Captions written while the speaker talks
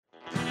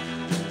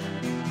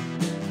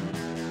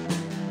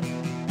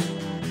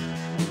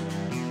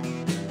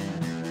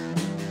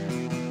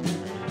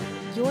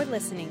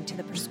listening to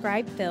the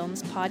Prescribed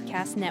Films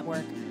Podcast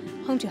Network,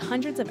 home to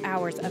hundreds of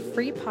hours of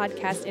free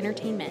podcast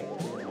entertainment.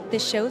 The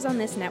shows on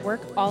this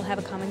network all have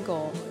a common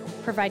goal,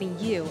 providing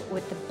you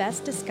with the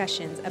best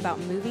discussions about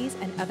movies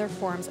and other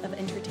forms of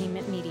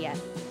entertainment media.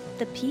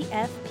 The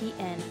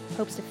PFPN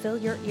hopes to fill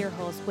your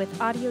earholes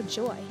with audio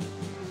joy.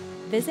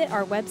 Visit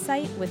our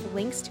website with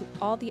links to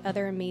all the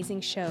other amazing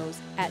shows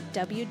at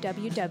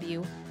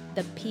www.thepfpn.com.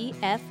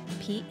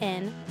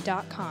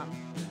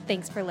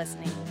 Thanks for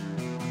listening.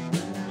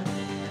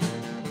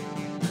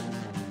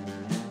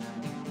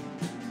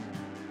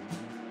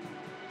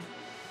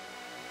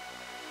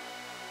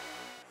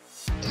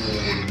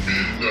 Good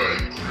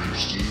midnight,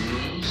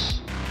 Christians.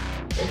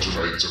 On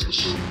tonight's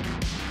episode,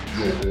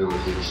 your horror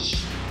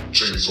hosts,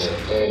 Chainsaw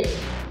Paul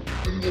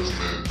and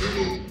Wolfman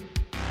Memo,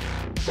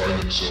 find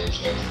themselves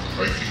off the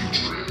hiking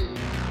trail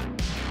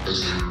as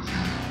they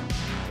review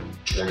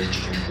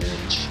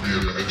 2021's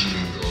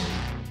reimagining of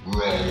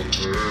Wrong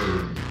Turn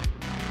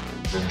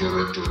from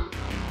director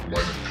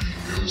Mike P.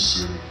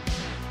 Nielsen.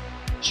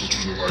 So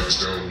turn the lights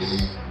down low,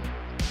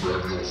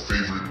 grab your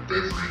favorite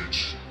beverage,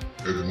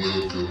 and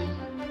welcome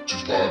to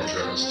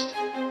Podcast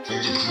from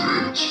the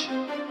Crypt.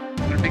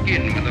 We'll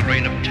begin with a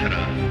reign of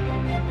terror.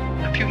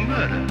 A few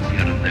murders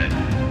here and there.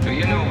 Do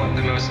you know what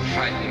the most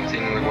frightening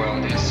thing in the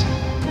world is?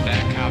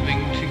 They're coming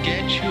to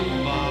get you,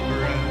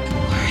 Barbara.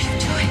 Why are you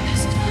doing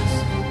this to us?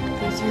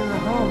 Because you're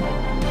home.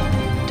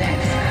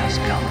 Death has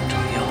come to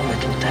your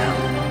little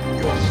town.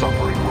 Your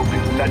suffering will be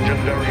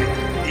legendary,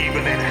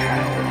 even in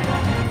hell.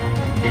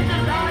 It's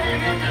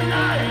alive! It's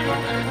alive!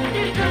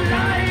 It's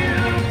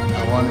alive!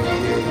 I want to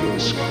hear you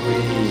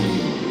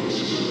scream.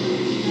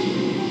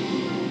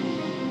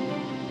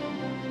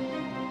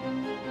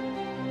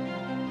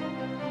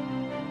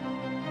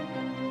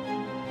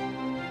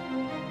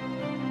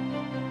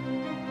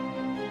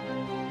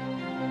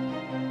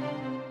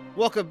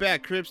 Welcome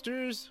back,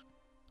 Cripsters.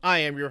 I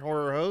am your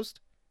horror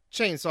host,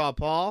 Chainsaw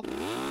Paul.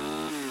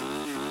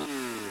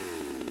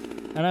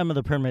 And I'm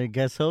the permanent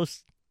guest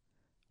host,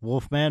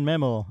 Wolfman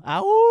Memo.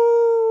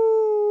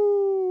 Ow!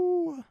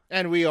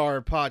 And we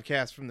are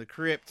Podcast from the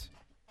Crypt,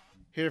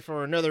 here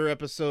for another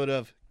episode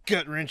of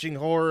gut-wrenching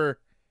horror.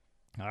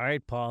 All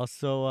right, Paul.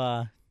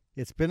 So,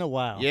 it's been a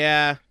while.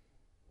 Yeah.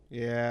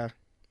 You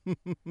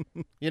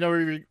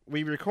know,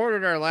 we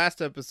recorded our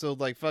last episode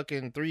like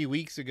fucking 3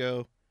 weeks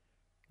ago.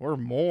 Or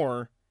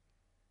more.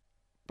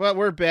 But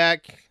we're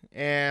back,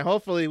 and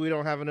hopefully we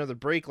don't have another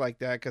break like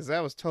that, because that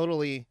was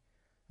totally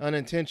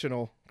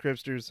unintentional,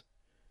 Cripsters.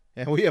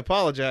 And we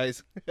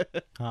apologize.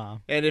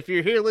 And if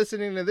you're here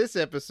listening to this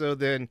episode,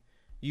 then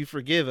you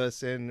forgive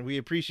us, and we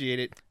appreciate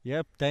it.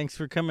 Yep, thanks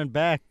for coming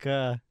back.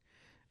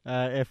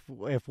 If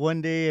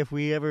one day, if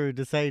we ever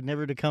decide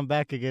never to come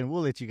back again,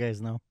 we'll let you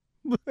guys know.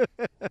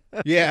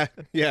 Yeah.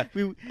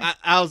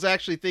 I was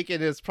actually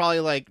thinking it's probably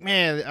like,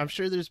 man, I'm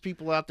sure there's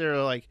people out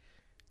there like,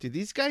 did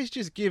these guys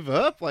just give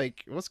up?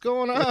 Like, what's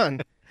going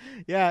on?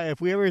 Yeah, if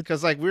we ever...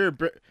 Because, like,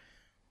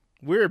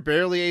 we're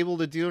barely able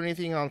to do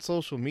anything on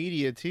social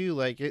media, too.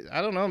 Like,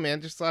 I don't know, man.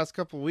 Just the last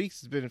couple of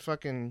weeks has been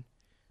fucking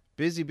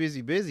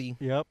busy.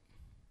 Yep.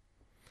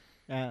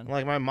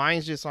 Like, my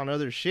mind's just on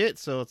other shit,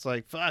 so it's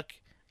like, fuck.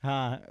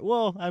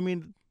 Well, I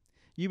mean,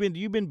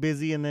 you've been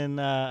busy, and then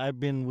I've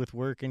been with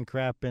work and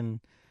crap, and,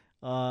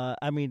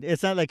 I mean,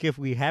 it's not like if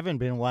we haven't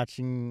been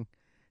watching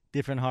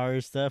different horror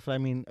stuff. I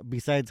mean,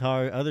 besides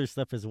horror, other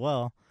stuff as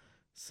well.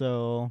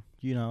 So,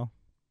 you know,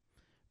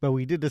 but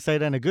we did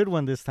decide on a good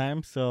one this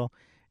time. So,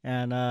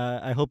 and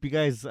I hope you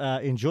guys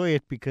enjoy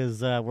it,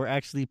 because we're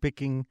actually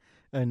picking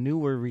a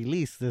newer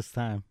release this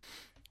time.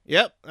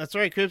 Yep, that's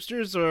right,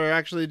 Cripsters. We're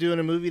actually doing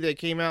a movie that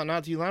came out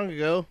not too long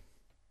ago.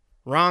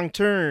 Wrong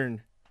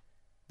Turn.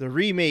 The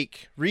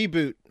remake,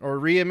 reboot, or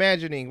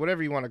reimagining,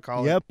 whatever you want to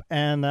call it. Yep,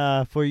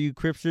 and for you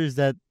Cripsters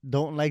that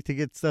don't like to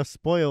get stuff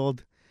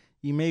spoiled,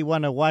 you may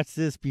want to watch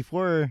this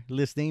before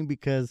listening,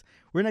 because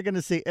we're not going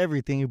to say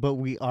everything, but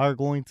we are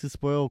going to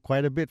spoil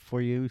quite a bit for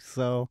you.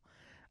 So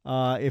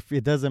if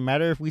it doesn't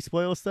matter if we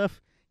spoil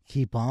stuff,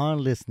 keep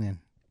on listening.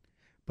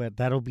 But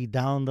that'll be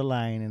down the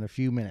line in a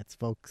few minutes,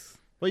 folks.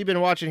 What you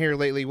been watching here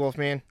lately,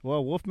 Wolfman?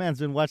 Well, Wolfman's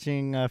been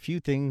watching a few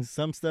things.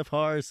 Some stuff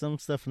horror, some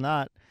stuff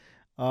not.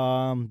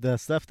 The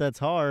stuff that's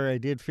horror, I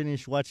did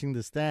finish watching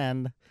The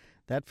Stand.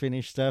 That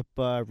finished up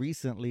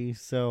recently,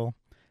 so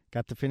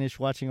got to finish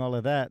watching all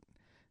of that.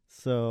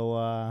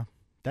 So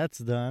that's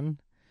done.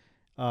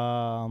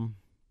 And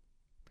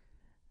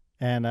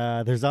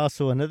there's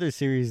also another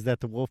series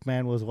that the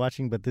Wolfman was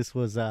watching, but this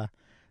was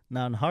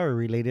non-horror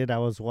related. I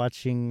was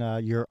watching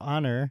Your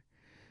Honor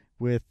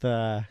with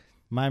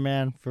my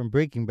man from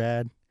Breaking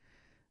Bad,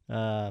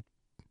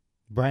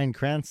 Bryan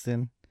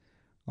Cranston,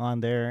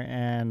 on there.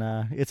 And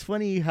it's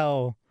funny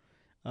how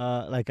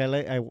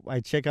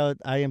I check out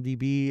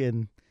IMDb,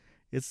 and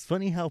it's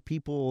funny how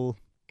people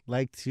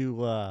like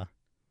to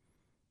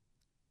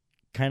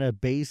kind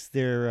of base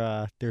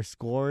their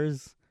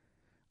scores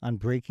on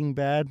Breaking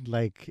Bad.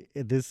 Like,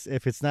 this,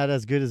 if it's not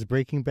as good as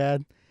Breaking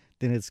Bad,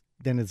 then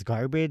it's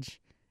garbage,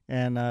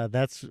 and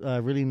that's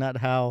really not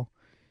how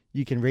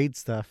you can rate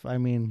stuff. I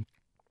mean,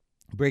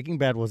 Breaking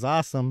Bad was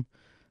awesome,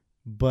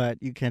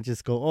 but you can't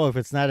just go, oh, if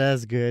it's not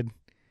as good,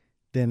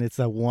 then it's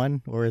a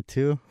 1 or a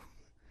 2.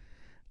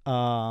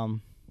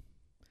 And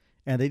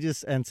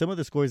some of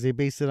the scores, they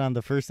base it on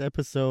the first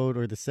episode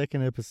or the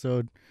second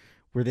episode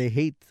where they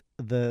hate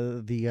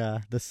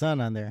the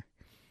son on there.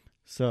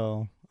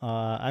 So,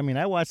 I mean,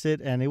 I watched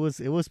it and it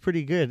was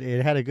pretty good.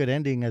 It had a good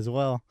ending as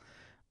well.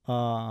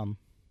 I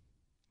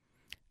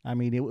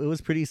mean, it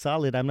was pretty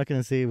solid. I'm not going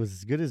to say it was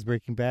as good as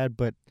Breaking Bad,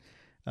 but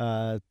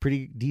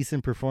pretty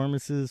decent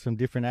performances from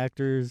different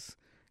actors.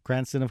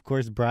 Cranston, of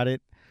course, brought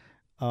it.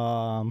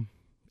 And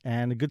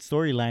a good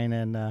storyline.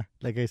 And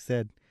like I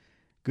said,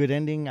 good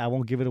ending. I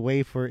won't give it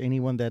away for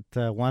anyone that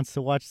wants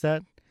to watch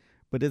that.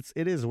 But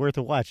it is worth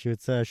a watch.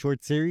 It's a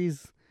short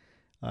series.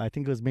 I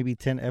think it was maybe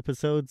 10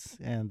 episodes,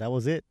 and that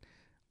was it.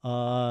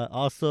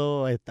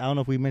 Also, I don't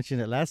know if we mentioned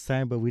it last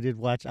time, but we did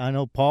watch. I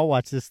know Paul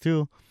watched this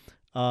too.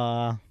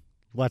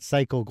 Watch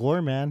Psycho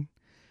Goreman.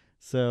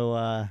 So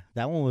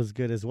that one was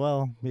good as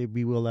well.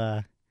 Maybe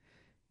we'll,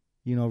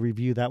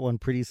 review that one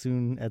pretty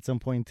soon at some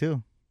point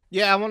too.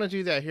 Yeah, I want to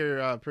do that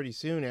here pretty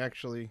soon,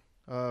 actually.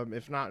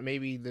 If not,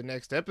 maybe the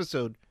next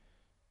episode,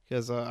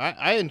 because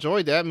I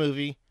enjoyed that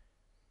movie.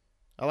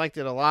 I liked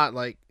it a lot.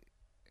 Like,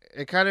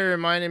 it kind of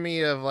reminded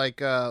me of like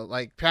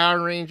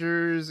Power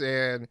Rangers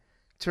and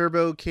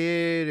Turbo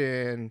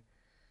Kid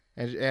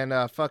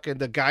and fucking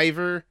the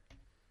Guyver.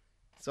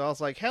 So I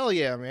was like, hell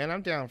yeah, man,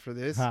 I'm down for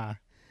this.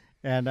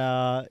 And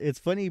it's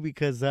funny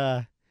because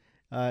kind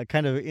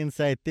of an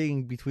inside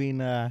thing between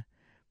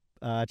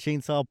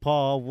Chainsaw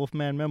Paul,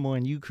 Wolfman Memo,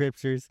 and you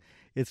Cripsters.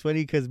 It's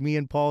funny because me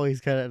and Paul,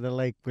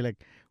 we're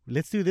like,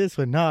 let's do this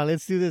one. No,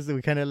 let's do this. And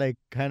we kind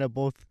of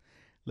both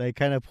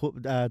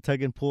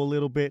tug and pull a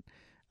little bit.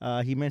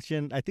 He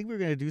mentioned, I think we were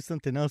going to do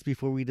something else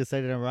before we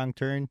decided on Wrong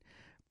Turn.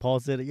 Paul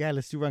said, yeah,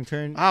 let's do Wrong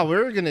Turn. We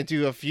were going to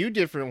do a few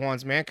different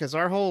ones, man, because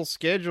our whole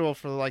schedule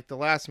for like the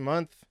last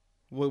month,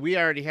 we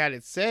already had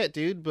it set,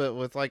 dude, but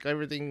with like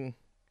everything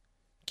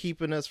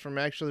keeping us from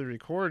actually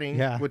recording,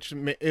 which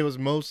it was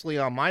mostly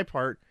on my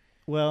part.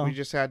 Well, we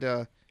just had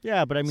to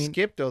but I mean,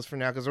 skip those for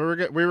now, because we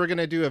were going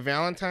to do a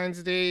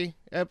Valentine's Day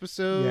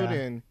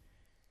episode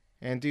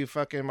and do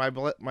fucking my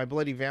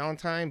Bloody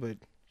Valentine, but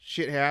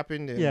shit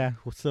happened. And,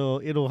 so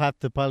it'll have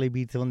to probably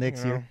be till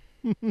next year.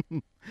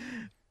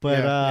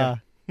 But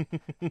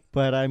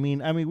but I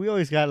mean, we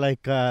always got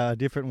like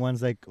different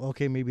ones. Like,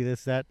 okay, maybe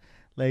this, that.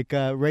 Like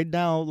right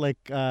now,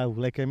 like I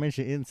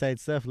mentioned, inside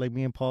stuff. Like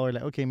me and Paul are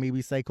like, okay,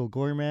 maybe Psycho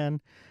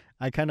Goreman.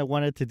 I kind of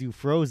wanted to do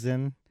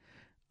Frozen.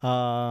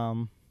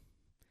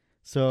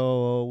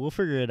 So we'll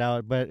figure it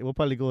out. But we'll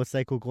probably go with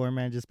Psycho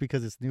Goreman just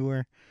because it's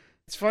newer.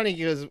 It's funny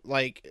because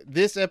like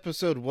this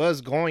episode was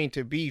going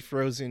to be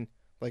Frozen.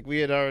 Like we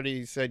had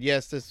already said,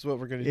 yes, this is what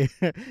we're gonna do.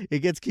 It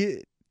gets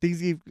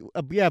things,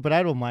 but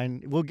I don't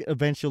mind. We'll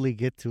eventually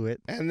get to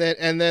it. And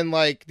then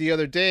like the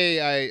other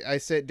day, I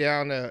sat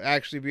down to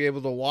actually be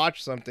able to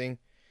watch something,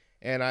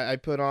 and I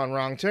put on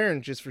Wrong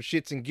Turn just for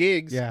shits and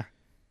gigs. Yeah.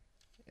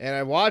 And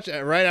I watched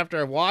right after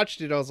I watched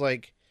it, I was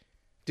like,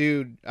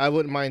 dude, I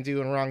wouldn't mind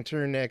doing Wrong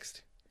Turn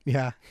next.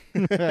 Yeah.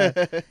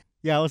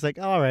 Yeah, I was like,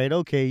 all right,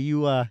 okay,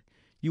 you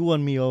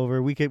won me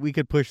over. We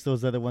could push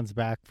those other ones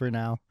back for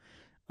now.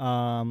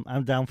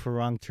 I'm down for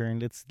Wrong Turn.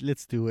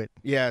 Let's do it.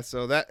 Yeah,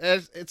 so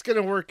it's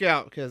gonna work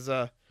out because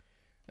I'm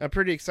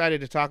pretty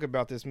excited to talk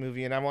about this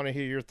movie, and I want to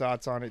hear your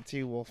thoughts on it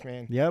too,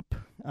 Wolfman. Yep.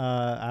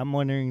 I'm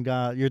wondering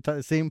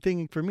same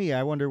thing for me.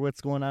 I wonder what's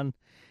going on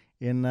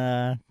in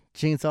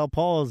Chainsaw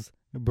Paul's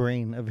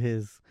brain of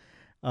his.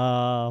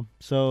 So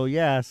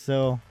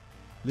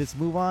let's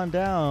move on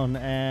down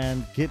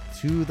and get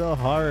to the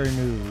horror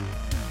news.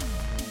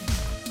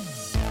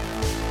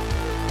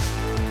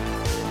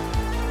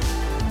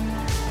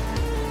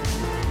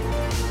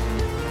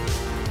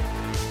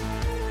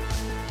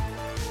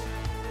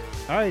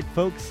 All right,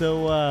 folks,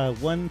 so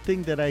one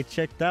thing that I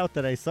checked out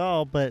that I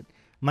saw, but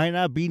might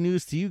not be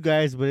news to you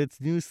guys, but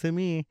it's news to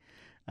me.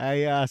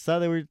 I saw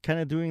they were kind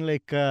of doing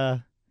like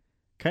kind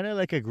of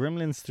like a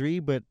Gremlins 3,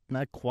 but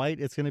not quite.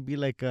 It's going to be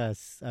like a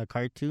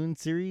cartoon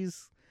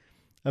series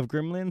of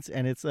Gremlins,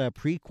 and it's a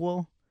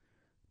prequel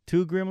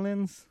to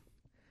Gremlins.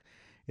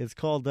 It's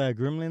called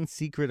Gremlins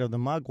Secret of the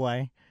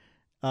Mogwai,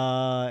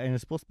 and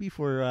it's supposed to be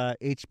for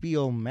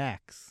HBO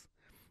Max,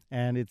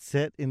 and it's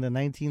set in the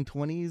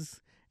 1920s.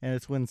 And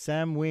it's when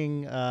Sam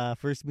Wing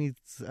first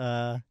meets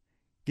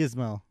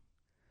Gizmo.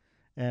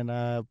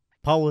 And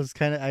Paul was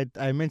kind of...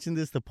 I mentioned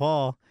this to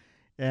Paul.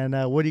 And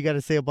what do you got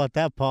to say about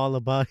that, Paul,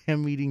 about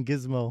him meeting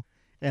Gizmo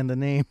and the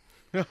name?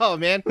 Oh,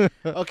 man.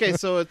 Okay,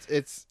 so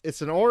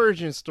it's an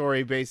origin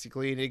story,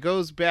 basically. And it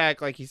goes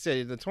back, like you said,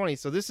 in the 20s.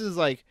 So this is,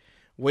 like,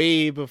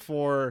 way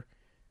before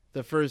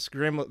the first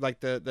Gremlin...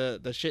 Like,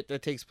 the shit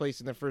that takes place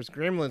in the first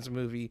Gremlins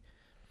movie.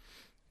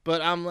 But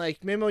I'm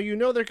like, Memo, you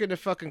know they're going to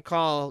fucking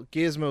call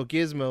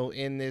Gizmo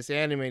in this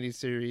animated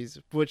series,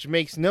 which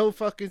makes no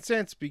fucking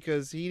sense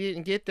because he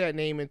didn't get that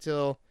name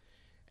until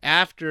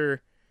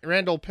after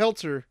Randall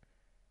Peltzer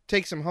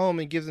takes him home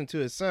and gives him to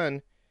his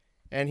son.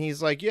 And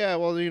he's like, yeah,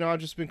 well, I've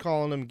just been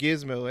calling him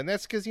Gizmo. And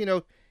that's because,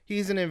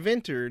 he's an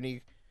inventor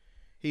and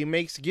he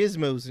makes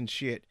gizmos and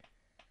shit.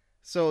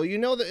 So you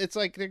know that it's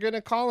like they're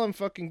gonna call him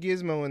fucking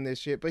Gizmo in this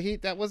shit, but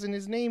that wasn't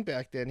his name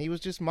back then. He was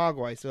just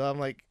Mogwai. So I'm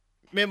like,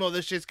 Memo,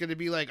 this shit's gonna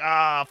be like,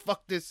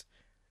 fuck this.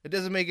 It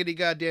doesn't make any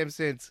goddamn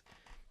sense.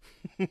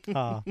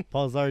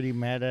 Paul's already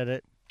mad at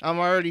it. I'm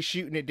already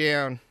shooting it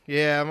down.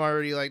 Yeah, I'm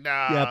already like,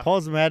 nah. Yeah,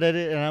 Paul's mad at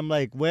it, and I'm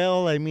like,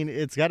 well, I mean,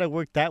 it's got to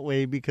work that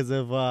way because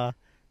of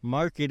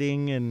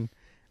marketing, and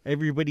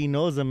everybody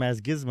knows him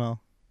as Gizmo.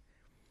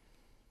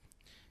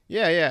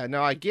 Yeah,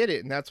 no, I get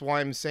it, and that's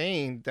why I'm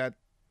saying that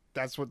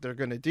that's what they're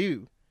gonna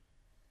do.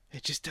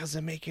 It just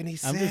doesn't make any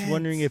sense. I'm just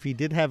wondering if he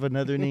did have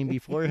another name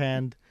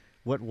beforehand.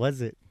 What was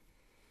it?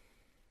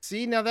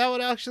 See, now that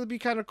would actually be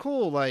kind of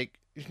cool. Like,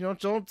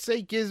 don't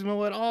say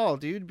Gizmo at all,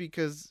 dude,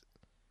 because,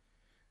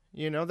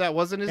 that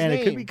wasn't his name.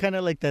 And it could be kind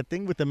of like that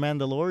thing with the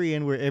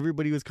Mandalorian where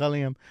everybody was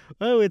calling him,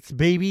 oh, it's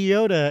Baby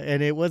Yoda,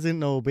 and it wasn't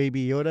no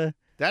Baby Yoda.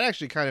 That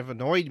actually kind of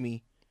annoyed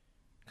me,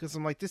 because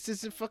I'm like, this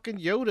isn't fucking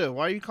Yoda.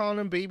 Why are you calling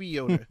him Baby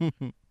Yoda?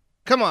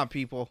 Come on,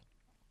 people.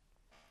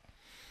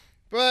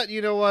 But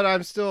you know what?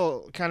 I'm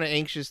still kind of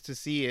anxious to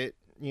see it.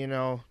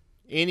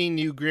 Any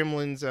new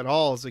Gremlins at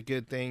all is a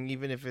good thing,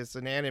 even if it's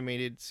an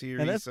animated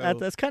series. And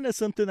that's kind of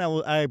something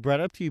that I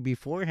brought up to you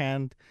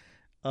beforehand.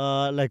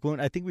 Like when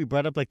I think we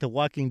brought up like The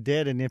Walking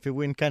Dead, and if it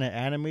went kind of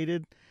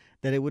animated,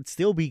 that it would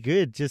still be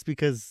good, just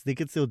because they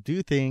could still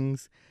do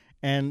things,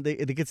 and they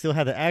could still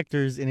have the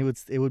actors, and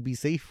it would be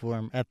safe for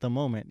them at the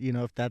moment.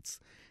 If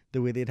that's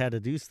the way they'd had to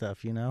do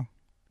stuff.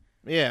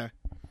 Yeah.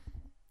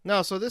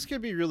 No, so this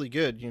could be really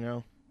good.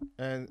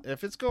 And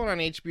if it's going on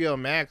HBO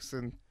Max,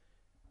 then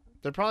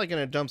they're probably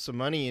going to dump some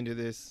money into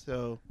this.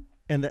 So,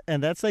 and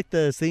that's like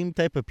the same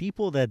type of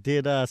people that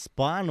did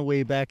Spawn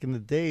way back in the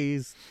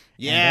days.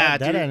 Yeah,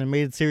 that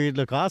animated series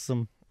looked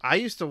awesome. I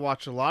used to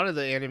watch a lot of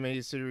the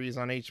animated series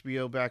on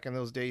HBO back in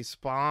those days.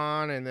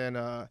 Spawn, and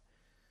then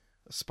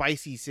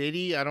Spicy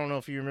City. I don't know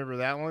if you remember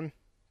that one.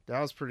 That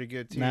was pretty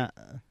good too. Nah,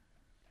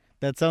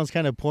 that sounds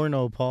kind of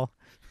porno, Paul.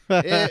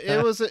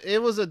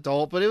 it was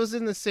adult, but it was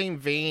in the same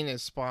vein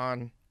as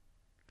Spawn.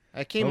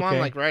 I came on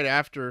like right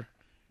after,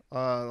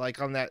 like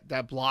on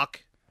that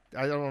block.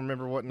 I don't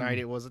remember what night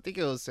it was. I think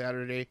it was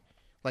Saturday,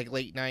 like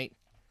late night.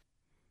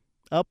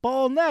 Up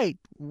all night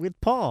with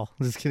Paul.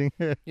 Just kidding.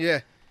 Yeah,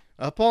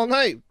 up all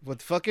night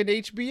with fucking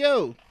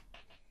HBO.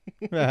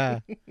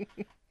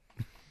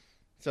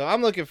 So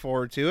I'm looking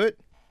forward to it.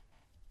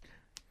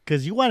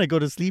 Because you want to go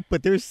to sleep,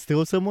 but there's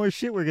still some more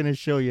shit we're gonna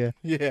show you.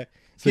 Yeah.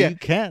 So you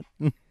can't.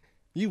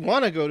 You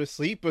want to go to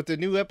sleep, but the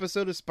new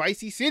episode of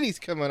Spicy City's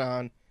coming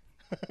on.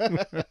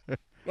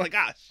 Like,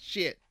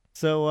 shit.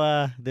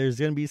 So there's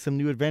going to be some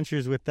new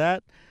adventures with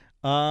that.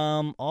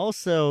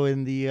 Also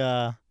in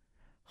the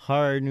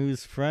horror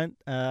news front,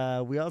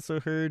 we also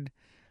heard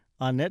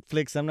on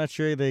Netflix, I'm not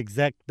sure the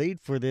exact date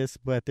for this,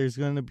 but there's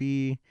going to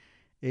be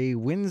a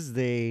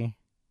Wednesday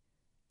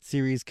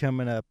series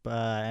coming up.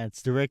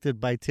 It's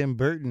directed by Tim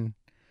Burton.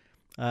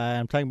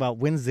 I'm talking about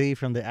Wednesday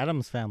from the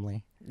Addams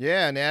Family.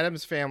 Yeah, an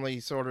Addams Family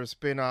sort of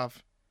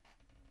spin-off.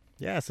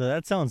 Yeah, so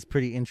that sounds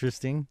pretty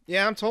interesting.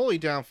 Yeah, I'm totally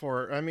down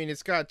for it. I mean,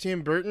 it's got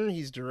Tim Burton.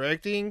 He's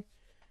directing,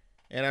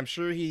 and I'm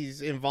sure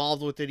he's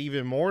involved with it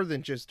even more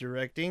than just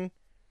directing.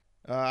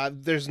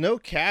 There's no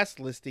cast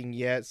listing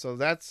yet, so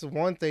that's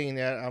one thing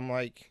that I'm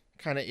like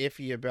kind of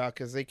iffy about,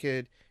 because it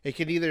could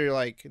either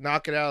like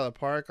knock it out of the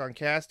park on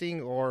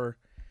casting or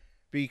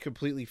be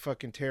completely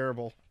fucking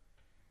terrible.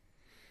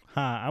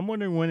 I'm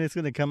wondering when it's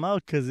going to come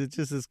out, because it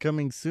just is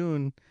coming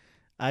soon.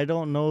 I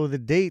don't know the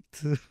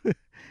date.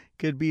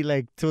 Could be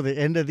like till the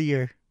end of the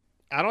year.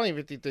 I don't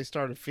even think they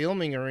started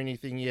filming or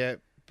anything yet,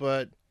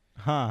 but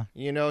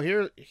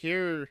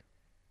here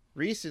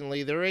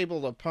recently they're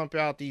able to pump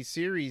out these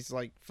series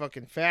like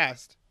fucking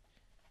fast.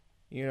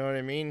 You know what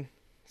I mean?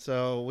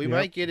 So we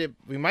might get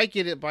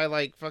it by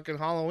like fucking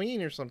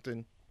Halloween or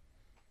something.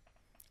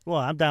 Well,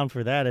 I'm down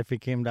for that if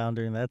it came down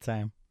during that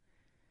time.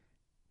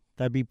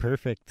 That'd be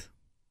perfect.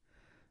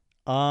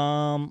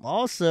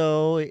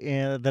 Also,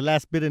 the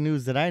last bit of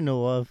news that I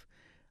know of,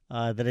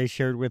 that I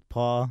shared with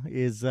Paul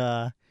is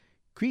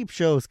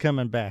Creepshow's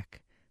coming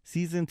back.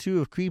 Season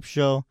 2 of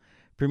Creepshow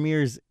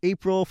premieres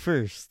April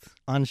 1st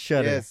on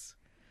Shudder. Yes.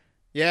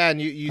 Yeah,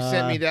 and you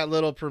sent me that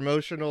little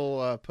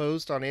promotional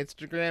post on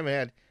Instagram. It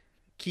had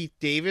Keith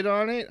David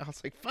on it. I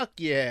was like, fuck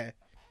yeah.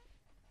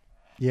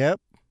 Yep.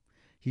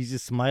 He's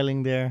just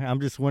smiling there. I'm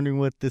just wondering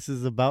what this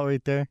is about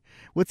right there.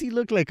 What's he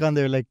look like on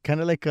there? Like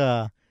kind of like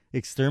a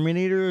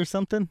exterminator or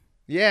something?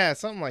 Yeah,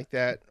 something like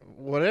that.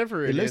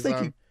 Whatever it is.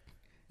 Looks like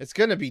it's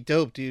going to be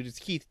dope, dude. It's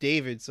Keith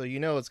David, so you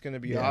know it's going to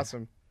be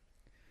awesome.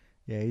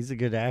 Yeah, he's a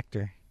good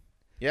actor.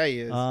 Yeah,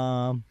 he is.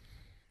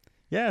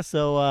 Yeah,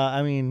 so,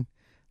 I mean,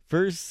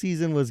 first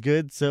season was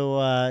good, so,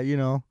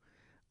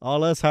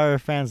 all us horror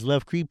fans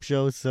love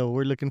Creepshow, so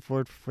we're looking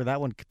forward for that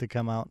one to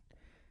come out.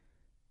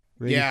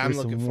 I'm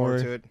looking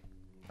forward to it.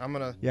 I'm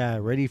going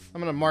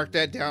to mark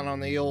that down on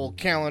the old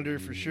calendar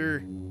for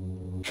sure.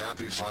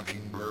 Happy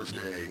fucking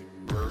birthday.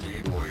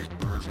 Birthday boys,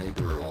 birthday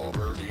girl,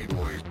 birthday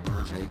boys,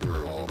 birthday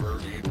girl,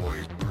 birthday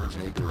boys,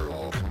 birthday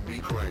girl. Be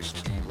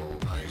Christ, evil,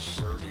 nice,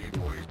 birthday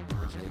boys,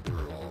 birthday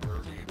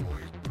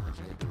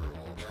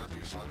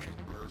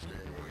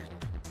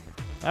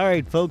All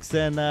right, folks,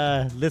 and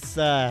let's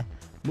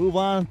move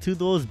on to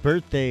those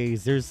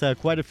birthdays. There's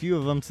quite a few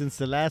of them since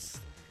the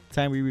last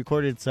time we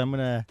recorded, so I'm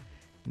gonna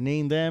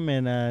name them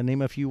and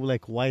name a few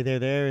like why they're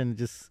there, and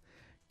just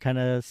kind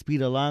of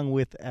speed along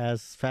with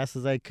as fast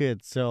as I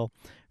could. So,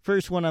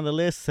 first one on the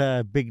list,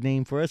 big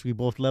name for us. We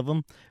both love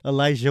him.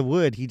 Elijah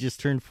Wood. He just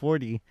turned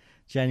 40,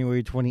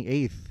 January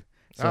 28th.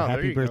 So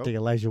happy birthday,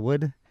 Elijah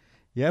Wood.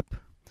 Yep.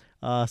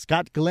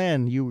 Scott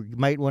Glenn. You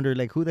might wonder,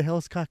 like, who the hell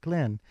is Scott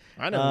Glenn?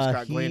 I know who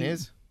Scott Glenn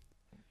is.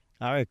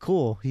 All right,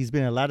 cool. He's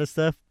been in a lot of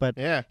stuff, but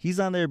yeah, he's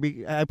on there.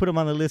 I put him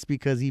on the list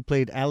because he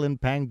played Alan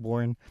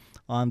Pangborn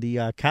on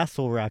the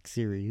Castle Rock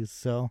series.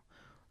 So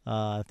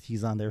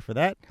he's on there for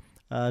that.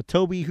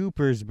 Toby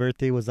Hooper's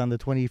birthday was on the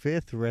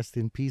 25th. Rest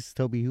in peace,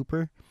 Toby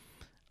Hooper.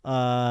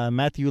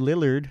 Matthew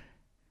Lillard.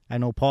 I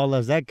know Paul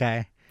loves that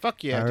guy.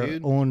 Fuck yeah, Our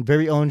dude.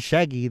 Very own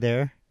Shaggy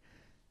there.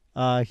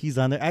 He's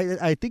on there.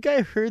 I think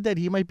I heard that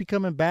he might be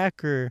coming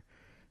back or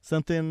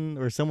something,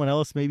 or someone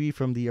else maybe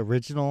from the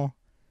original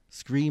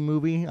Scream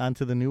movie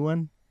onto the new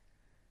one.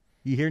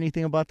 You hear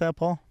anything about that,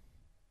 Paul?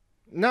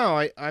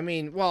 No, I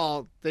mean,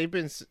 well, they've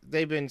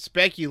been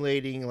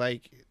speculating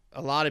like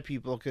a lot of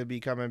people could be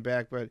coming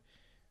back, but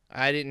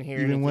I didn't hear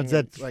even anything ones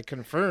that like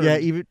confirmed.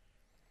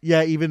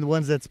 Even the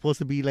ones that's supposed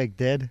to be like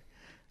dead.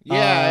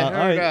 Yeah,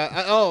 I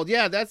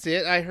heard. That's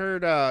it. I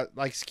heard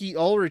like Skeet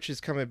Ulrich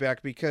is coming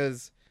back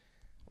because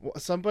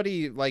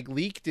somebody like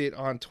leaked it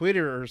on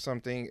Twitter or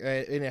something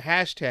in a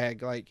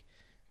hashtag. Like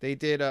they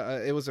did.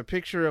 It was a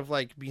picture of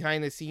like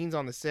behind the scenes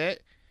on the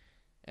set,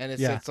 and it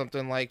said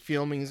something like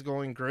filming's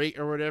going great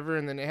or whatever,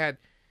 and then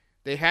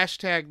they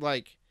hashtagged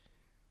like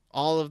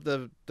all of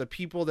the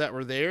people that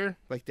were there,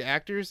 like the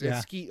actors, and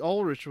Skeet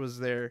Ulrich was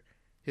there,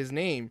 his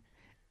name.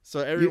 So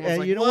everyone was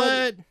like, you know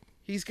what?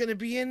 He's going to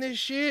be in this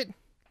shit?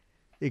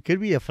 It could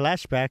be a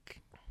flashback.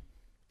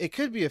 It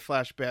could be a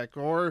flashback,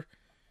 or...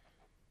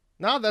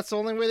 No, that's the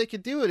only way they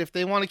could do it. If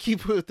they want to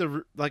keep it with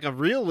the like a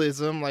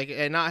realism, like,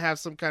 and not have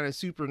some kind of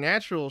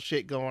supernatural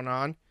shit going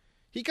on.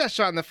 He got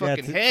shot in the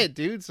fucking head,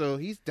 dude, so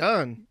he's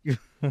done.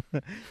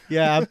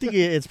 Yeah, I'm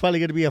thinking it's probably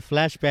going to be a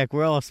flashback.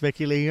 We're all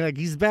speculating, like,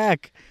 he's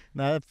back.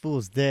 No, that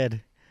fool's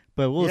dead.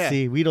 But we'll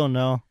see. We don't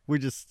know. We're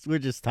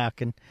just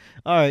talking.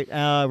 All right,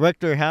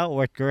 Rutger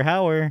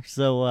Hauer.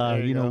 So,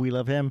 you know, we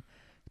love him.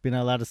 Been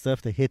a lot of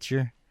stuff to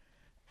Hitcher.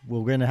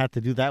 We're going to have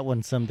to do that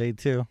one someday,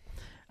 too.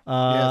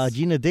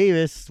 Gina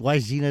Davis. Why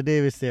is Gina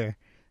Davis there?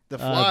 The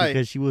Fly.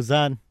 Because she was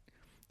on...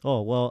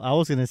 Oh, well, I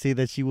was going to say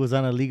that she was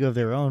on A League of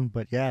Their Own,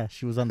 but yeah,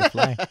 she was on The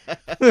Fly.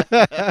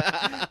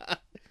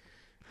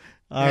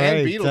 All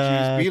right.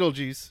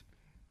 Beetlejuice.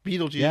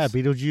 Yeah,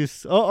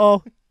 Beetlejuice.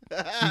 Uh-oh.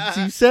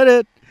 You said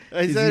it.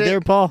 Is he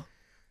there, Paul?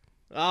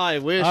 Oh, I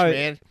wish,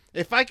 man.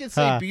 If I could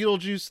say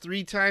Beetlejuice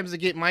 3 times to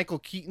get Michael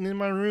Keaton in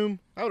my room,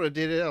 I would have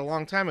did it a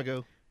long time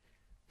ago.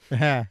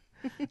 All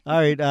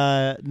right.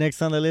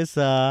 Next on the list,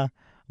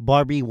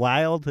 Barbie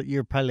Wilde.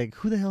 You're probably like,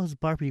 who the hell is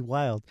Barbie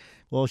Wilde?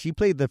 Well, she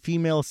played the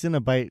female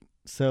Cenobite,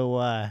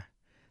 so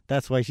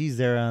that's why she's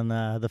there on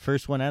the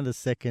first one and the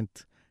second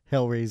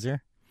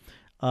Hellraiser.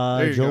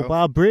 Joe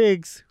Bob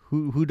Briggs.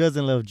 Who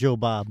doesn't love Joe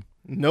Bob?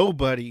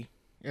 Nobody.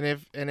 And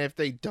if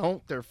they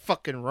don't, they're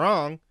fucking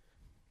wrong.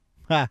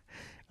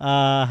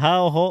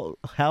 Hal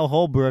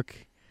Holbrook,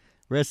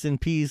 rest in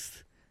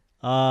peace.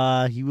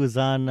 He was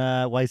on.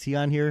 Why is he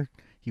on here?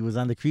 He was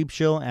on The Creep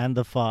Show and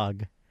The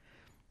Fog.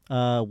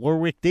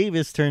 Warwick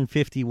Davis turned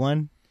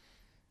 51.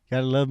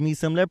 Gotta love me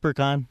some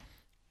Leprechaun.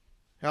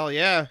 Hell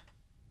yeah.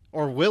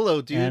 Or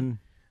Willow, dude. And,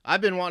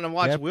 I've been wanting to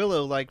watch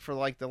Willow for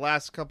the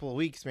last couple of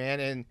weeks,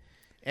 man.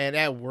 And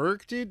at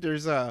work, dude,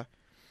 there's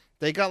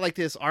they got like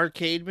this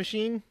arcade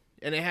machine,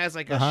 and it has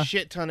like a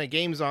shit ton of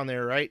games on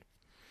there, right?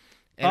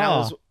 And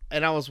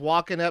I was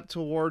walking up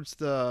towards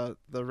the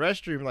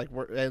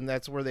restroom, and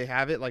that's where they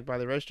have it, like by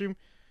the restroom.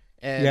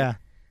 And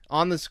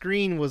on the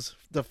screen was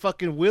the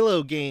fucking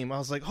Willow game. I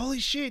was like, holy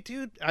shit,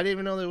 dude! I didn't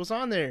even know that it was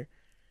on there.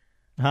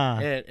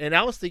 And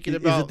I was thinking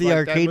about, is it the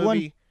arcade that movie.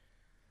 one?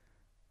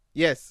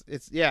 Yes,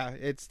 it's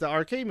the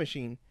arcade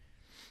machine.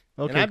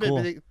 Okay, and I've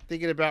cool. been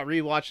thinking about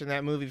rewatching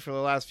that movie for the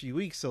last few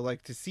weeks. So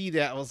like to see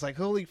that, I was like,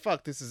 holy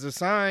fuck, this is a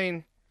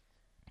sign.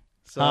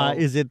 So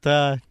is it?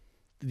 Do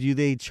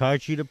they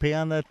charge you to pay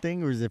on that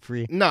thing, or is it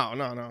free?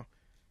 No.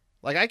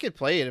 Like I could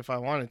play it if I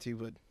wanted to,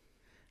 but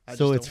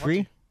so it's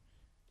free.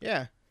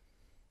 Yeah.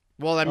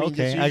 Well, I mean,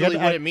 okay. That's usually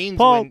what it means,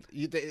 Paul,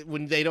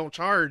 when they don't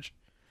charge.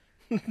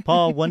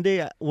 Paul, one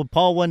day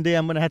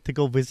I'm gonna have to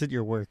go visit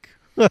your work.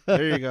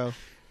 There you go.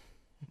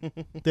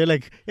 They're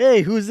like,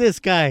 hey, who's this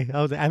guy?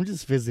 I was like, I'm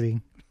just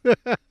visiting.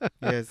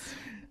 Yes.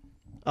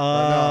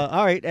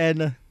 All right,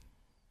 and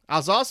I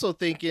was also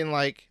thinking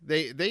like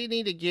they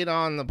need to get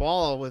on the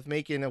ball with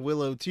making a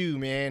Willow 2,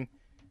 man.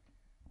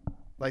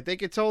 Like they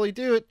could totally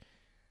do it.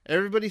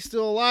 Everybody's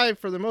still alive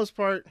for the most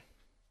part.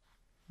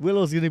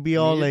 Willow's gonna be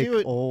all like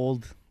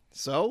old.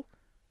 So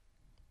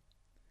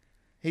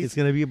it's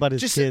gonna be about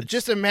his kids.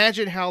 Just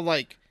imagine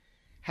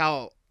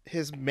how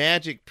his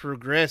magic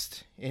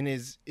progressed in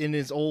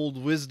his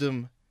old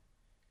wisdom.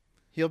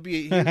 He'll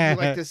be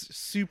like this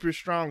super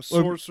strong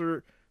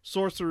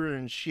sorcerer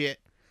and shit.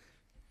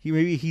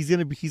 He's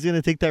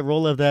gonna take that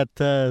role of that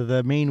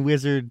the main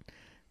wizard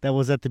that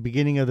was at the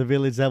beginning of the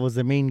village. That was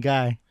the main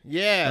guy.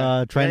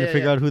 Yeah. Trying to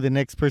figure out who the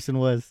next person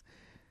was.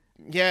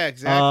 Yeah,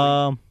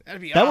 exactly.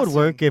 That'd be that awesome. would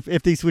work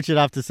if they switch it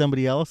off to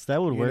somebody else.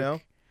 That would work. You know?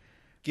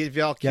 Get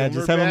Val Kilmer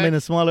just have back. him in a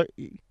smaller.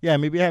 Yeah,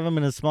 maybe have him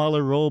in a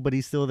smaller role, but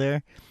he's still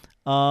there.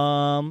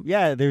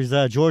 Yeah, there's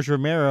George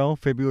Romero,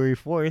 February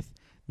 4th,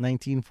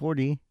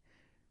 1940.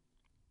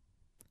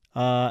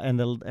 And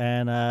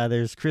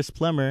there's Chris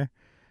Plummer,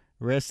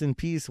 rest in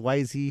peace. Why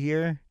is he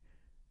here?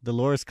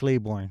 Dolores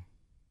Claiborne.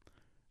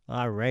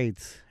 All right,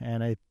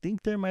 and I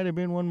think there might have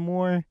been one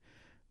more,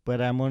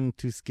 but I'm going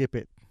to skip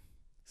it.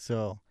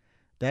 So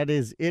that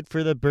is it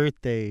for the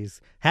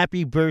birthdays.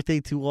 Happy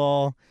birthday to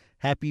all.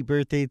 Happy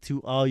birthday to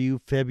all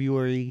you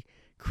February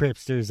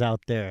Cripsters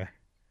out there.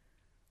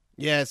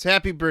 Yes,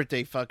 happy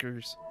birthday,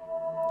 fuckers.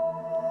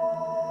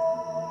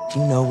 Do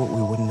you know what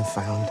we wouldn't have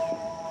found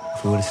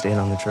if we would have stayed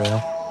on the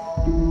trail?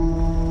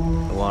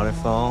 The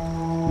waterfall,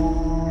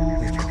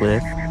 the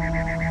cliff.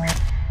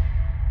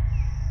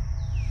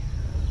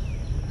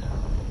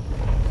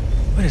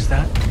 What is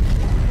that?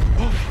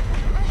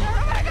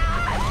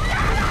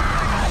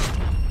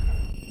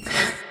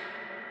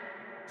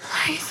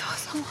 I saw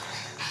someone.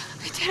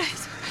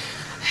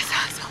 I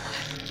saw someone.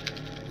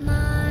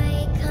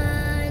 My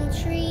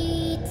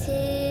country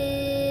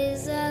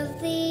 'tis of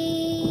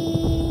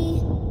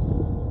thee.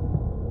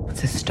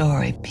 It's a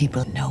story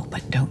people know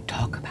but don't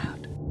talk about.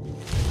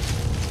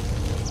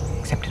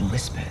 Except in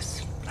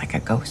whispers, like a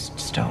ghost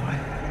story.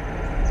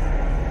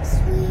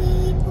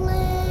 Sweet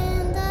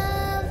land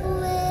of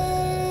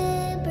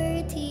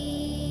liberty.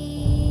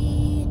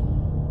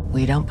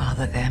 We don't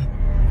bother them.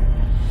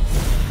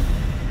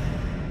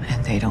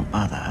 And they don't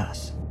bother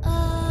us.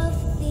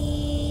 Of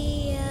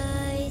thee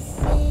I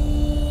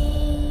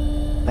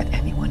sing. But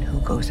anyone who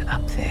goes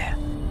up there,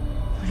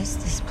 what is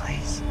this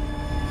place?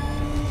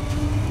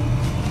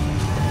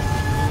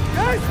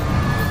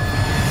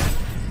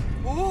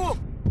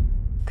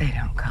 They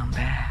don't come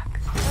back.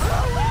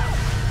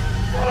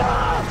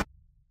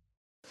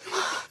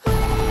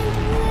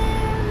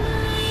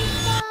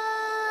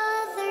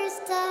 Fathers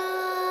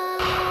died.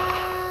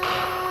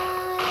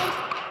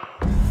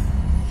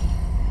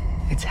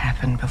 It's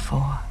happened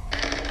before.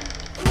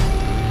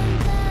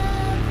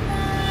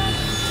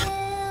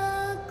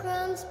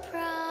 Pilgrim's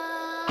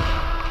pride.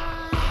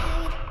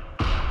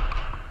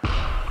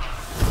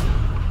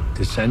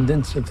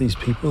 Descendants of these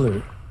people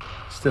are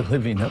still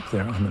living up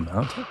there on the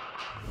mountain?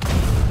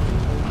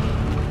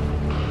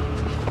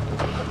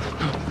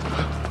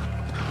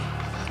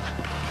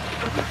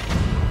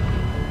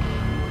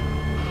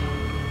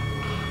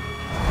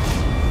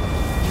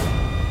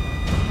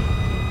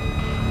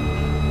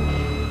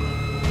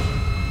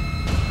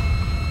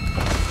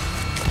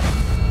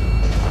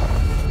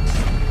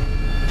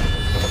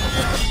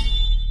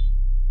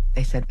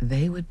 They said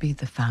they would be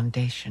the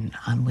foundation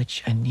on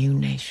which a new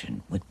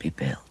nation would be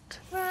built.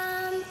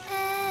 From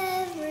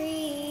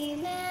every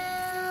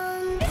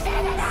mound,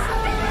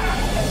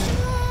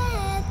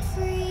 let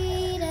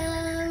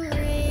freedom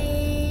ring.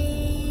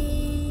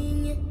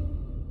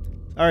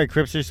 All right,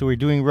 Cripsters, so we're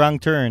doing Wrong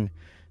Turn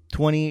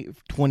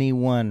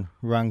 2021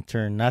 Wrong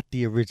Turn, not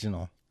the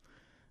original.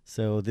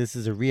 So this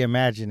is a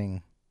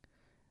reimagining.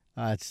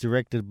 It's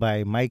directed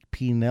by Mike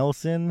P.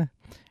 Nelson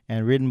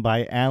and written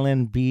by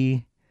Alan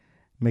B.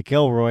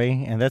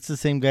 McElroy, and that's the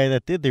same guy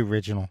that did the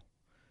original.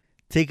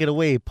 Take it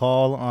away,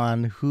 Paul,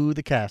 on who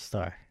the cast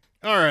are.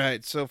 All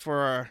right, so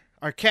for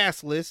our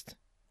cast list,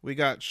 we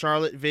got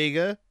Charlotte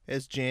Vega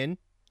as Jen.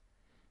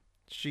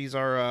 She's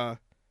our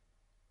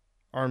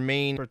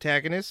main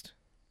protagonist.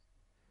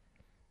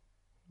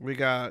 We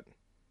got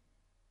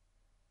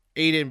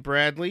Aiden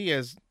Bradley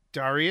as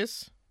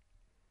Darius.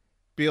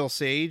 Bill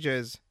Sage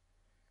as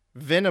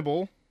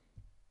Venable.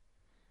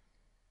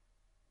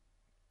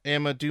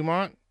 Emma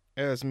Dumont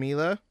as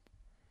Mila.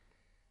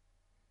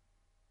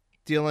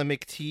 Dylan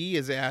McTee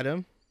as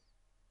Adam.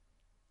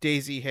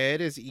 Daisy Head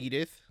as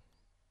Edith.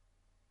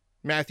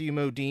 Matthew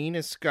Modine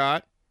as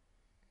Scott.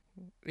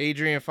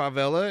 Adrian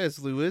Favela as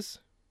Lewis.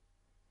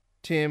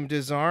 Tim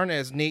Desarn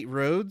as Nate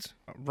Rhodes.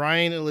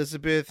 Ryan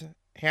Elizabeth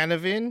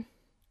Hannavin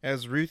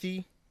as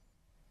Ruthie.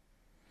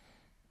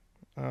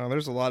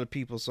 There's a lot of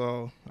people,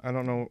 so I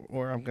don't know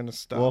where I'm going to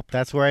stop. Well,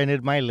 that's where I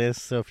ended my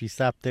list, so if you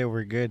stop there,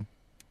 we're good.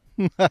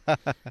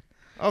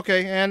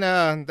 Okay,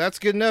 and that's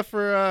good enough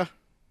for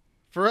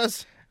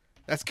us.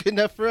 That's good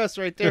enough for us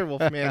right there,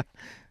 Wolfman.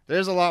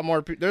 There's a lot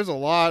more. There's a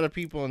lot of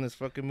people in this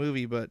fucking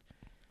movie, but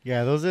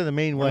yeah, those are the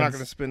main we're ones. We're not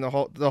going to spend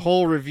the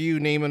whole review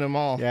naming them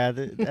all. Yeah,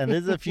 and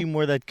there's a few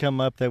more that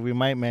come up that we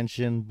might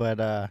mention,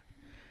 but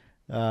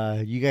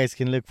you guys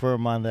can look for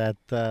them on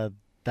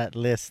that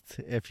list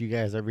if you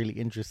guys are really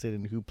interested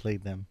in who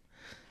played them.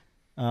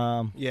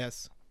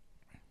 Yes.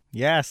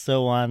 Yeah.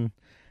 So on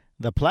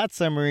the plot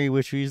summary,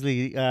 which we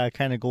usually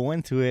kind of go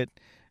into it,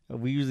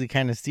 we usually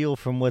kind of steal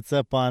from what's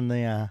up on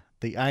the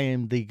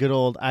good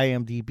old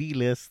IMDb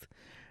list.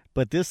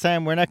 But this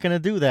time we're not going to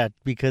do that,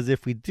 because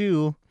if we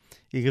do,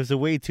 it gives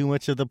away too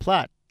much of the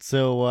plot.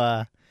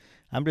 So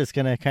I'm just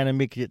gonna kind of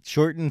make it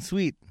short and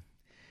sweet.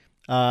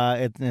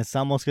 It's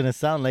almost gonna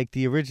sound like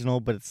the original,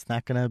 but it's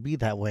not gonna be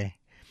that way.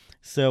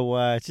 So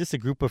it's just a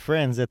group of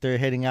friends that they're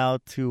heading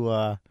out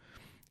to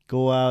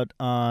go out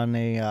on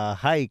a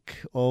hike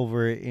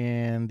over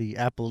in the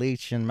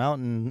Appalachian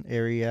Mountain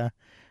area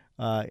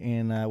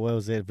in what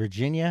was it,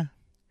 Virginia?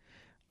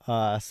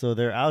 So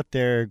they're out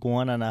there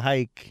going on a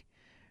hike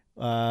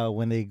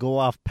when they go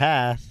off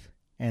path,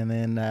 and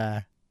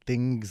then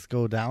things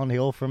go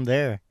downhill from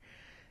there.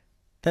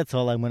 That's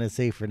all I'm going to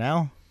say for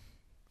now.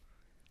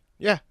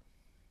 Yeah,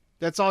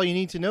 that's all you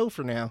need to know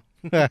for now.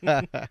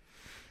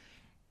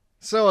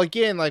 So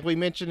again, like we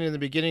mentioned in the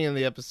beginning of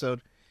the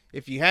episode,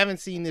 if you haven't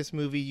seen this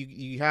movie,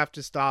 you have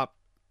to stop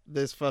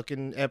this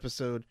fucking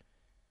episode,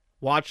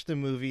 watch the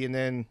movie, and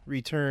then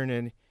return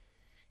and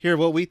hear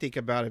what we think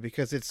about it,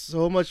 because it's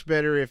so much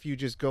better if you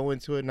just go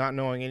into it not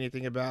knowing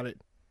anything about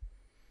it.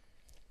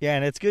 Yeah,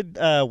 and it's good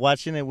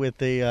watching it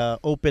with a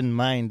open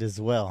mind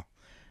as well.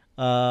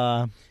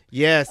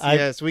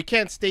 Yes. We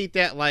can't state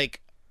that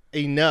like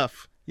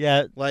enough.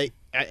 Yeah. Like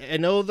I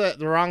know that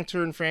the Wrong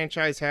Turn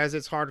franchise has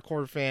its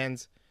hardcore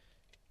fans,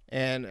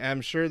 and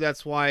I'm sure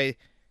that's why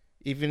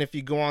even if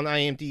you go on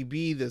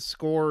IMDb, the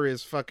score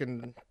is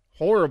fucking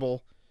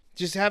horrible.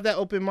 Just have that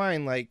open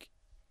mind. Like,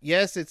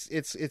 yes,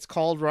 it's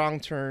called Wrong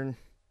Turn,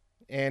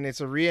 and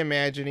it's a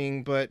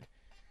reimagining, but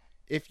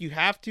if you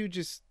have to,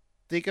 just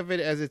think of it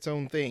as its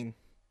own thing.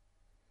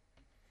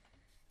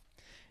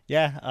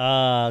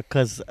 Yeah,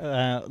 because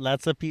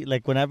lots of people,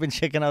 like when I've been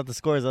checking out the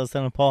scores, I was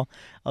telling Paul,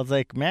 I was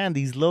like, man,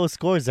 these low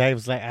scores, I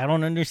was like, I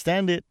don't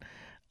understand it.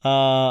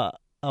 I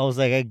was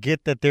like, I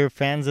get that they're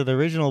fans of the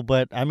original,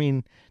 but I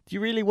mean, do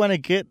you really want to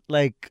get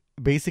like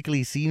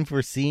basically scene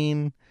for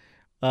scene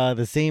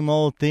the same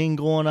old thing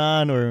going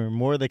on, or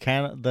more the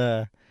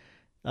cannibalistic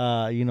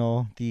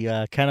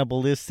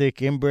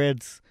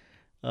inbreds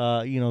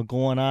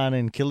going on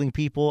and killing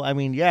people? I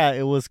mean, yeah,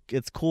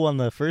 it's cool on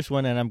the first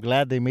one, and I'm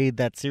glad they made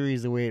that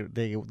series the way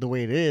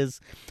it is.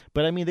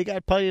 But I mean, they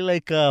got probably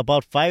like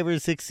about 5 or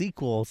 6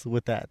 sequels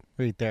with that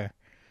right there.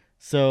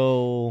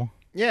 So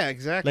yeah,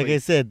 exactly. Like I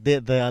said,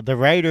 the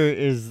writer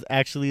is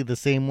actually the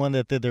same one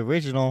that did the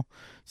original.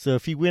 So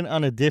if he went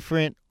on a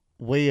different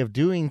way of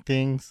doing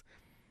things,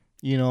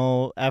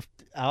 I'm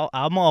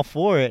all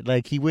for it.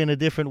 Like, he went a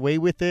different way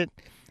with it.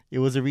 It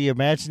was a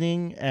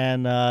reimagining,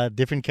 and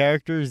different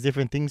characters,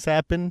 different things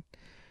happen,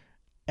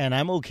 and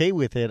I'm okay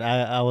with it.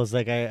 I was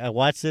like, I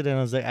watched it, and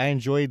I was like, I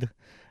enjoyed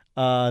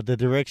the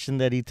direction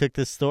that he took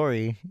this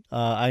story.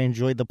 I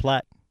enjoyed the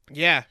plot.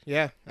 Yeah.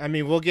 I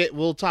mean,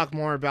 we'll talk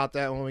more about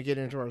that when we get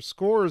into our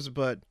scores,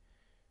 but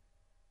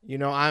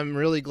I'm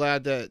really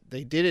glad that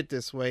they did it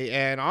this way.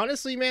 And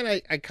honestly, man,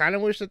 I kind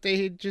of wish that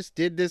they had just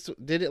did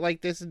it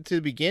like this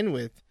to begin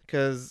with.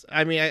 Because,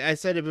 I mean, I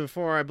said it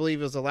before, I believe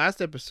it was the last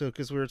episode,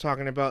 because we were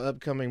talking about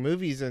upcoming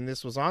movies, and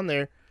this was on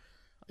there.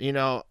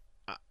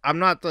 I'm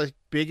not the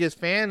biggest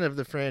fan of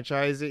the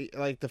franchise.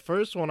 Like, the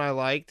first one I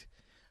liked.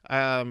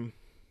 I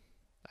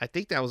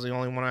think that was the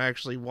only one I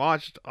actually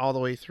watched all the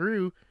way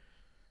through.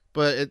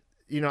 But,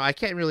 I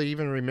can't really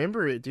even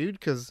remember it, dude,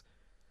 because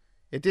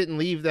it didn't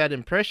leave that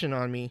impression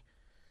on me.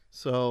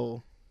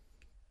 So,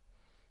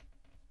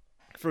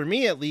 for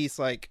me at least,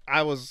 like,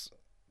 I was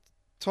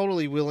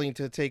totally willing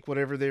to take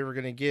whatever they were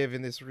going to give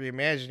in this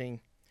reimagining.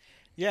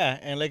 Yeah,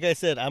 and like I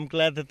said, I'm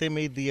glad that they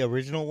made the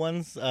original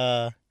ones,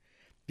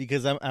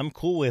 because I'm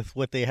cool with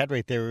what they had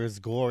right there. It was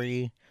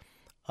gory.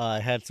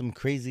 It had some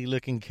crazy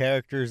looking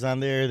characters on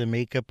there. The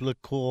makeup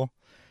looked cool.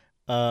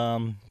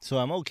 So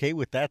I'm okay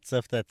with that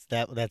stuff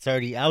that's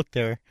already out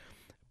there.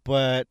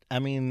 But I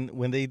mean,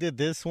 when they did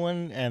this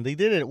one, and they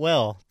did it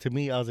well, to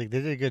me, I was like,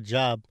 they did a good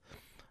job.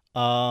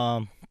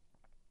 Why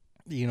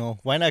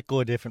not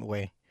go a different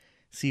way?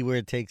 See where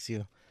it takes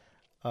you.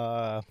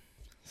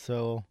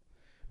 So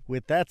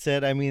with that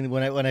said, I mean,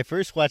 when I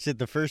first watched it,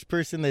 the first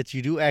person that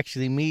you do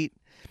actually meet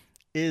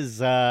is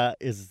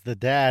the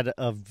dad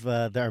of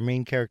our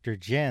main character,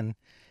 Jen.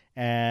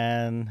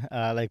 And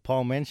like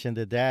Paul mentioned,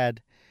 the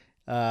dad,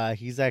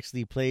 he's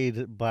actually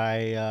played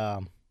by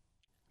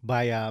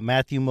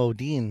Matthew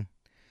Modine.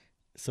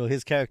 So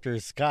his character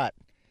is Scott.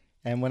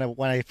 And when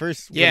I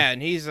first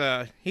and he's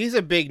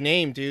a big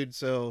name, dude.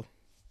 So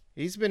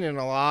he's been in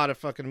a lot of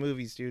fucking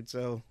movies, dude.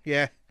 So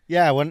yeah.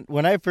 Yeah,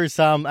 when I first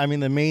saw him, I mean,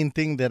 the main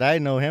thing that I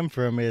know him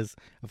from is,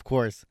 of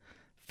course,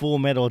 Full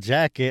Metal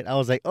Jacket. I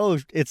was like, oh,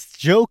 it's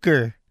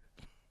Joker.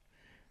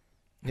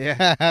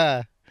 Yeah.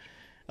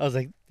 I was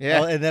like,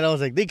 yeah. And then I was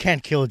like, they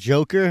can't kill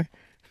Joker.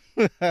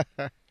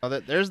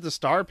 There's the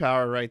star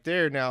power right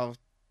there. Now,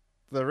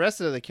 the rest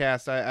of the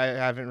cast, I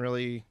haven't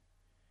really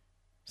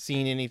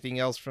seen anything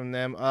else from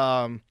them.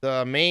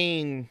 The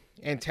main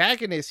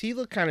antagonist, he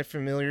looked kind of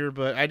familiar,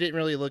 but I didn't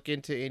really look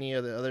into any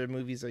of the other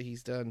movies that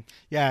he's done.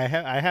 Yeah,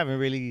 I haven't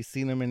really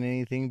seen him in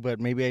anything,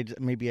 but maybe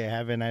I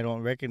haven't. I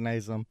don't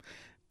recognize him,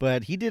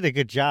 but he did a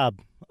good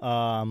job.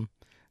 Main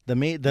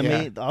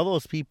all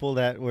those people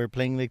that were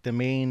playing like the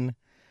main,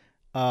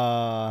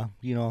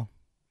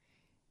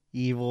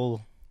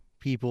 evil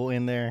people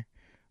in there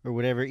or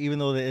whatever. Even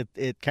though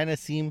it kind of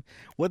seemed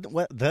what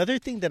the other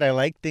thing that I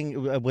liked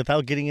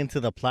without getting into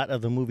the plot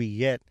of the movie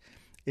yet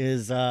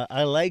is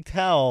I liked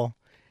how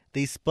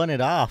they spun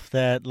it off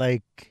that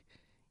like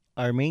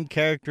our main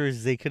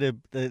characters, they could have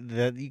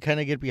that you kind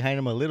of get behind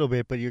them a little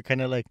bit, but you're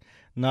kind of like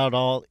not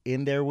all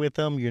in there with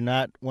them. You're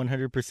not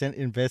 100%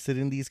 invested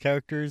in these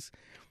characters.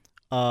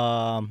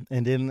 And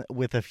then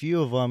with a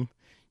few of them,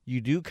 you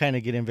do kind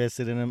of get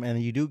invested in them,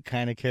 and you do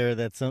kind of care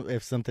that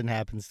if something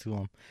happens to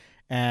them.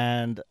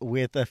 And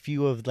with a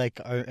few of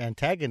like our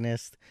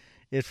antagonists,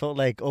 it felt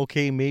like,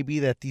 okay, maybe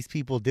that these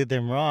people did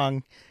them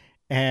wrong,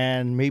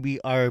 and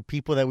maybe our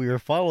people that we were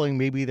following,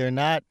 maybe they're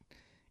not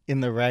in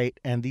the right,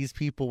 and these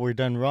people were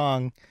done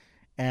wrong.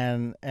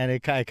 And I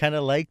kind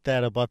of like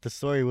that about the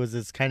story, was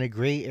it's kind of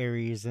gray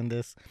areas in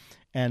this,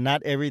 and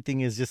not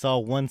everything is just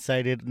all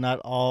one-sided, not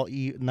all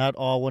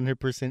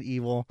 100%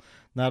 evil,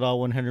 not all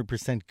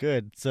 100%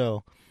 good.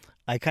 So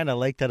I kind of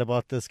like that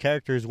about this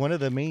characters. One of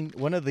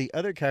the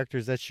other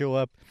characters that show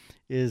up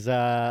is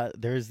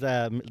there's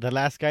the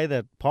last guy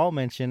that Paul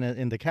mentioned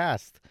in the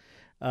cast,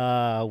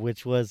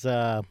 which was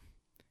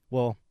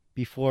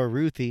before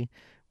Ruthie,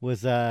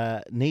 was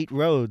Nate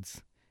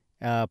Rhodes,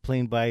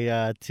 played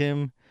by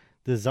Tim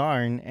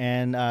DeZarn,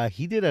 and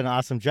he did an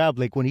awesome job.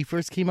 Like when he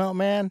first came out,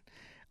 man,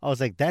 I was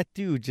like, that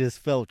dude just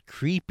felt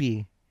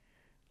creepy.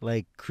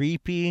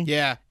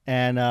 Yeah.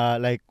 And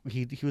like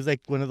he was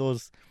like one of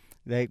those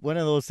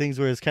things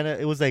where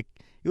it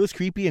was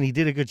creepy, and he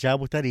did a good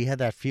job with that. He had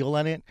that feel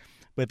on it.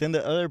 But then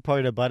the other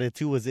part about it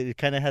too was it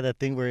kind of had that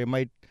thing where it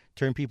might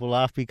turn people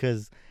off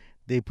because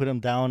they put him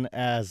down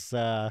as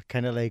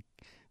kind of like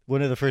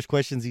one of the first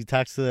questions he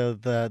talks to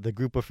the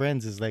group of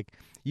friends is like,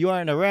 you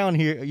aren't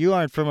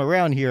from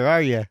around here,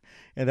 are you?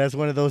 And that's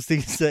one of those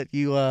things that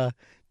you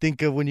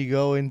think of when you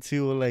go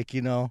into like,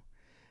 you know,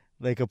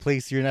 like a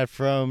place you're not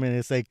from, and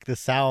it's like the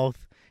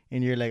South,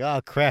 and you're like,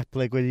 oh crap,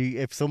 like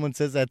if someone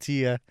says that to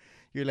you,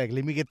 you're like,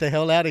 let me get the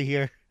hell out of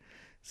here.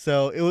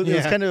 So it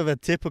was kind of a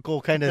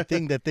typical kind of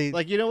thing that they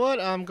like, you know what,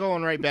 I'm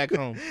going right back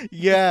home.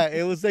 Yeah,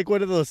 it was like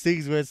one of those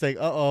things where it's like,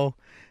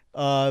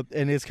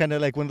 and it's kind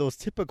of like one of those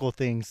typical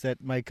things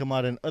that might come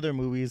out in other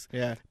movies.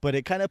 Yeah. But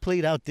it kind of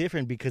played out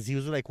different because he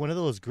was like one of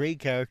those great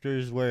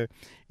characters where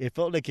it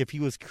felt like if he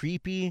was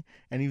creepy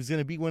and he was going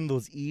to be one of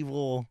those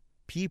evil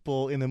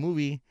people in the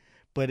movie,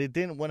 but it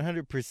didn't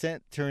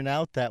 100% turn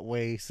out that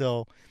way.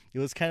 So it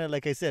was kind of,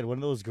 like I said, one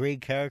of those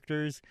great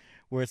characters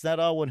where it's not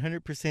all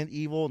 100%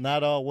 evil,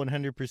 not all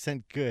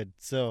 100% good.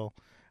 So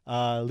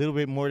a little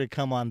bit more to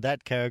come on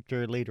that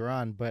character later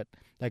on. But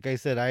like I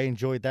said, I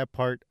enjoyed that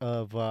part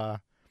of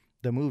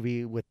the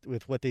movie with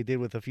what they did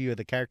with a few of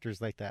the characters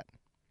like that.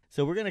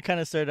 So we're going to kind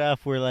of start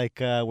off where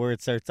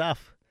it starts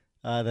off.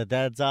 The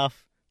dad's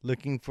off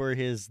looking for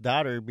his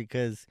daughter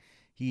because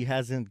he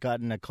hasn't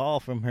gotten a call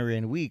from her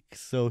in weeks.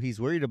 So he's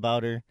worried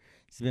about her.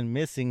 She's been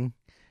missing.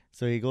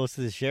 So he goes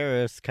to the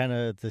sheriff's.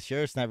 The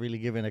sheriff's not really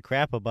giving a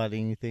crap about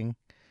anything.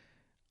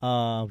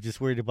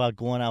 Just worried about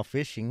going out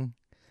fishing.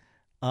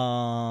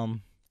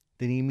 Then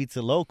he meets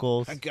the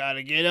locals. I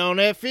gotta get on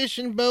that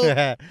fishing boat.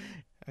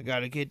 I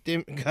gotta get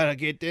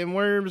them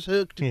worms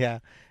hooked. Yeah.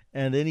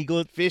 And then he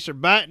goes, fish are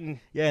biting.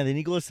 Yeah, and then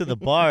he goes to the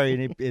bar,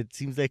 and it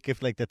seems like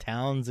if like the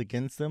town's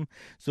against them.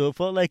 So it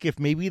felt like if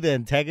maybe the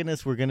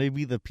antagonists were gonna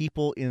be the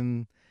people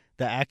in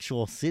the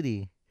actual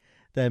city,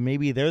 that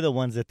maybe they're the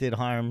ones that did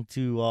harm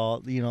to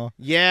all, you know.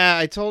 Yeah,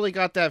 I totally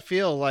got that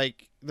feel.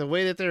 Like the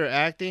way that they were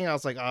acting, I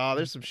was like, oh,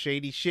 there's some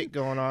shady shit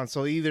going on.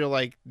 So either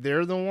like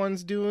they're the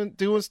ones doing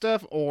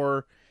stuff,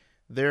 or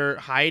they're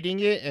hiding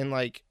it and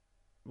like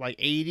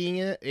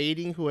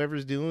aiding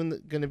whoever's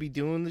gonna be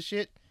doing the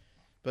shit.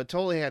 But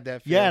totally had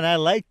that feel. Yeah, and I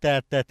like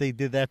that they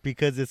did that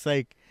because it's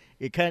like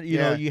it kind of, you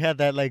know, you had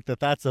that like the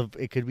thoughts of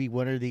it could be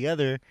one or the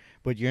other,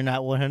 but you're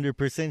not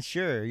 100%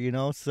 sure, you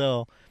know.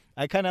 So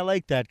I kind of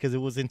like that because it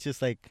wasn't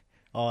just like,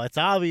 oh, it's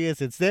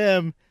obvious, it's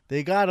them,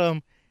 they got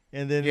them,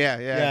 and then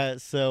yeah.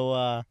 So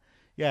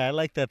I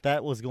like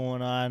that was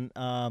going on,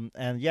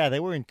 and yeah,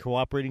 they weren't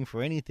cooperating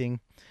for anything.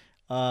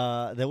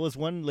 There was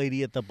one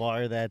lady at the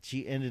bar that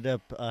she ended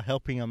up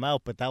helping him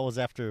out, but that was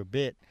after a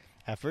bit.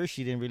 At first,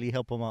 she didn't really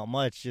help him out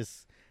much,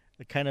 just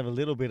kind of a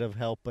little bit of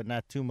help, but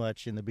not too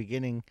much in the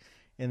beginning,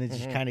 and then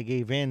she kind of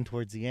gave in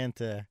towards the end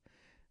to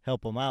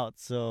help him out.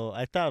 So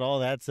I thought all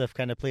that stuff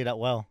kind of played out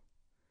well.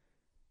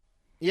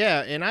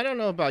 Yeah, and I don't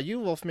know about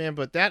you, Wolfman,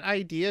 but that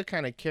idea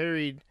kind of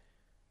carried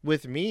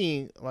with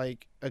me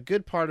like a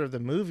good part of the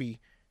movie,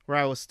 where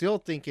I was still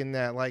thinking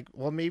that like,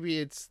 well, maybe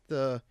it's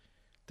the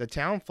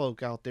town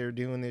folk out there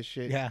doing this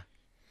shit. Yeah.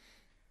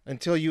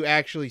 Until you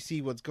actually see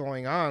what's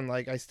going on.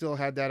 Like I still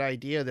had that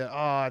idea that,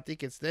 I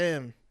think it's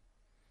them.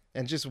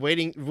 And just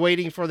waiting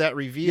for that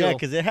reveal. Yeah,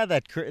 because it had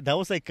that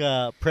was like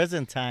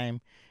present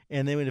time,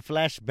 and then when it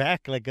flashed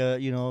back like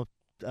the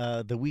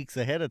weeks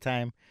ahead of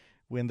time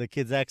when the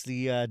kids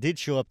actually did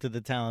show up to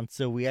the town,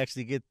 so we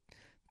actually get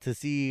to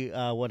see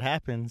what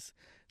happens.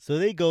 So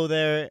they go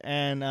there,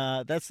 and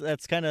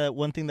that's kind of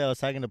one thing that I was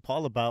talking to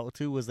Paul about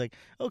too. Was like,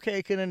 okay,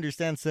 I can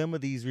understand some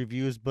of these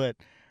reviews, but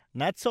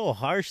not so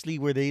harshly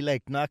where they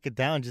like knock it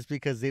down just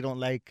because they don't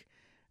like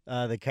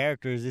the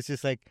characters. It's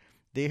just like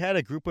they had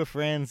a group of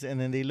friends and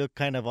then they look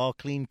kind of all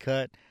clean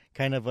cut,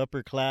 kind of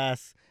upper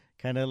class,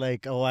 kind of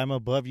like, oh, I'm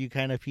above you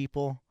kind of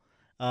people.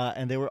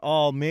 And they were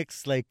all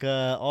mixed, like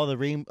all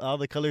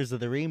the colors of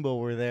the rainbow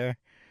were there.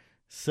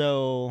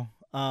 So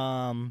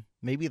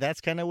maybe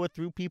that's kind of what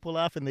threw people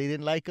off and they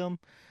didn't like them.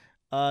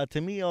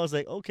 To me, I was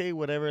like, okay,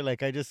 whatever.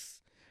 Like I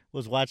just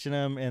was watching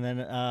them, and then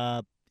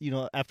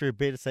after a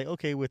bit, it's like,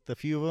 okay, with a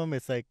few of them,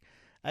 it's like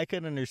I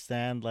could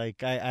understand.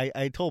 Like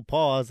I told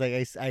Paul, I was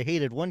like, I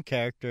hated one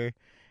character,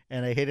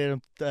 and I hated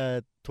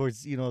him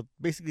towards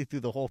basically through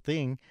the whole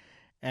thing,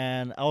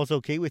 and I was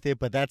okay with it.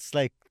 But that's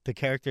like the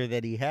character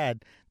that he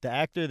had. The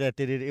actor that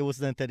did it, it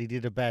wasn't that he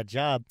did a bad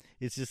job.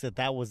 It's just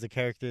that was the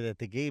character that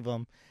they gave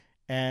him,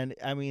 and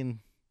I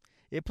mean,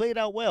 it played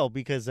out well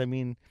because I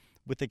mean,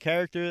 with the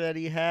character that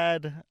he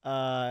had,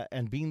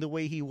 and being the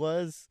way he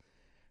was,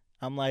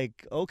 I'm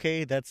like,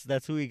 okay,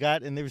 that's who he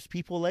got, and there's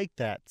people like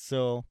that,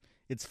 so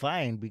it's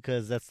fine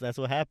because that's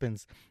what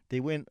happens.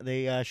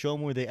 They show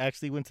him where they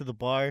actually went to the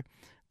bar.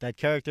 That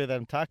character that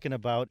I'm talking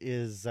about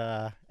is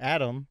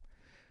Adam.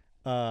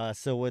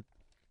 So with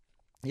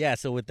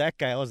that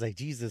guy, I was like,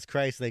 Jesus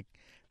Christ, like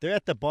they're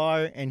at the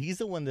bar and he's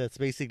the one that's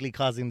basically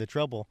causing the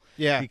trouble.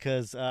 Yeah,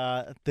 because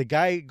the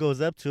guy goes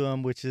up to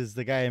him, which is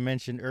the guy I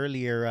mentioned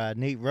earlier,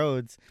 Nate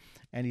Rhodes.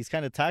 And he's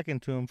kind of talking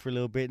to him for a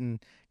little bit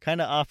and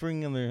kind of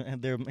offering him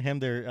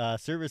their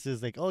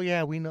services. Like, oh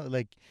yeah, we know,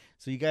 like,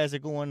 so you guys are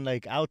going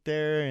like out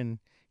there, and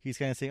he's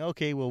kind of saying,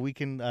 okay, well we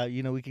can,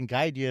 we can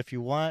guide you if you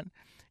want.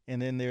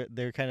 And then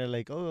they're kind of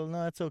like, oh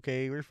no, it's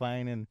okay, we're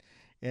fine.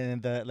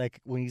 And like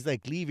when he's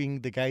like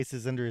leaving, the guy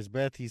says under his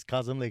breath, he's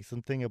calls him like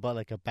something about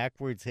like a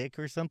backwards hick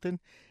or something.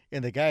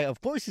 And the guy,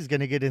 of course, he's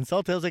gonna get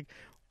insulted. I was like,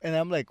 and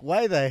I'm like,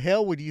 why the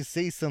hell would you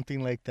say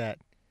something like that?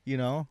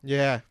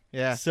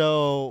 Yeah.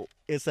 So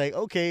it's like,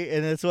 okay,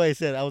 and that's why I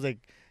said, I was like,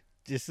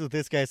 just with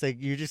this guy, it's like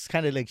you're just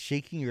kind of like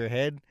shaking your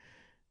head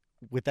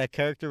with that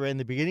character right in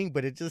the beginning,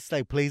 but it just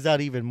like plays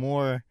out even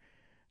more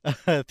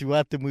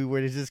throughout the movie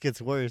where it just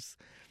gets worse.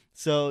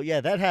 So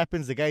yeah, that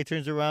happens. The guy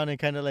turns around and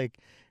kind of like,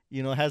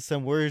 has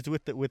some words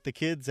with the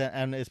kids,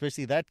 and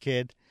especially that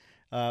kid,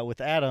 with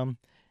Adam.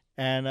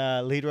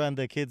 And later on,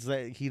 the kids,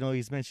 like,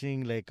 he's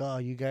mentioning like, oh,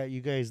 you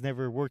guys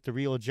never worked a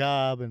real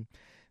job and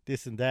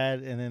this and that.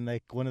 And then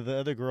like one of the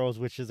other girls,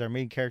 which is our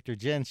main character,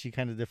 Jen, she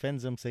kind of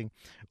defends them, saying,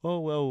 oh,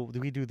 well,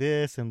 we do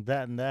this and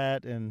that and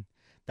that. And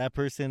that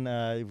person,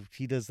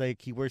 he does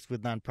like, he works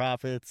with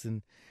nonprofits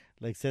and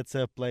like sets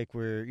up like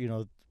where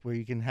you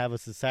can have a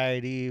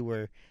society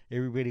where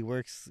everybody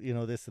works,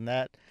 this and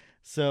that.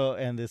 So,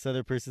 and this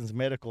other person's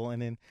medical.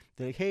 And then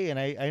they're like, hey, and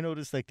I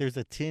noticed like there's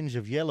a tinge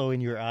of yellow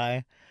in your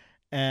eye.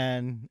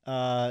 And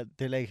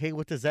they're like, hey,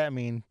 what does that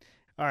mean?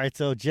 All right,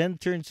 so Jen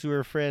turns to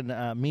her friend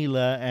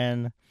Mila,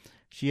 and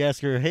she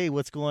asks her, hey,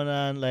 what's going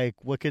on? Like,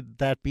 what could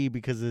that be?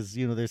 Because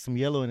there's some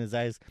yellow in his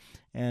eyes.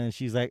 And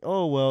she's like,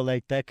 oh, well,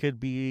 like that could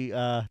be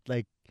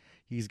like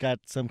he's got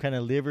some kind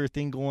of liver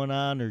thing going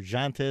on, or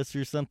jaundice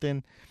or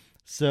something.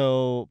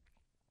 So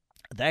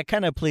that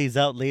kind of plays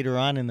out later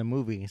on in the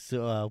movie,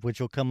 so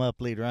which will come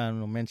up later on.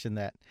 We'll mention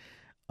that.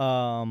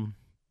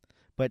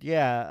 But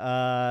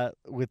yeah,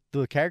 with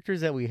the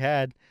characters that we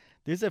had,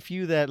 there's a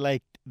few that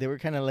like they were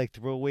kind of like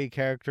throwaway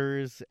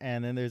characters,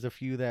 and then there's a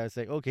few that it's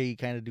like, okay, you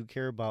kind of do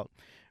care about.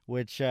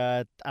 Which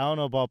I don't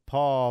know about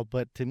Paul,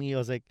 but to me, I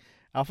was like,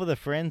 off of the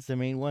friends, the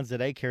main ones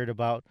that I cared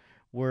about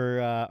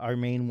were our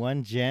main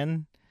one,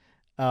 Jen,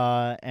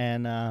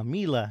 and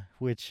Mila,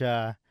 which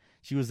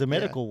she was the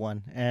medical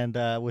one, and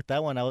with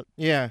that one, I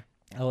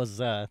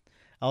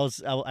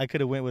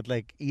could have went with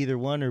like either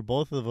one or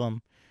both of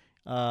them,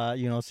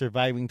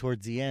 surviving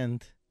towards the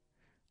end,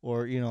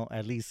 or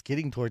at least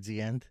getting towards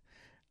the end,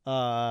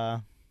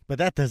 but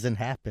that doesn't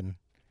happen.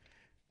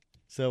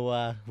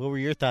 So, what were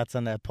your thoughts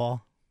on that,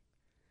 Paul?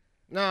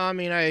 No, I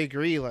mean I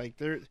agree. Like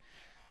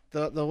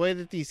the way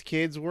that these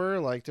kids were,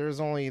 like there's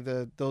only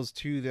those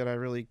two that I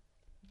really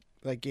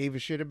like gave a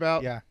shit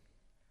about. Yeah,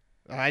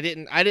 I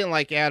didn't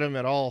like Adam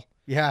at all.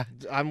 Yeah,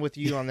 I'm with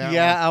you on that.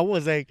 Yeah, one. I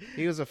was like,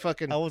 he was a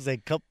fucking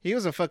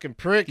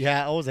prick.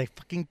 Yeah, I was like,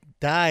 fucking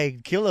die,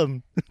 kill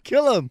him,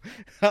 kill him.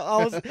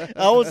 I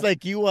was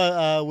like you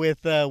with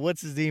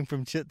what's his name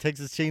from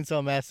Texas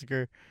Chainsaw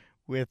Massacre,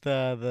 with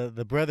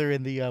the brother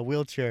in the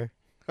wheelchair.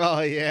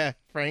 Oh yeah,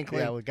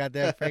 Franklin. Yeah, we got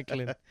that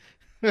Franklin.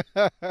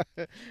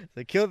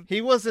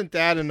 He wasn't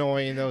that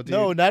annoying though, dude.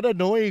 No, not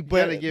annoying,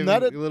 but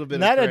not a little bit.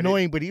 Not of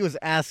annoying, but he was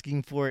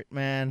asking for it,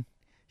 man.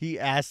 He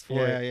asked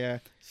for it. Yeah.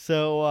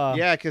 So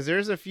yeah, because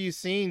there's a few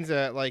scenes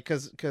that like,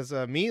 because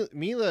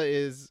Mila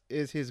is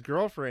his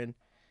girlfriend,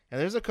 and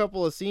there's a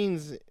couple of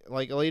scenes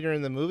like later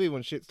in the movie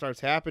when shit starts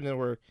happening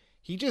where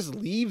he just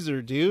leaves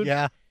her, dude.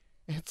 Yeah.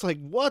 It's like,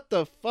 what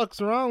the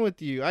fuck's wrong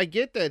with you? I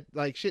get that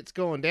like shit's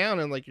going down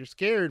and like you're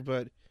scared,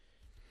 but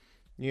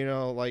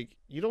like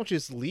you don't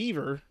just leave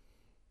her.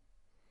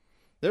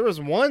 There was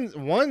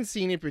one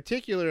scene in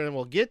particular, and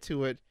we'll get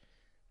to it,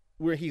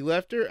 where he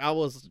left her.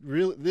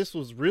 This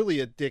was really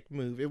a dick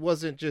move. It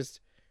wasn't just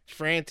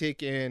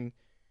frantic and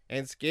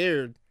and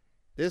scared.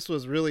 This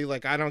was really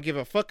like, I don't give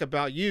a fuck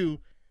about you.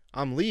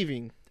 I'm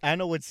leaving. I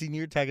know what scene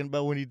you're talking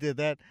about when he did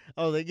that.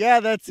 I was like,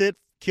 yeah, that's it.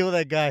 Kill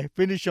that guy.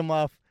 Finish him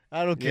off.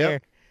 I don't care.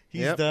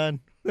 He's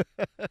done.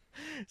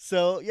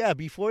 So yeah,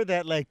 before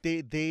that, like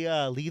they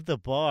leave the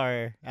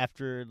bar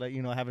after, like,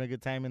 you know, having a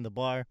good time in the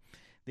bar.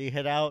 They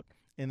head out,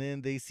 and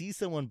then they see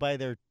someone by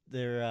their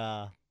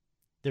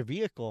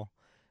vehicle,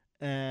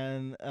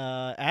 and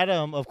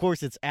Adam, of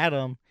course it's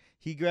Adam.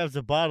 He grabs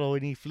a bottle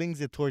and he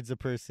flings it towards the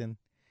person.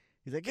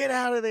 He's like, "Get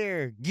out of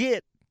there!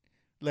 Get!"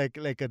 Like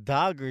a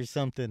dog or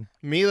something.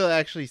 Mila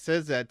actually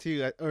says that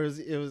too, or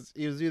it was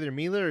either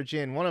Mila or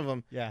Jen. One of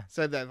them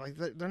said that, like,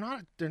 they're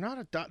not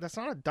a dog. That's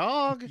not a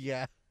dog.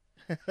 Yeah.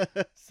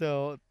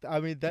 So I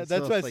mean that's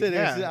so what I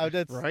said. Like,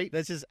 That's right.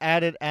 That's just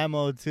added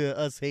ammo to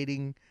us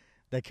hating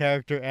the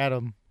character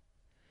Adam.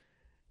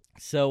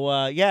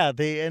 So yeah,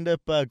 they end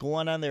up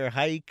going on their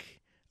hike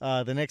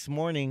the next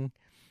morning,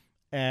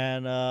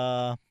 and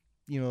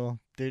you know,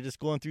 they're just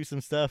going through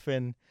some stuff,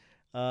 and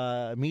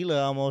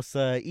Mila almost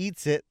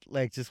eats it,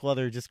 like, just while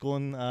they're just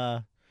going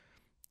on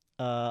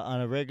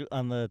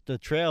the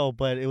trail,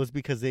 but it was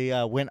because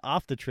they went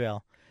off the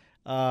trail.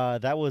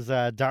 That was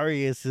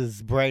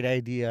Darius's bright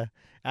idea.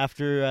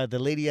 After the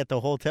lady at the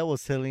hotel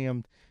was telling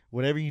him,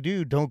 "Whatever you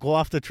do, don't go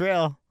off the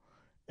trail."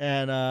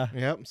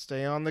 And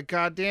stay on the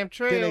goddamn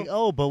trail. They're like,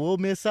 "Oh, but we'll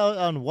miss out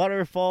on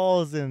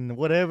waterfalls and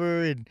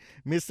whatever, and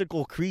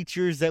mystical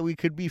creatures that we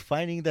could be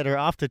finding that are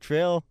off the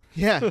trail."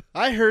 Yeah,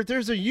 I heard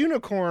there's a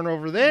unicorn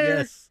over there.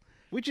 Yes.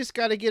 We just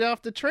got to get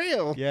off the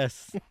trail.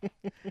 Yes.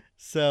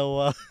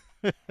 So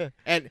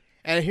and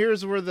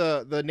here's where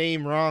the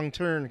name Wrong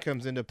Turn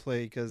comes into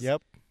play, because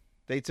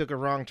they took a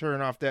wrong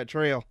turn off that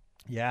trail.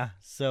 Yeah.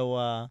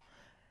 So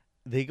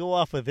they go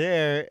off of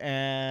there,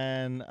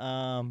 and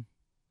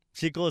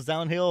shit goes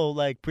downhill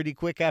like pretty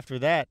quick after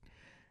that.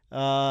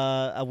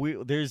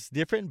 There's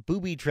different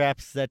booby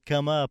traps that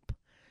come up,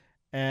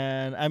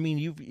 and I mean,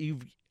 you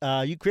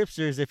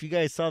Cripsters, if you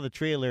guys saw the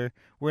trailer,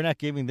 we're not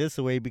giving this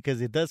away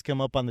because it does come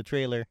up on the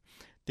trailer.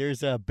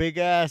 There's a big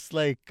ass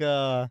like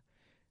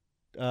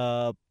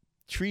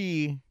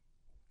tree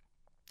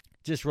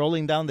just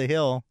rolling down the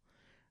hill,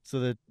 so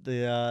that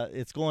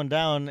it's going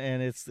down,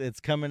 and it's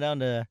coming down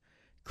to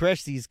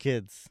crush these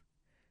kids.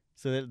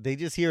 So they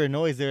just hear a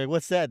noise. They're like,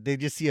 "What's that?" They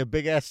just see a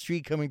big ass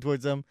tree coming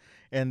towards them,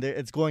 and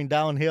it's going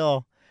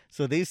downhill.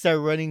 So they start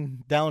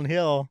running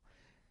downhill,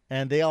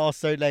 and they all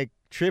start like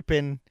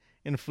tripping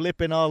and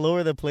flipping all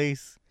over the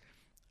place.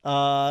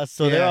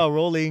 They're all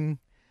rolling,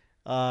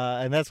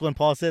 and that's when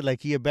Paul said,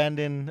 like,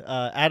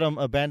 Adam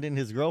abandoned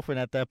his girlfriend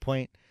at that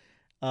point.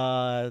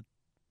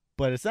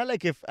 But it's not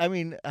like,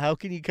 how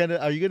can you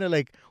are you gonna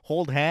like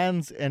hold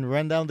hands and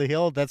run down the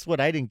hill? That's what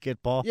I didn't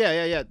get, Paul.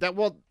 Yeah.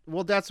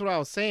 Well, that's what I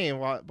was saying.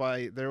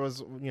 There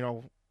was,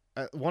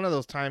 one of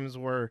those times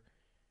where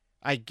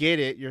I get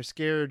it. You're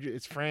scared.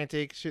 It's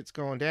frantic. Shit's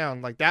going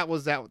down. Like that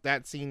was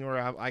that scene where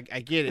I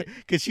get it.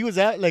 Because she was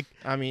out like.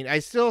 I mean, I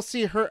still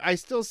see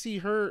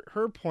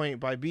her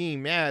point by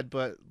being mad,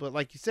 but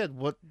like you said,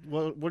 what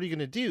are you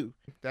gonna do?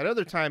 That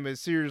other time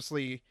is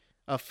seriously.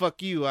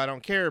 Fuck you, I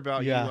don't care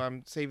about you,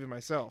 I'm saving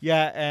myself.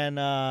 Yeah, and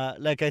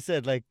like I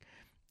said, like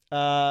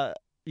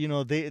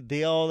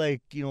they all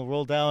like,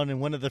 roll down,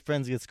 and one of the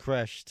friends gets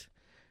crushed.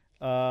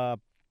 So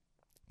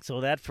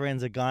that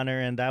friend's a goner,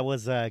 and that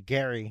was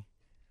Gary.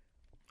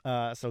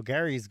 So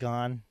Gary's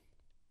gone.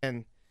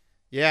 And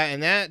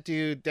and that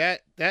dude,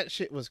 that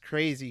shit was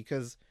crazy,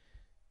 because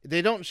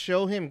they don't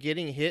show him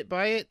getting hit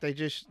by it. They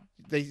just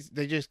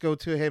go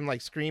to him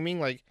like screaming,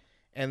 like,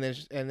 and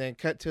then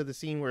cut to the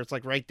scene where it's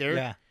like right there.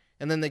 Yeah.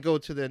 And then they go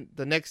to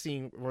the next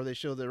scene where they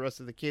show the rest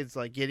of the kids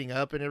like getting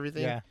up and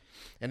everything. Yeah.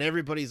 And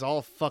everybody's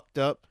all fucked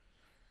up.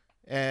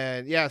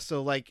 And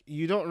so like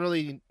you don't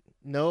really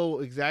know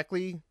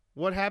exactly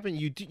what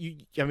happened.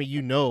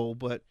 You know,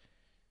 but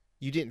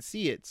you didn't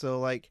see it. So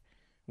like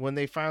when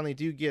they finally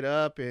do get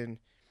up and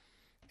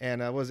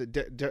was it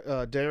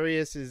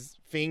Darius's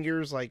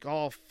fingers like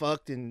all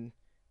fucked and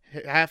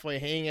halfway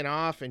hanging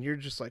off, and you're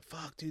just like,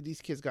 fuck, dude,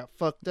 these kids got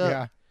fucked up.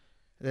 Yeah.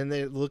 And then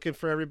they're looking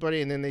for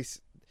everybody, and then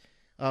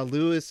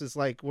Lewis is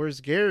like, "Where's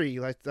Gary?"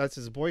 Like that's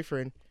his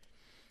boyfriend,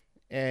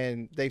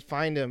 and they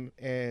find him,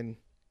 and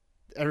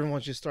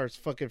everyone just starts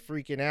fucking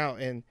freaking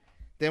out. And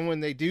then when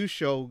they do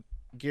show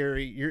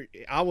Gary,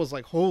 I was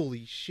like,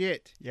 "Holy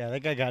shit!" Yeah, that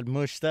guy got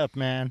mushed up,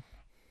 man.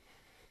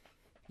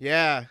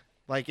 Yeah,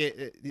 like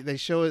they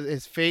show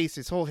his face,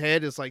 his whole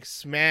head is like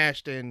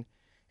smashed, and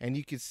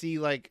you could see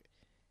like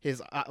his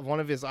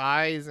one of his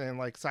eyes and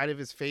like side of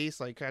his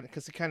face, like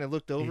because he kind of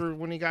looked over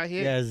when he got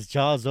hit. Yeah, his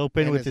jaw's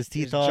open and with his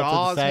teeth all to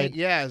the side.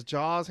 His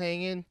jaw's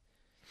hanging.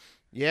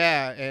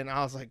 Yeah, and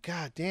I was like,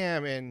 God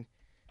damn! And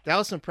that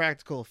was some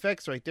practical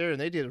effects right there, and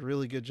they did a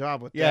really good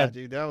job with that,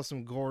 dude. That was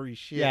some gory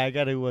shit. Yeah, I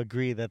got to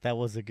agree that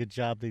was a good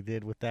job they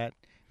did with that.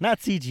 Not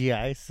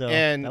CGI, so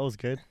that was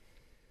good.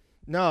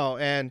 No,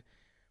 and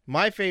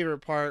my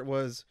favorite part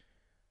was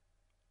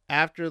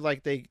after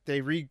like they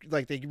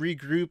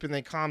regroup and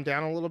they calm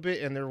down a little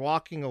bit and they're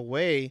walking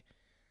away.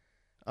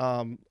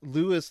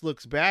 Lewis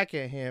looks back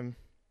at him,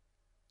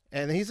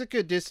 and he's a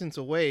good distance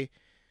away,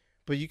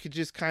 but you could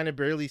just kind of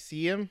barely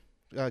see him,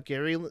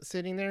 Gary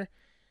sitting there,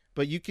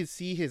 but you could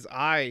see his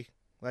eye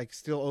like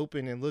still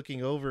open and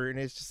looking over, and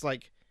it's just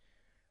like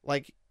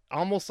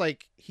almost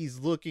like he's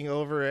looking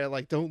over at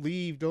like, don't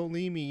leave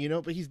me, you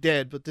know, but he's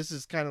dead. But this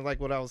is kind of like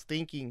what I was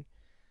thinking,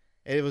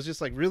 and it was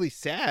just like really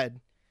sad.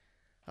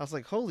 I was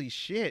like, holy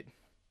shit.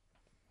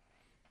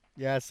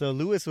 Yeah, so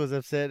Lewis was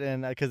upset,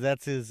 and because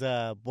that's his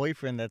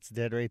boyfriend that's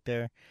dead right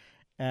there,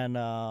 and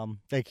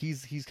like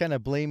he's kind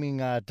of blaming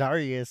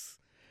Darius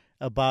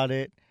about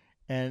it,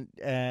 and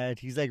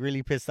he's like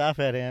really pissed off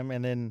at him,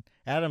 and then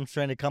Adam's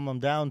trying to calm him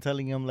down,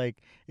 telling him like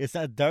it's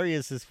not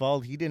Darius's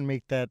fault. He didn't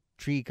make that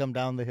tree come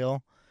down the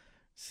hill.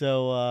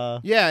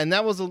 So yeah, and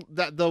that was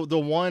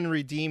the one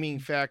redeeming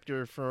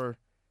factor for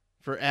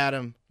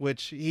Adam,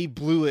 which he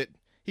blew it.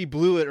 He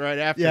blew it right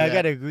after. Yeah, that. I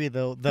gotta agree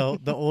though.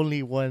 The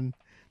only one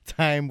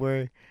time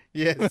where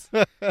yes,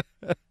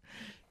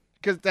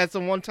 because that's the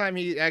one time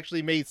he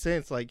actually made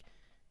sense. Like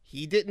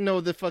he didn't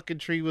know the fucking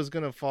tree was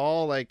gonna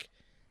fall. Like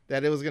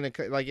that it was gonna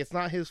like it's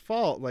not his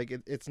fault. Like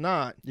it's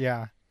not.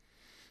 Yeah.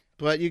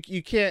 But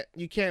you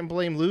can't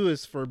blame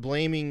Lewis for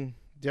blaming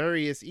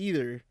Darius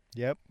either.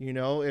 Yep. You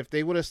know, if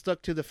they would have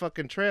stuck to the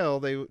fucking trail,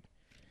 they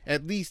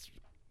at least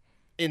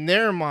in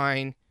their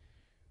mind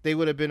they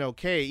would have been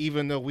okay.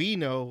 Even though we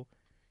know,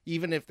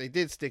 even if they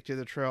did stick to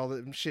the trail,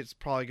 that shit's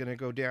probably gonna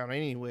go down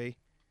anyway.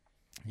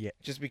 Yeah.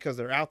 Just because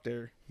they're out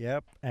there.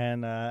 Yep.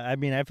 And I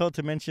mean, I failed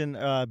to mention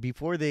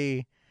before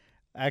they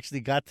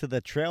actually got to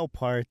the trail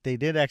part, they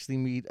did actually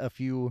meet a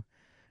few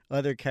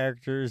other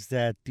characters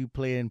that do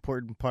play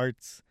important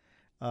parts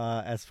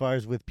as far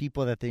as with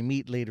people that they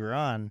meet later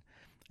on.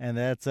 And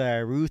that's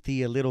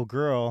Ruthie, a little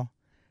girl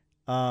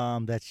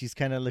that she's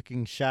kind of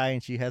looking shy,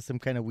 and she has some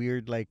kind of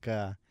weird, like,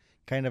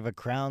 kind of a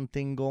crown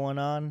thing going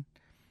on.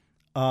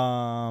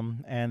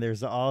 And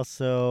there's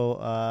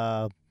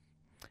also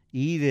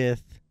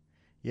Edith.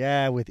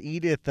 Yeah, with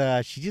Edith,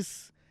 she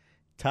just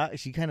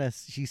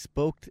she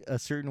spoke a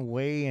certain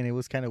way, and it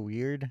was kind of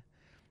weird.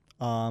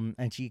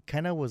 And she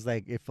kind of was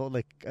like, it felt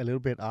like a little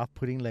bit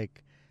off-putting,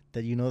 like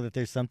that you know that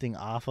there's something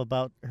off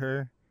about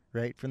her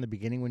right from the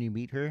beginning when you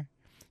meet her.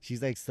 She's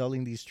like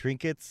selling these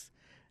trinkets,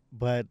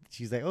 but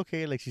she's like,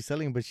 okay, like she's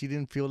selling, but she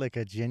didn't feel like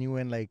a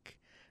genuine, like,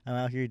 I'm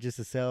out here just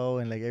to sell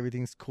and like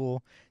everything's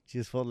cool. She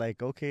just felt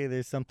like, okay,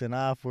 there's something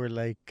off, or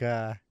like,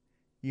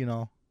 you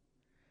know,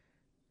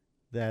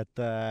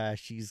 that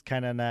she's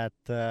kind of not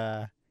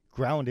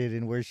grounded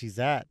in where she's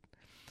at.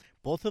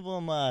 Both of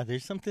them,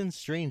 there's something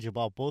strange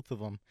about both of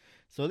them.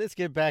 So let's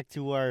get back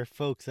to our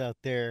folks out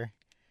there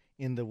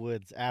in the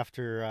woods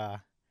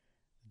after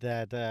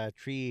that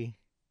tree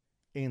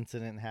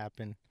incident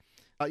happened.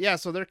 Yeah,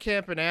 so they're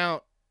camping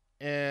out,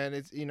 and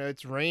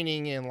it's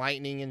raining and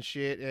lightning and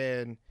shit,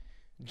 and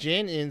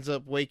Jen ends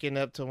up waking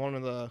up to one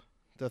of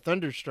the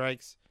thunder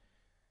strikes,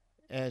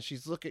 and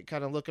she's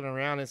looking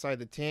around inside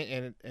the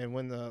tent, and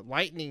when the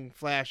lightning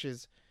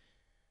flashes,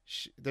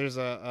 there's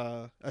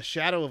a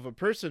shadow of a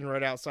person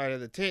right outside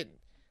of the tent.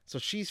 So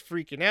she's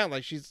freaking out,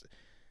 like she's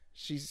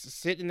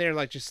sitting there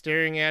like just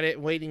staring at it,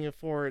 waiting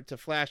for it to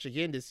flash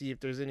again to see if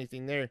there's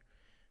anything there,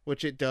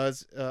 which it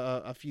does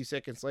a few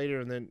seconds later,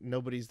 and then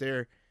nobody's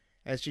there,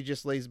 as she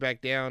just lays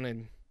back down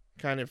and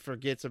kind of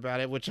forgets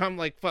about it, which I'm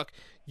like, fuck,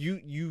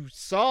 you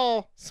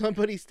saw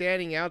somebody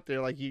standing out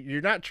there, like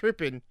you're not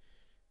tripping.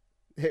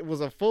 It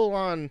was a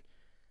full-on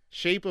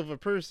shape of a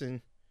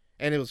person,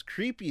 and it was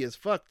creepy as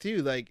fuck too.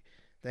 Like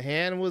the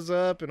hand was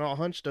up and all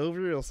hunched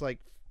over. It was like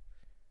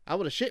I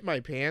would have shit my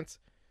pants,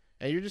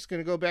 and you're just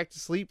gonna go back to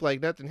sleep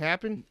like nothing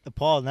happened.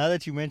 Paul, now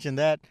that you mentioned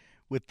that,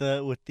 with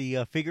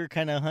the figure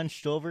kind of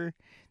hunched over,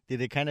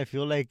 did it kind of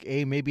feel like,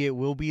 hey, maybe it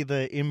will be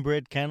the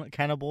inbred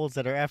cannibals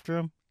that are after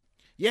him?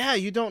 Yeah,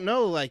 you don't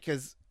know, like,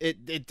 because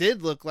it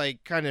did look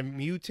like kind of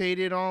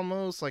mutated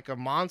almost, like a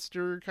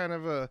monster kind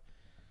of a,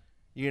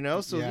 you know?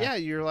 So, yeah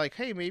you're like,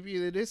 hey, maybe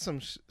it is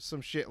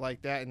some shit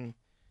like that. And,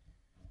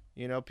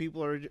 you know,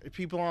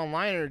 people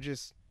online are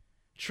just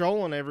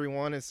trolling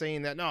everyone and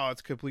saying that, no,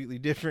 it's completely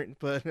different.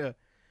 But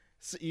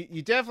so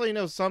you definitely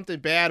know something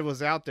bad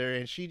was out there,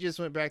 and she just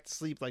went back to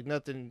sleep like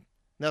nothing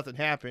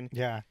happened.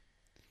 Yeah.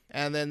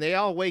 And then they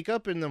all wake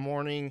up in the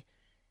morning,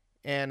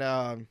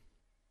 and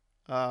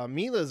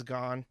Mila's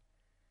gone,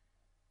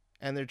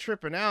 and they're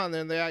tripping out, and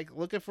then they're like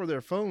looking for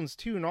their phones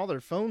too, and all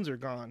their phones are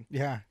gone.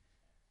 Yeah.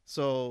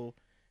 So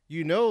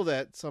you know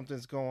that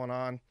something's going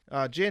on.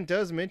 Jen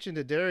does mention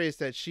to Darius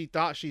that she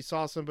thought she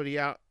saw somebody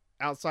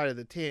outside of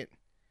the tent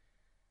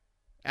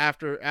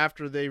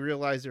after they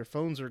realized their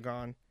phones are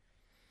gone.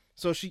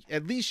 So she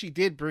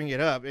did bring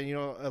it up. And you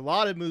know, a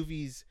lot of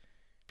movies,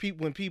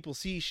 when people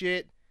see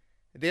shit,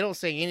 they don't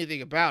say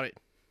anything about it.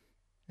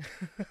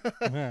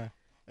 Yeah.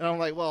 And I'm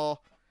like,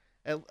 well,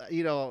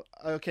 you know,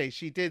 okay,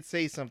 she did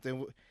say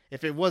something.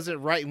 If it wasn't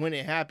right when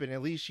it happened,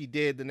 at least she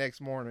did the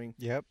next morning.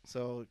 Yep.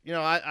 So, you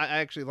know, I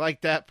actually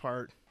like that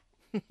part.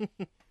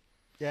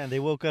 Yeah, and they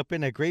woke up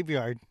in a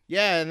graveyard.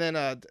 Yeah, and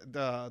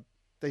then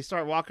they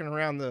start walking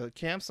around the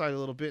campsite a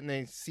little bit, and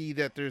they see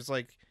that there's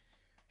like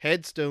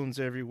headstones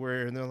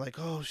everywhere, and they're like,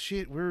 "Oh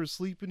shit, we're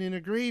sleeping in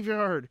a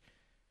graveyard."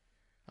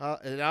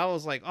 And I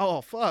was like,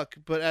 "Oh fuck!"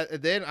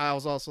 But then I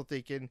was also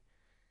thinking,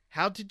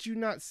 how did you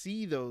not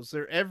see those?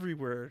 They're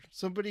everywhere.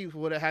 Somebody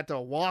would have had to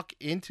walk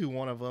into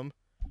one of them.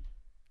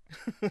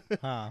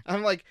 Huh.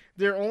 I'm like,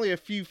 they're only a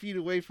few feet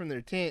away from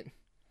their tent.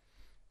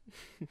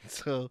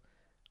 So,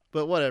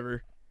 but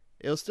whatever.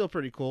 It was still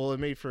pretty cool. It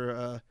made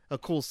for a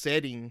cool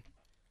setting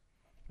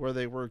where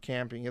they were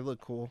camping. It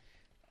looked cool.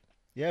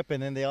 Yep,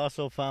 and then they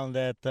also found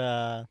that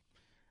a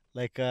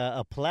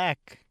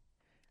plaque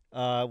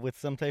with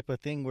some type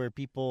of thing where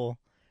people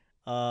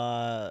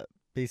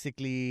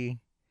basically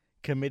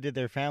committed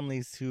their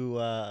families to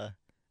a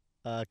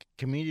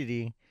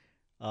community.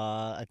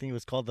 I think it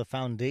was called the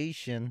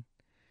Foundation,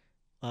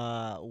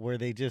 where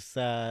they just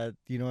it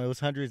was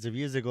hundreds of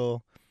years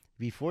ago,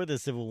 before the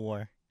Civil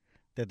War,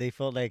 that they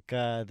felt like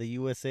the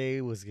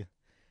USA was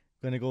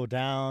going to go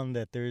down.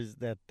 That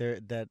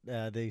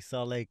they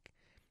saw like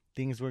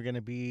things were going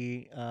to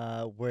be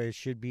where it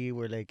should be,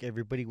 where like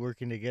everybody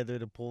working together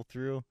to pull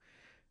through.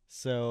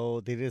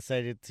 So they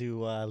decided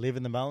to live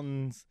in the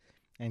mountains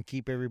and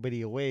keep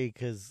everybody away,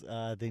 because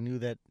they knew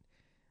that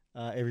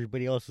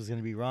everybody else was going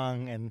to be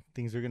wrong and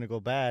things were going to go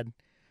bad.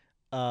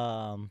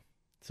 So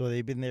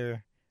they've been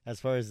there, as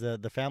far as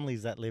the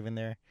families that live in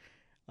there,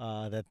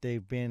 that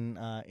they've been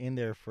in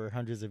there for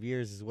hundreds of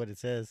years, is what it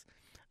says.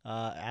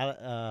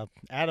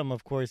 Adam,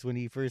 of course, when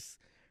he first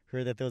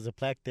heard that there was a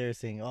plaque there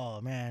saying,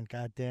 "Oh man,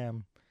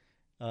 goddamn,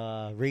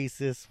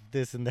 racist,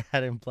 this and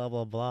that, and blah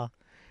blah blah."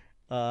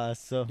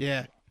 So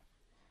yeah,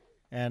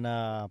 and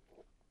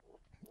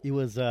it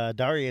was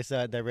Darius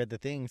that read the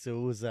thing, so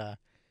it was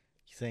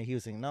he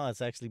was saying no,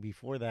 it's actually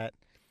before that.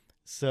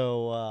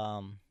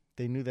 So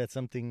they knew that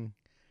something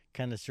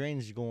kind of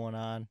strange going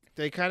on.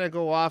 They kind of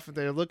go off.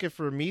 They're looking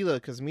for Mila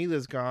because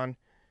Mila's gone,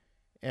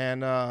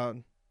 and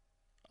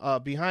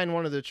behind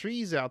one of the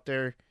trees out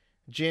there,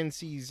 Jen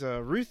sees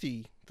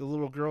Ruthie, the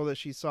little girl that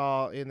she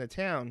saw in the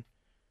town,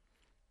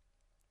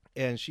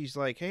 and she's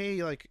like,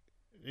 "Hey, like,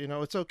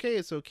 it's okay,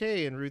 it's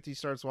okay." And Ruthie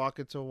starts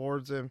walking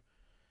towards him,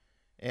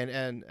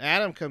 and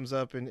Adam comes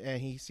up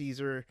and he sees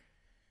her,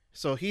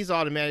 so he's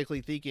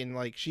automatically thinking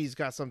like she's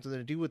got something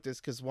to do with this,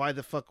 because why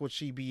the fuck would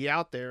she be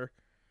out there?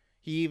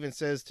 He even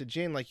says to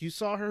Jen, like, "You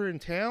saw her in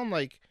town?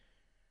 Like,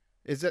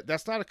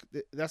 that's not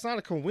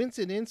a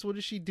coincidence. What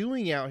is she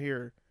doing out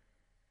here?"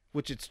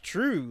 Which it's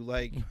true.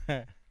 Like,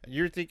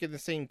 you're thinking the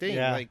same thing.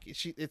 Yeah. Like,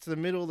 it's the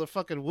middle of the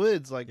fucking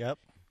woods. Like, yep.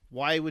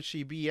 Why would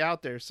she be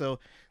out there? So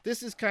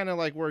this is kind of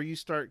like where you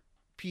start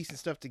piecing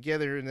stuff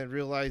together and then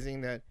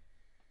realizing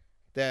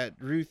that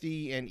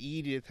Ruthie and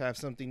Edith have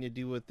something to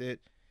do with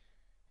it,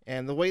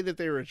 and the way that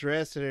they were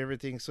dressed and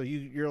everything. So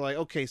you're like,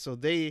 okay, so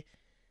they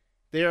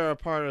are a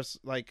part of,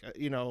 like,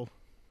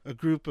 a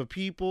group of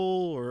people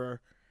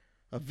or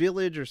a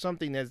village or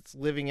something that's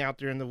living out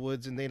there in the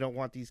woods, and they don't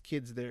want these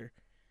kids there.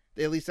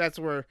 At least that's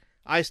where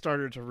I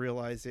started to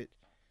realize it.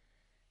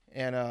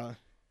 And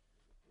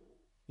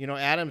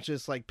Adam's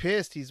just like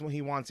pissed.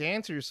 He wants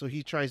answers, so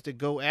he tries to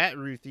go at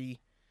Ruthie,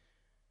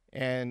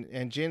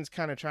 and Jen's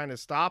kind of trying to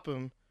stop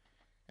him,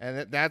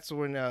 and that's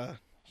when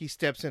he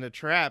steps in a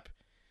trap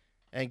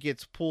and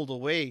gets pulled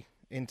away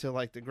into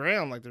like the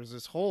ground. Like, there's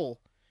this hole,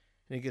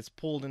 and he gets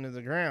pulled into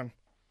the ground.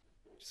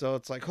 So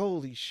it's like,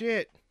 holy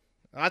shit!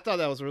 I thought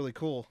that was really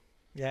cool.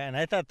 Yeah, and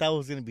I thought that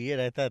was gonna be it.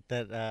 I thought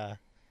that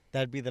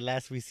that'd be the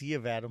last we see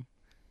of Adam.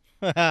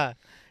 And I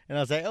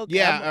was like, okay.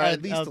 Yeah, or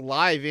at least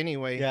alive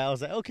anyway. Yeah, I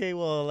was like, okay,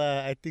 well,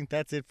 I think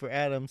that's it for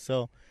Adam.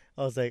 So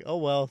I was like, oh,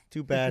 well,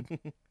 too bad.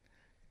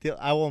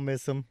 I won't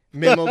miss him.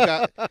 Memo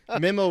got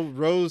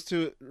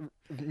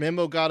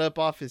up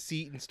off his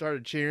seat and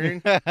started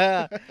cheering.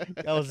 I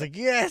was like,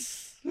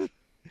 yes,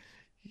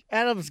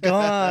 Adam's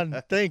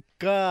gone. Thank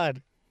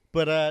God.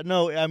 But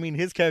no, I mean,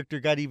 his character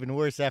got even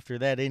worse after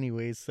that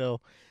anyway. So,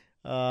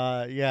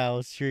 yeah, I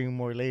was cheering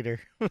more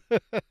later.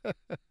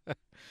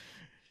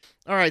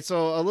 All right,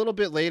 so a little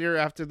bit later,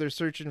 after they're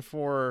searching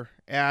for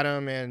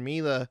Adam and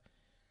Mila,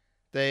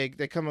 they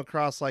come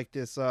across like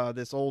this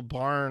old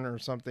barn or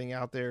something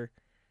out there,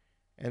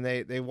 and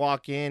they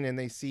walk in and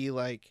they see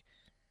like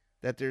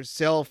that there's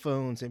cell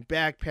phones and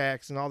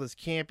backpacks and all this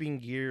camping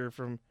gear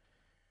from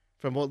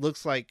what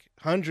looks like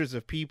hundreds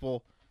of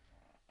people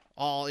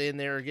all in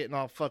there getting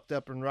all fucked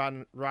up and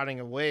rotting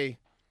away.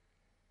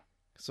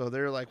 So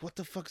they're like, what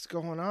the fuck's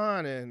going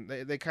on? And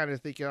they kind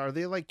of thinking, are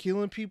they like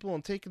killing people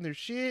and taking their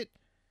shit?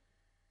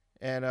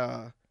 And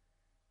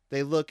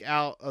they look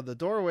out of the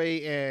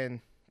doorway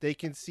and they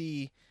can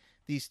see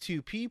these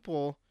two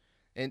people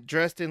and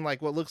dressed in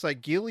like what looks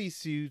like ghillie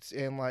suits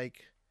and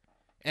like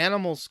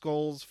animal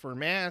skulls for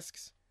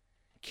masks,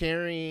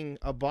 carrying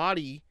a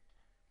body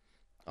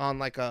on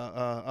like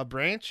a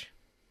branch.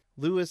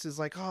 Lewis is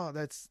like, oh,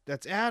 that's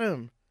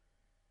Adam.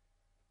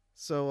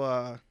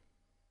 So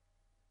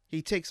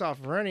he takes off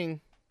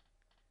running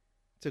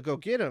to go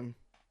get him,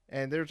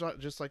 and they're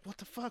just like, what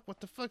the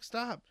fuck,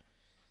 stop.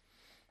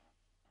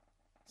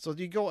 So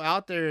you go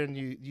out there and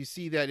you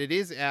see that it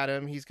is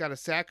Adam. He's got a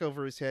sack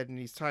over his head and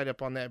he's tied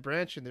up on that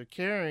branch, and they're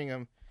carrying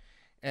him.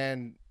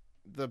 and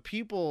the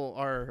people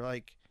are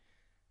like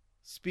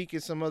speaking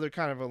some other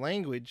kind of a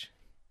language,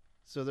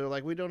 so they're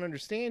like, we don't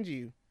understand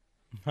you.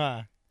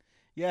 Huh.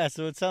 Yeah,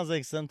 so it sounds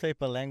like some type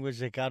of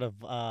language like out of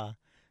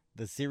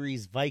the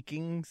series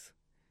Vikings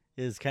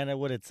is kind of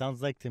what it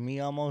sounds like to me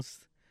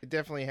almost. It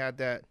definitely had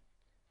that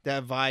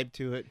vibe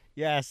to it.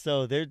 Yeah,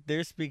 so they're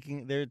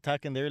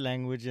talking their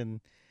language, and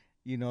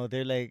you know,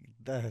 they're like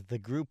the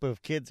group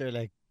of kids are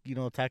like, you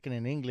know, talking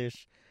in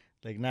English,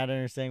 like not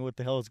understanding what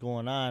the hell is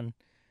going on.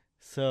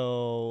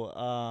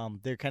 So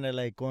they're kind of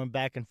like going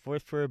back and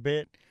forth for a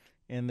bit,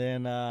 and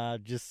then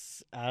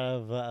just out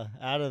of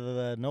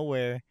the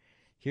nowhere,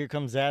 here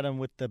comes Adam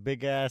with the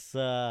big ass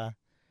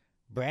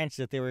branch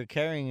that they were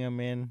carrying him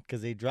in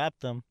because they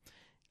dropped him.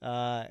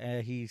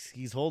 And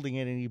he's holding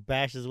it, and he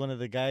bashes one of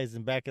the guys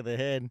in the back of the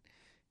head,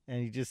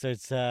 and he just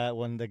starts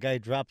when the guy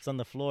drops on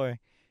the floor,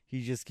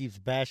 he just keeps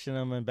bashing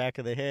him in the back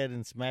of the head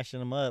and smashing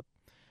him up.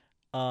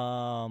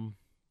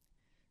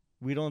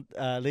 We don't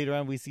later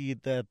on we see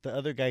that the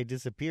other guy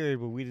disappeared,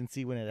 but we didn't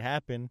see when it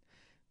happened,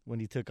 when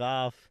he took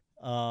off.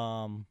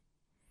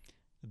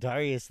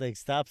 Darius like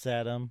stops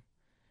at him,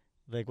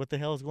 like, what the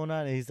hell is going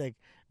on? And he's like,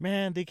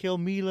 man, they killed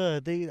Mila.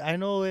 I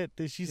know it.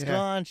 She's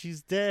gone.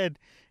 She's dead.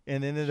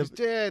 And then she's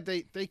dead.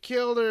 They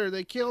killed her.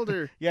 They killed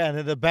her. Yeah, and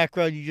in the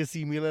background you just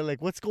see Mila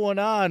like, what's going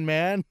on,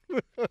 man?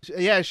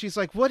 Yeah, she's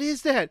like, what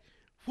is that?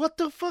 What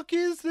the fuck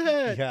is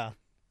that? Yeah.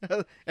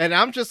 And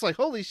I'm just like,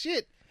 holy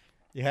shit.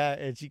 Yeah,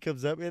 and she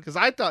comes up because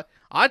I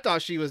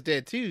thought she was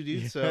dead too,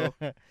 dude. So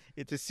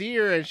to see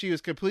her and she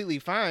was completely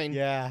fine.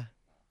 Yeah,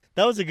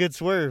 that was a good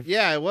swerve.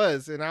 Yeah, it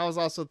was, and I was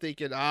also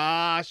thinking,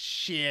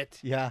 shit.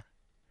 Yeah,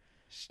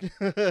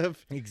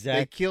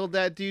 exactly. They killed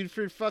that dude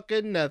for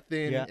fucking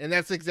nothing. Yeah. And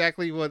that's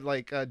exactly what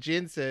like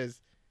Jin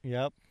says.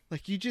 Yep.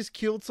 Like, you just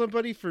killed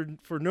somebody for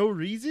no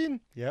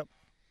reason. Yep.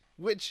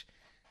 Which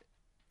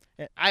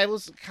I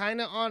was kind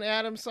of on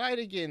Adam's side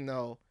again,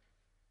 though.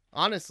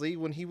 Honestly,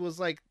 when he was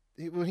like,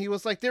 they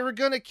were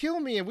gonna kill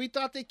me, and we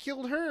thought they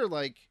killed her.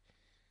 Like,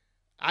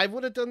 I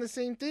would have done the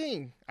same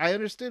thing. I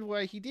understood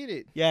why he did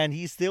it. Yeah, and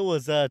he still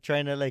was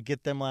trying to like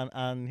get them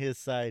on his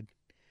side.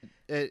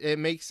 It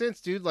makes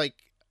sense, dude. Like,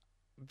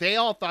 they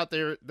all thought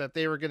that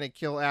they were gonna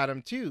kill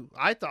Adam too.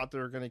 I thought they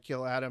were gonna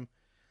kill Adam.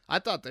 I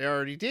thought they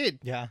already did.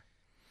 Yeah.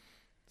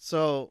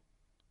 So,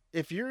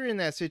 if you're in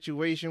that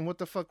situation, what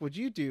the fuck would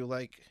you do?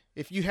 Like,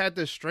 if you had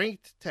the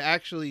strength to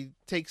actually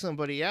take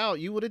somebody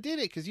out, you would have did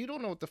it, because you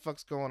don't know what the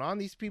fuck's going on.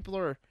 These people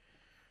are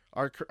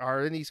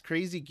in these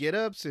crazy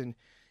get-ups, and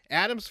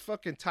Adam's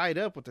fucking tied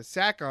up with a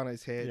sack on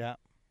his head. Yeah.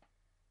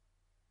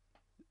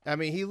 I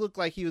mean, he looked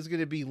like he was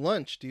gonna be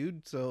lunch,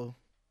 dude. So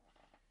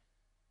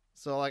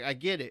like, I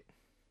get it.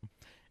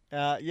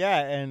 Yeah,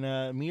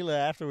 and Mila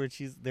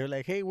afterwards, they're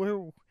like, hey,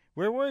 where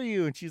were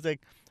you? And she's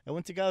like, I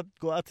went to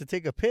go out to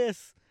take a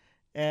piss,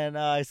 and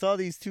I saw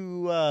these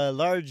two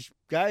large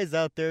guys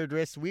out there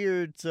dressed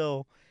weird,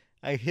 so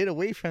I hid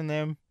away from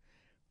them.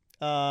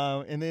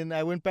 And then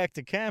I went back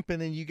to camp,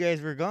 and then you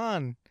guys were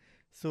gone.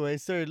 So I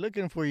started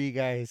looking for you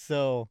guys.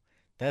 So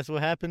that's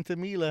what happened to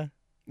Mila.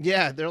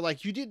 Yeah, they're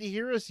like, you didn't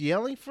hear us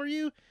yelling for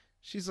you?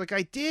 She's like,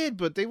 I did,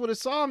 but they would have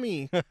saw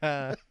me.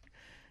 I'm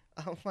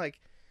like,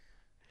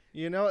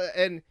 you know,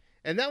 and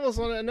that was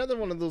another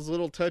one of those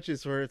little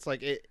touches where it's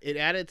like it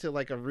added to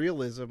like a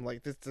realism.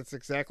 Like, that's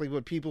exactly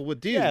what people would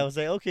do. Yeah, I was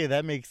like, okay,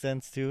 that makes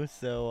sense too.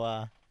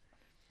 So,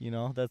 you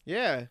know, that's...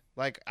 Yeah,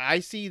 like, I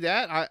see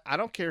that. I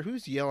don't care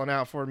who's yelling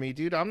out for me,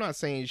 dude. I'm not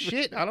saying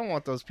shit. I don't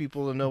want those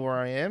people to know where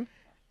I am.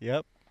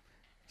 Yep.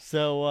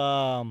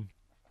 So,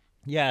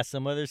 yeah,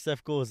 some other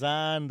stuff goes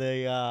on.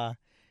 They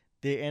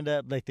end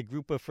up, like, the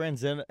group of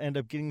friends end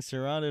up getting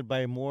surrounded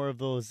by more of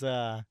those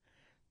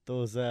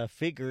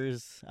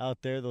figures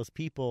out there, those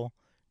people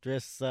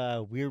dressed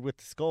weird with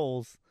the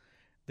skulls.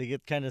 They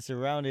get kind of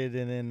surrounded,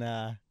 and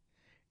then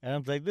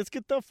Adam's like, let's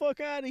get the fuck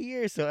out of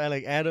here. So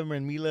Adam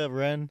and Mila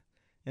run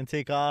and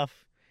take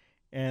off,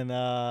 and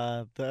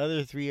the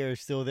other three are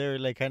still there,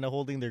 like, kind of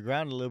holding their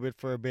ground a little bit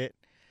for a bit.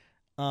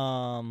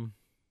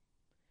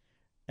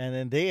 And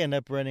then they end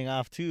up running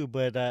off too,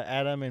 but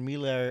Adam and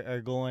Mila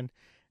are going,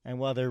 and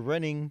while they're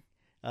running,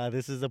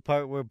 this is the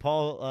part where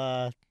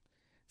Paul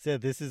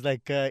said this is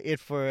like it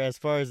for as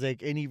far as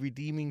like any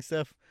redeeming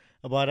stuff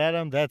about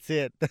Adam. That's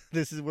it.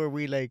 This is where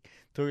we like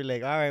totally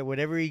like, all right,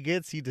 whatever he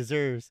gets, he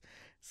deserves.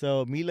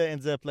 So Mila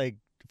ends up like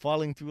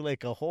falling through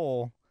like a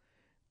hole.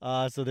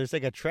 So there's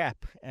like a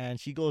trap, and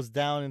she goes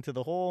down into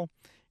the hole,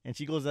 and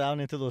she goes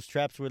down into those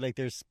traps where like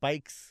there's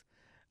spikes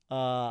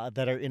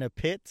that are in a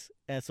pit,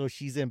 and so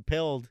she's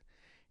impaled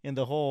in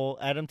the hole.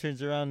 Adam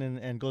turns around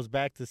and goes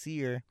back to see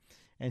her,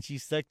 and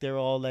she's stuck there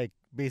all like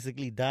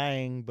basically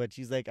dying, but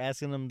she's like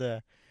asking him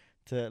to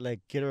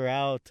like get her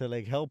out, to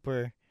like help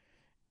her,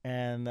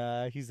 and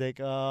he's like,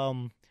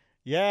 I'll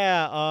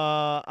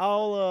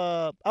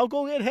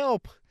go get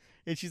help.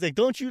 And she's like,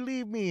 don't you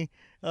leave me.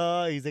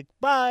 He's like,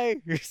 bye.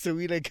 So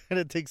he like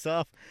kind of takes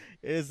off.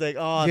 It's like,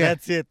 oh, yeah.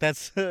 That's it.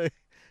 That's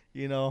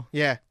you know.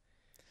 Yeah.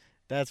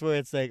 That's where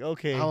it's like,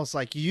 okay. I was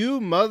like, you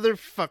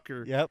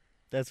motherfucker. Yep.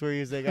 That's where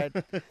he's like,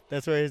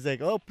 that's where he's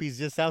like, oh, he's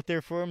just out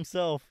there for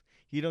himself.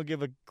 He don't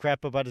give a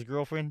crap about his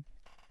girlfriend.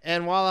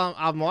 And while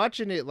I'm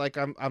watching it, like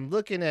I'm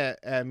looking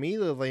at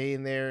Mila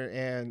laying there,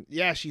 and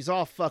yeah, she's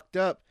all fucked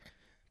up.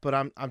 But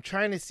I'm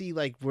trying to see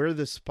like where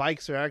the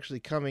spikes are actually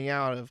coming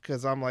out of,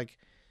 because I'm like,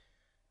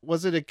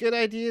 was it a good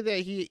idea that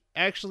he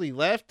actually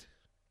left?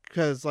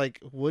 Because like,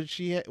 would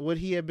he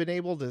have been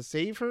able to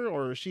save her,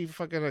 or is she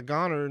fucking a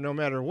goner no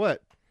matter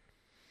what?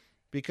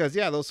 Because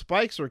yeah, those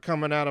spikes were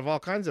coming out of all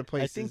kinds of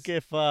places. I think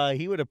if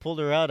he would have pulled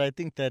her out, I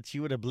think that she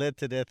would have bled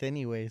to death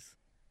anyways.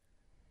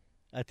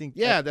 I think.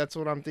 Yeah, that's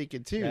what I'm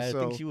thinking too. Yeah, I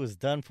so think she was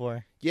done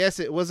for. Yes,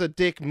 it was a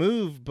dick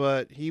move,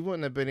 but he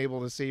wouldn't have been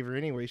able to save her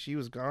anyway. She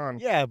was gone.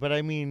 Yeah, but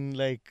I mean,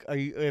 like, are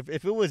you?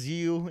 If it was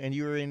you and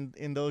you were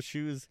in those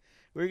shoes,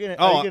 are you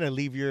gonna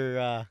leave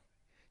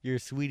your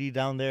sweetie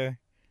down there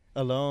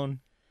alone?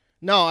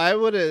 No, I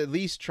would have at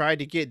least tried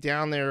to get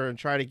down there and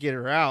try to get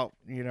her out.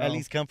 You know, at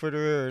least comfort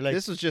her. Or like,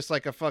 this was just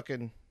like a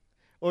fucking.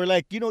 Or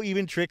like, you know,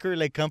 even trick her,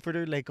 like comfort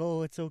her, like,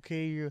 oh, it's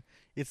okay,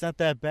 it's not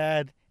that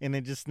bad, and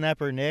then just snap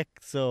her neck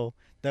so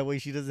that way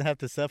she doesn't have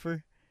to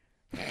suffer.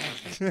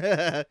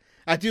 I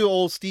do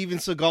old Steven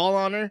Seagal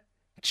on her,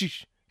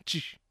 chish,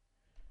 chish,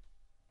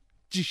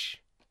 chish,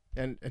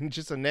 and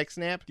just a neck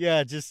snap.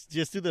 Yeah, just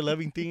do the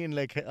loving thing and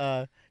like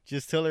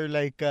just tell her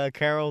like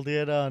Carol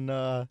did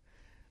on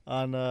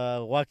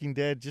Walking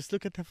Dead. Just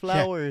look at the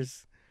flowers.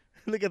 Yeah.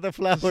 Look at the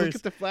flowers. Just look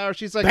at the flowers.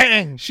 She's like,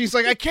 bang! She's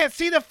like, I can't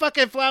see the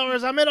fucking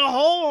flowers. I'm in a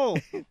hole.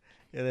 Yeah,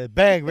 then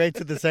bang, right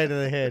to the side of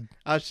the head.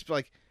 I was just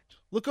like,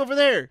 look over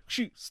there.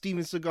 Shoot,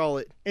 Steven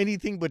Seagal it.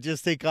 Anything but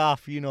just take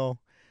off, you know.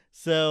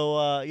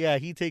 So, yeah,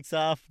 he takes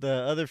off. The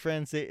other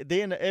friends,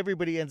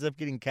 everybody ends up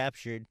getting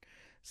captured.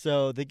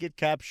 So they get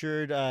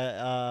captured.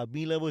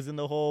 Mila was in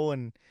the hole,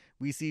 and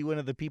we see one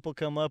of the people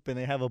come up, and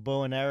they have a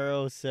bow and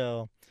arrow.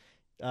 So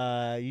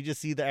you just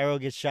see the arrow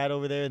get shot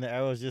over there, and the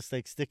arrow's just,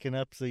 like, sticking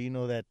up, so you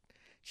know that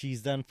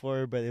she's done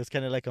for, but it was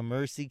kind of like a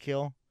mercy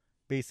kill,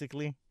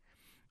 basically.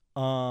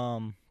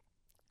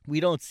 We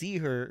don't see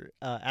her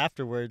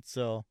afterwards,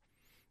 so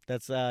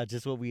that's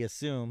just what we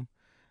assume.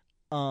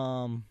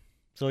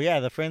 So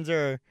yeah, the friends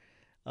are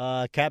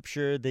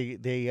captured.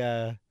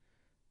 They're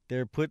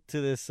put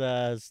to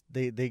this.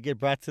 They get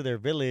brought to their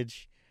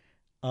village,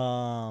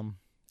 and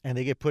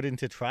they get put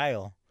into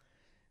trial.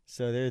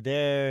 So they're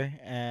there,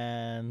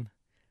 and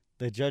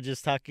the judge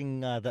is talking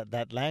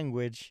that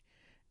language.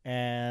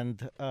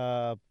 And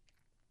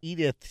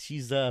Edith,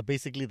 she's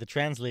basically the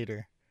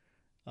translator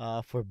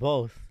for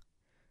both.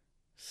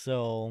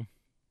 So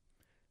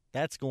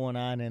that's going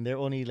on, and they're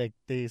only like,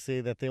 they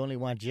say that they only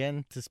want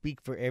Jen to speak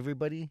for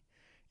everybody,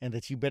 and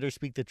that you better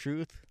speak the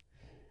truth.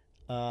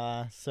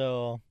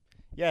 So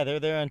yeah, they're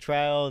there on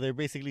trial. They're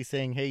basically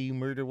saying, hey, you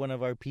murdered one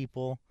of our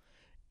people,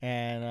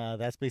 and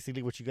that's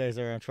basically what you guys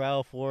are on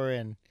trial for,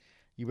 and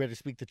you better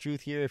speak the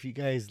truth here. If you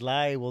guys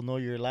lie, we'll know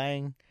you're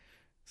lying.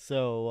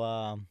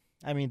 So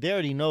I mean, they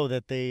already know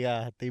that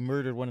they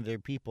murdered one of their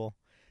people.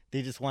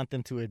 They just want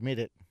them to admit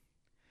it.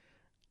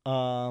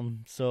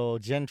 So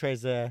Jen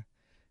tries to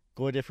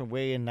go a different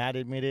way and not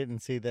admit it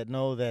and say that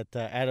no, that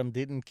Adam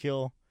didn't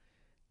kill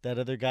that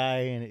other guy,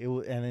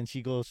 and then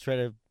she goes try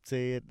to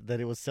say that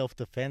it was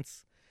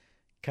self-defense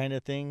kind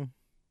of thing.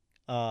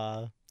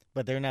 But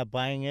they're not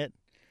buying it.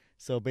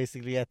 So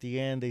basically, at the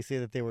end, they say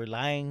that they were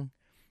lying,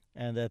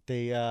 and that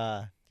they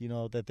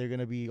that they're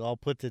gonna be all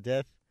put to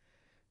death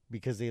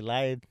because they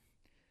lied.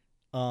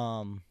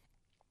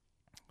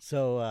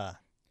 So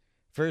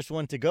first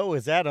one to go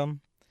is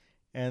Adam,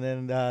 and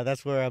then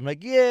that's where I'm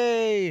like,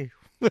 yay,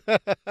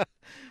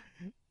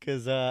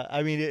 because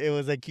I mean it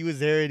was like he was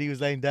there and he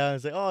was laying down.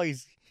 It's like, oh,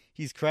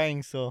 he's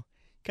crying, so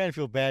kind of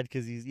feel bad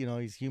because he's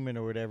human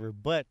or whatever.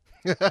 But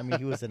I mean,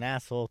 he was an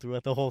asshole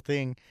throughout the whole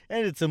thing,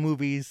 and it's a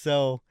movie,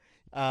 so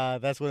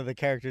that's one of the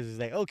characters is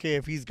like, okay,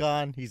 if he's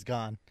gone, he's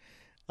gone.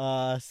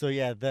 So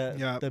yeah,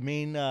 the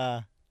main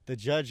the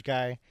judge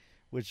guy,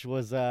 which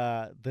was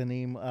the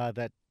name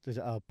that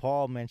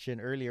Paul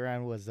mentioned earlier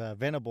on, was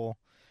Venable,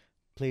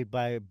 played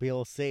by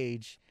Bill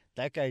Sage.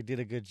 That guy did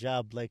a good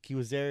job. Like, he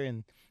was there,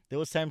 and there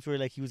was times where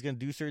like he was gonna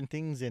do certain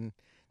things, and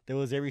there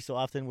was every so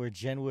often where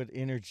Jen would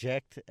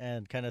interject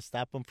and kind of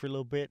stop him for a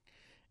little bit,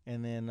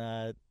 and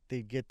then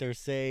they'd get their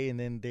say, and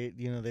then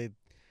the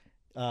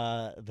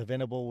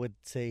Venable would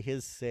say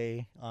his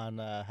say on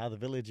how the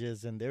village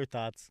is and their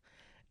thoughts,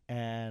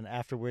 and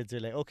afterwards they're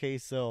like, okay,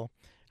 so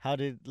how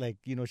did, like,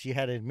 she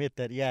had to admit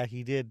that, yeah,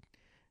 he did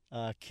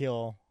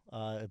kill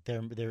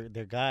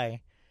their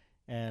guy,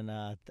 and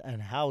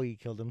how he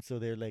killed him. So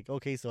they're like,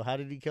 okay, so how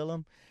did he kill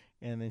him?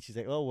 And then she's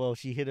like, oh, well,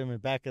 she hit him in the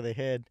back of the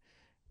head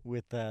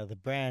with the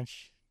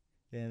branch,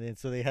 and then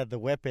so they had the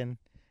weapon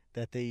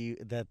that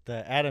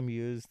Adam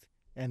used,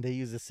 and they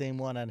used the same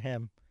one on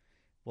him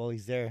while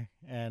he's there.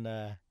 And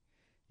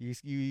you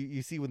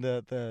see when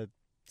the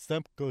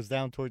stump goes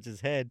down towards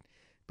his head,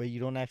 but you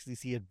don't actually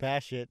see it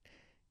bash it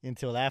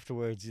until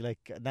afterwards. You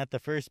like, not the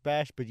first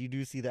bash, but you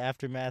do see the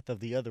aftermath of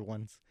the other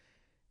ones.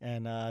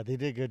 and they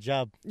did a good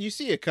job. You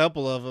see a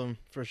couple of them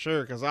for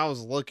sure, because I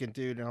was looking,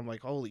 dude, and I'm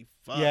like, holy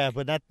fuck. Yeah,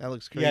 but not that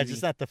looks crazy. Yeah,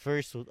 just not the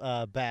first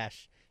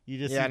bash. You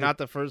just see not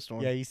the first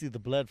one. Yeah, you see the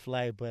blood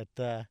fly, but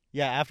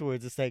yeah,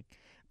 afterwards it's like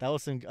that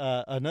was some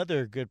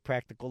another good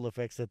practical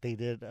effects that they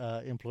did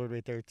employed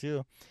right there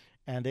too,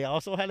 and they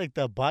also had like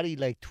the body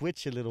like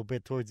twitch a little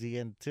bit towards the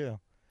end too.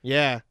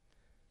 Yeah.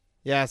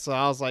 So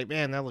I was like,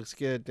 man, that looks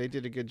good. They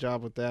did a good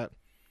job with that.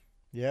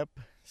 Yep.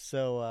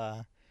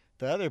 So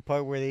the other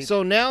part where they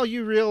So now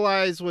you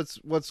realize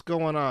what's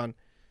going on.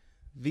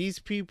 These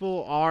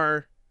people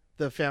are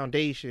the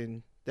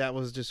Foundation that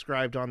was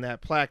described on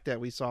that plaque that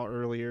we saw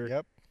earlier.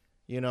 Yep.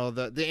 You know,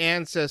 the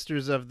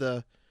ancestors of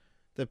the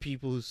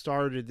people who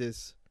started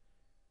this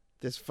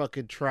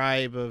fucking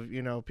tribe of,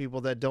 you know,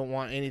 people that don't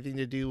want anything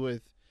to do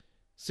with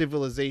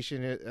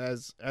civilization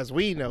as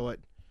we know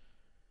it.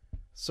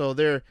 So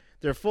they're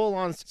full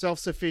on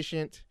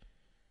self-sufficient.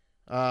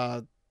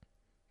 They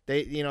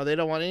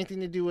don't want anything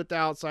to do with the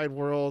outside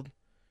world.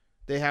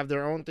 They have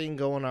their own thing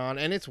going on,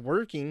 and it's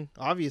working.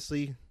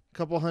 Obviously, a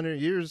couple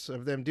hundred years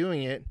of them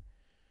doing it.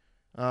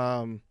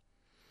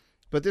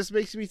 But this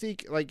makes me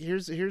think. Like,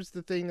 here's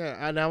the thing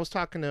and I was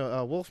talking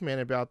to Wolfman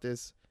about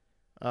this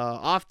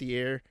off the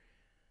air.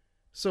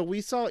 So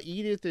we saw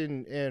Edith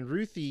and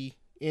Ruthie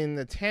in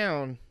the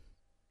town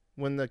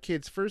when the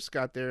kids first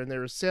got there, and they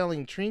were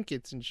selling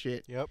trinkets and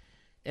shit. Yep.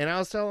 And I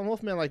was telling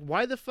Wolfman, like,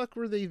 why the fuck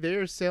were they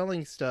there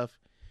selling stuff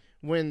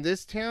when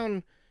this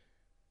town,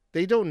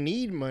 they don't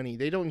need money.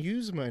 They don't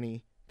use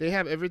money. They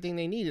have everything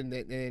they need.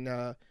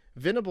 And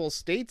Venable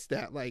states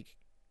that, like,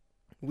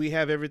 we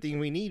have everything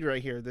we need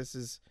right here.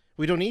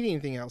 We don't need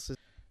anything else.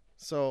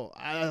 So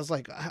I was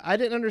like, I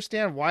didn't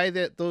understand why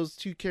those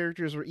two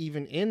characters were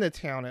even in the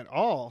town at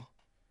all.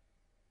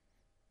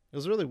 It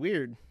was really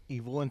weird.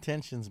 Evil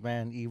intentions,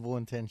 man. Evil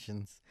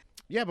intentions.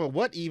 Yeah, but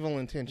what evil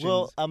intentions?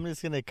 Well, I'm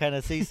just gonna kind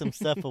of say some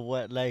stuff of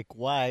what, like,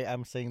 why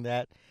I'm saying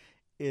that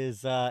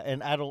is,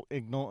 and I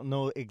don't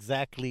know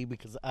exactly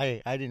because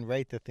I didn't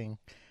write the thing,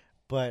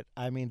 but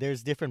I mean,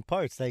 there's different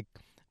parts. Like,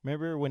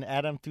 remember when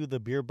Adam threw the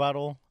beer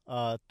bottle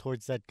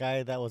towards that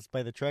guy that was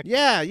by the truck?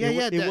 Yeah.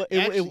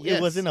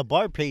 It wasn't a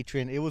bar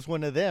patron. It was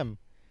one of them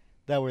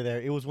that were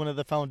there. It was one of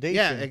the Foundation.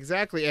 Yeah,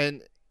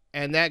 exactly.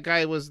 And that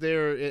guy was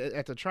there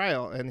at the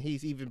trial, and he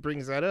even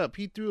brings that up.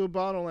 He threw a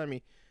bottle at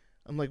me.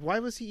 I'm like, why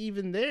was he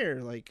even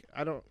there? Like,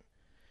 I don't,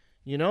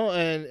 you know.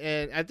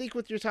 And I think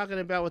what you're talking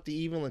about with the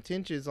evil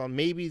intentions on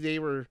maybe they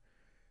were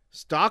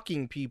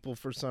stalking people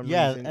for some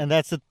reason. Yeah, and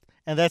that's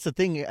the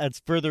thing.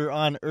 It's further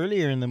on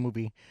earlier in the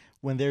movie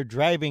when they're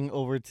driving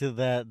over to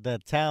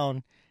the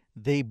town.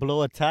 They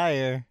blow a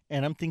tire,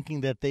 and I'm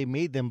thinking that they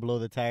made them blow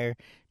the tire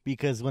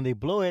because when they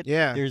blow it,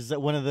 there's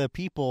one of the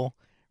people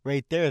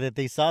right there that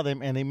they saw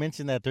them, and they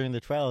mentioned that during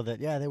the trial that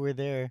they were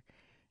there,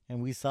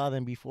 and we saw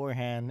them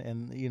beforehand,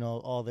 and you know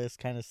all this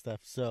kind of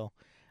stuff. So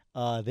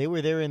they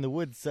were there in the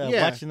woods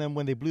watching them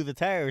when they blew the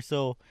tire.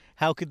 So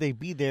how could they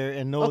be there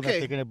and know that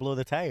they're gonna blow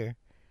the tire?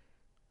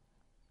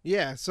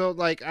 Yeah, so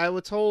like I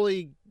would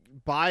totally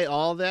buy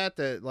all that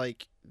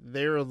like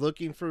they're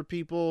looking for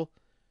people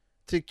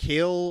to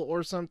kill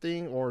or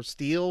something or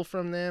steal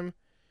from them.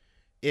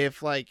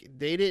 If like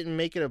they didn't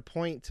make it a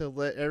point to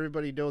let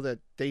everybody know that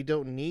they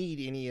don't need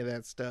any of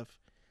that stuff.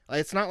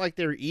 Like, it's not like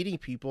they're eating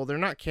people. They're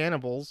not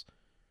cannibals.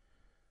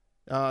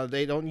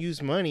 They don't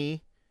use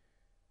money.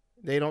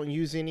 They don't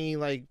use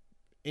any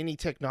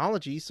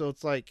technology. So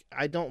it's like,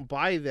 I don't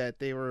buy that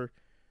they were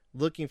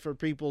looking for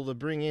people to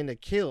bring in to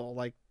kill.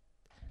 Like,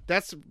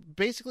 that's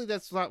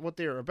not what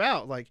they're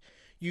about. Like,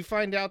 you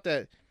find out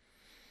that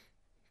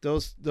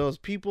those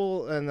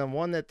people and the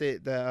one that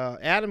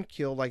Adam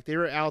killed, like, they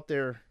were out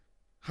there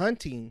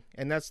hunting,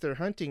 and that's their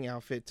hunting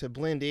outfit to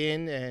blend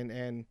in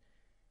and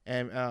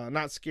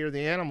not scare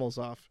the animals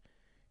off.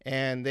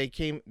 And they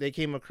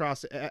came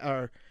across,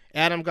 or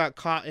Adam got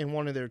caught in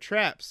one of their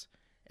traps,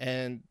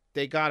 and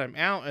they got him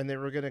out, and they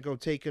were gonna go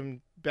take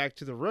him back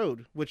to the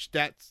road, which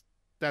that's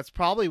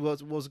probably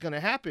what was gonna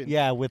happen.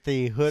 Yeah, with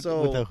the hood,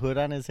 with a hood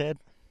on his head.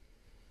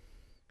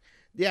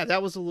 Yeah,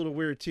 that was a little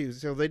weird too.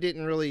 So they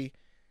didn't really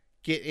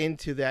get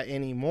into that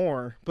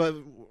anymore, but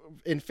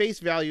in face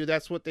value,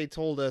 that's what they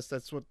told us.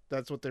 That's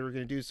what they were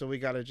going to do. So we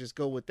got to just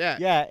go with that.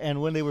 Yeah.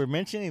 And when they were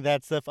mentioning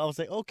that stuff, I was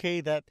like,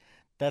 okay,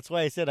 that's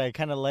why I said I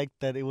kind of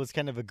liked that it was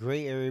kind of a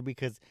gray area,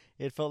 because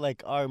it felt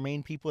like our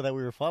main people that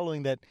we were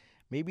following, that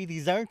maybe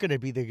these aren't going to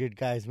be the good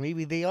guys.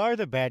 Maybe they are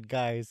the bad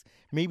guys.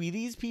 Maybe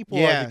these people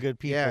are the good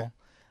people.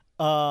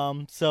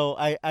 Yeah. So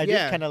I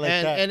did kind of like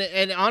that.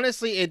 And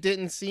honestly, it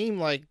didn't seem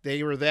like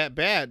they were that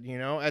bad, you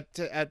know,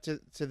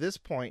 to this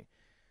point.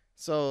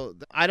 So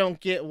I don't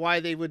get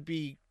why they would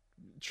be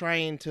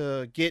trying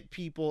to get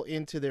people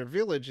into their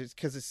villages,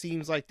 because it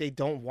seems like they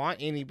don't want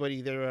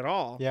anybody there at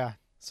all. Yeah.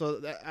 So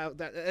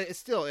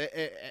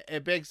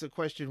it begs the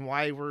question,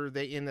 why were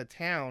they in the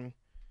town?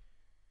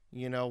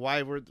 You know,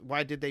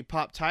 why did they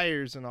pop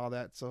tires and all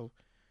that? So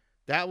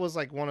that was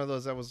like one of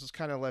those that was just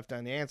kind of left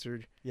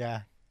unanswered.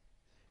 Yeah.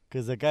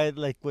 Because the guy,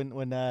 like when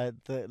the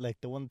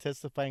one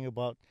testifying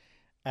about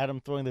Adam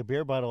throwing the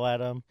beer bottle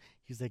at him,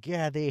 He's like,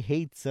 yeah, they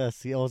hates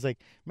us. I was like,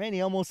 man,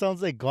 he almost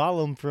sounds like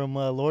Gollum from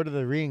Lord of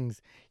the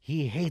Rings.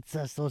 He hates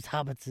us, those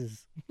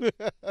hobbitses.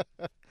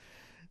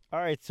 All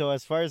right, so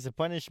as far as the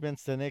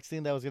punishments, the next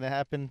thing that was going to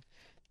happen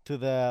to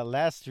the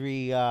last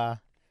three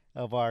of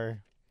our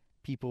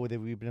people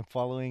that we've been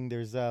following,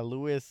 there's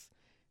Lewis,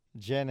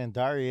 Jen, and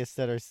Darius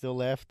that are still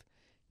left.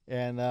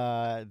 And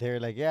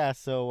they're like, yeah,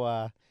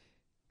 so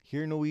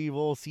hear no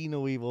evil, see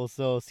no evil.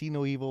 So see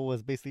no evil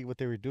was basically what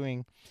they were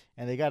doing.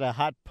 And they got a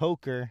hot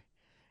poker.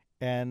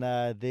 And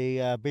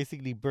they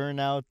basically burn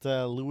out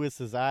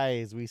Lewis's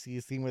eyes. We see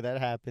a scene where that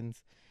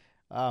happens.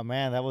 Oh,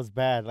 man, that was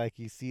bad. Like,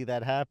 you see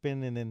that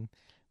happen, and then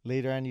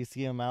later on you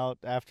see him out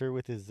after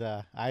with his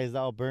eyes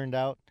all burned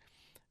out.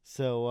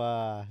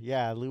 So,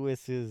 yeah,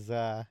 Lewis is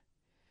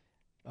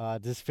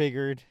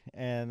disfigured,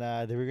 and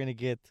they were going to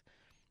get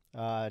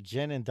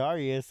Jen and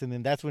Darius, and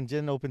then that's when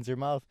Jen opens her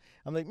mouth.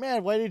 I'm like,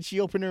 man, why did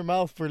she open her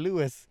mouth for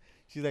Lewis?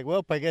 She's like,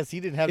 well, I guess he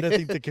didn't have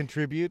nothing to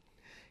contribute.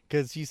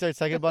 Because she starts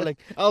talking about, like...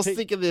 I was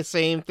thinking the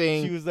same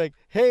thing. She was like,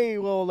 hey,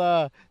 well,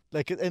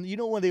 like... And you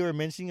know when they were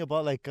mentioning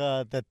about, like,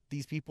 that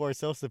these people are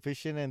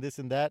self-sufficient and this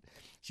and that?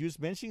 She was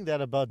mentioning that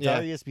about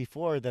Darius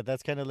before,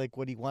 that's kind of, like,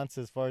 what he wants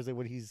as far as, like,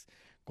 what he's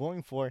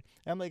going for.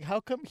 And I'm like,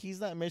 how come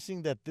he's not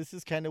mentioning that this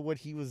is kind of what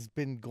he was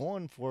been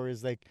going for,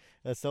 is, like,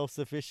 a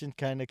self-sufficient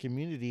kind of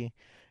community?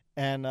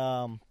 And,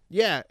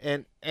 Yeah,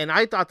 and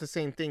I thought the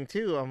same thing,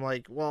 too. I'm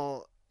like,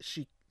 well,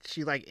 she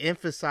like,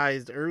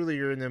 emphasized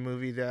earlier in the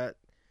movie that,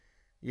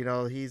 you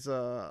know, he's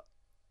a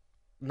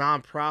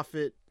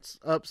nonprofit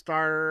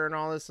upstarter and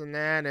all this and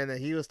that, and that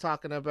he was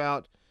talking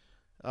about,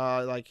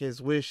 like,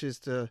 his wish is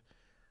to,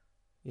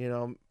 you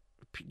know,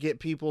 get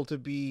people to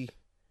be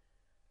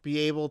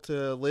able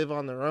to live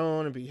on their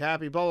own and be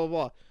happy, blah, blah,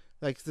 blah.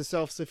 Like, the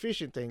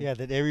self-sufficient thing. Yeah,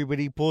 that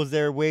everybody pulls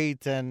their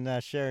weight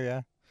and share,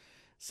 yeah.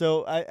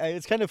 So I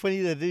it's kind of funny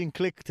that it didn't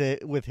click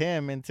with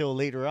him until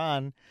later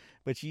on,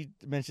 but she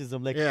mentions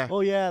them like,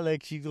 oh, yeah,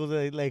 like, she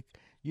goes, like,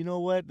 you know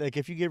what? Like,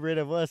 if you get rid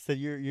of us, that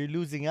you're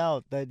losing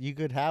out. That you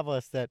could have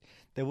us. That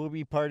will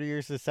be part of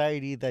your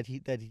society. That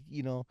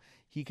you know,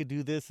 he could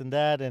do this and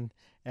that. And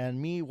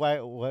me,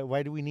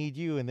 why do we need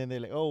you? And then they're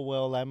like, oh,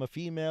 well, I'm a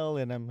female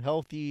and I'm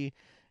healthy,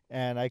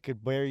 and I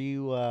could bear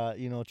you,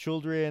 you know,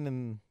 children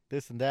and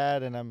this and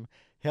that, and I'm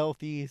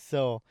healthy.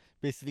 So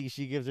basically,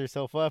 she gives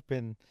herself up,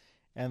 and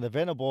the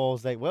Venable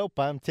is like, well,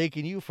 I'm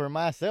taking you for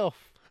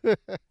myself.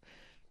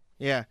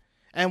 Yeah,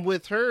 and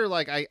with her,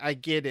 like, I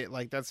get it.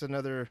 Like, that's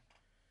another,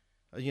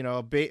 you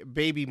know,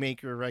 baby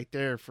maker right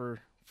there for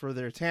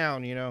their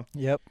town, you know.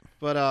 Yep.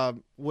 But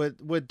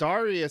with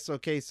Darius,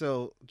 okay,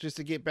 so just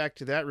to get back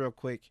to that real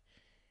quick,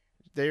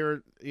 they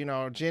were, you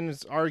know,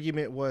 Jen's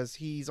argument was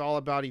he's all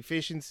about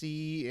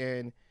efficiency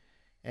and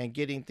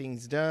getting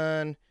things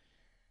done,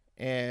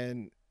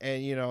 and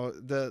you know,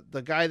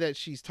 the guy that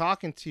she's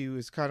talking to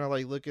is kind of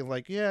like looking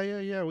like,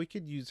 yeah, we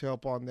could use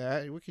help on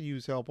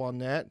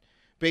that.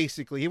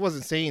 Basically, he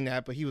wasn't saying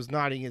that, but he was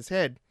nodding his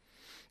head.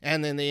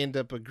 And then they end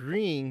up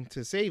agreeing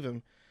to save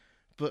him.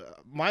 But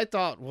my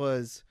thought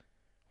was,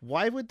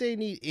 why would they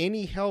need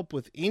any help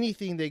with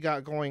anything they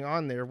got going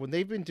on there when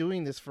they've been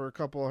doing this for a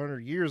couple of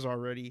 100 years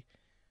already?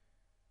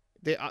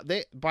 They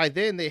by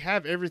then they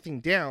have everything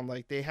down.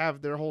 Like, they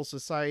have their whole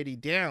society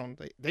down.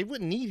 They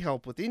wouldn't need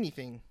help with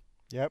anything.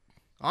 Yep.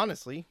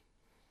 Honestly.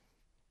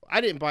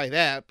 I didn't buy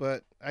that,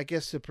 but I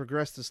guess to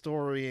progress the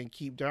story and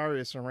keep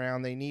Darius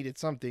around, they needed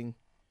something.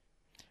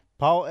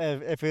 Paul,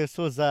 if this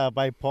was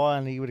by Paul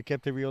and he would have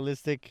kept it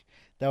realistic,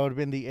 that would have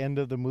been the end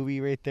of the movie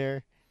right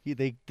there.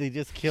 They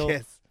just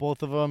killed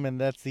both of them,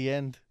 and that's the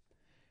end.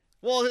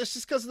 Well, it's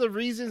just because of the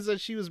reasons that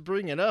she was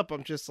bringing up.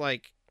 I'm just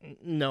like,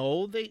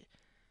 no, they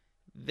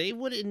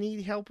wouldn't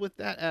need help with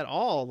that at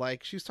all.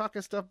 Like, she was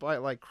talking stuff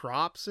about, like,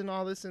 crops and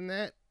all this and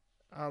that.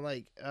 I'm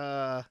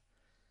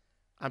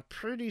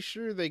pretty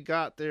sure they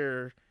got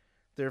their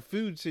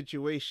food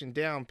situation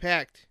down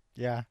packed.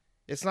 Yeah.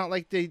 It's not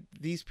like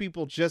these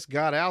people just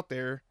got out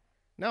there.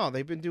 No,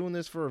 they've been doing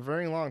this for a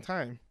very long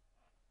time.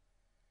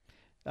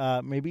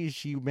 Maybe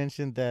she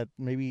mentioned that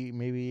maybe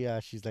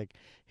she's like,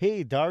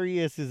 hey,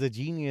 Darius is a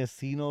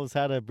genius. He knows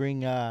how to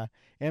bring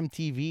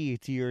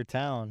MTV to your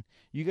town.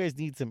 You guys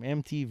need some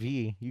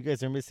MTV. You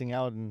guys are missing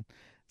out on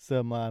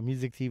some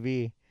music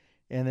TV.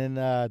 And then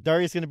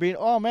Darius is going to bring,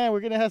 oh, man,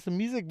 we're going to have some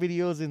music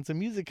videos and some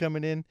music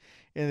coming in.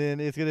 And then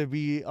it's going to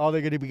be, all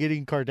they're going to be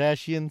getting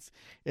Kardashians.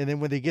 And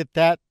then when they get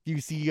that, you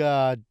see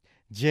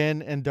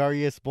Jen and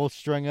Darius both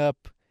strung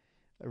up,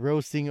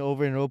 roasting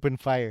over an open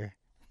fire.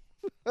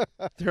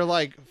 They're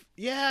like,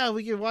 yeah,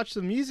 we can watch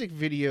some music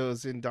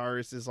videos. And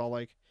Darius is all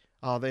like,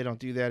 oh, they don't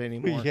do that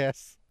anymore.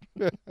 Yes.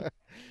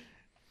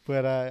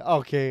 But,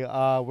 okay,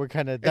 we're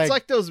kind of...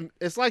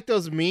 It's like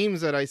those memes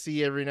that I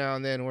see every now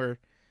and then where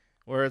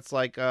it's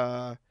like,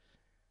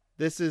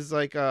 this is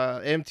like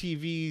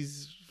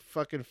MTV's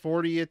fucking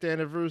 40th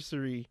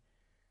anniversary.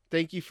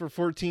 Thank you for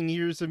 14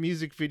 years of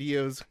music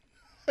videos.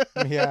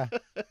 Yeah.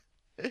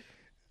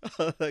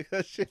 Like,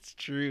 that shit's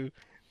true.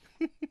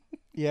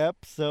 Yep.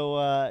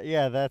 So,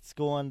 yeah, that's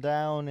going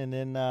down. And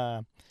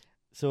then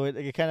So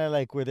it kind of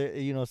like where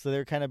they, so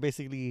they're kind of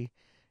basically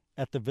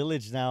at the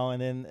village now,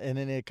 and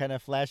then it kind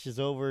of flashes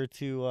over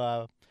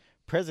to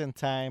present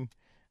time,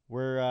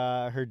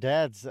 where her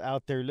dad's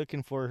out there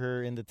looking for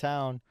her in the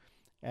town,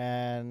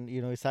 and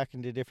he's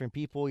talking to different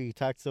people. He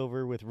talks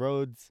over with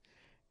Rhodes,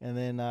 and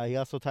then he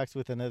also talks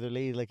with another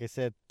lady, like I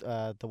said,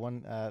 the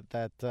one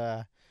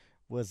that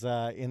was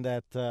in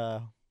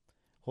that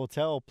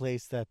hotel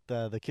place that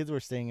the kids were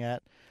staying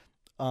at.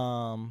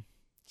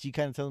 She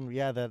kind of tells him,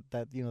 yeah, that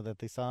that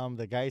they saw him.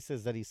 The guy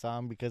says that he saw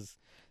him because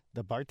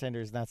the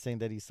bartender is not saying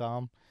that he saw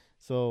him.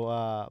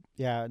 So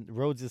yeah,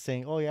 Rhodes is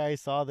saying, oh yeah, I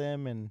saw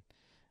them, and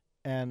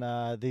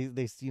they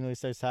he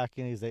starts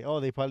talking. He's like,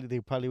 oh, they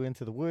probably went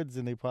to the woods,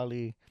 and they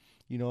probably,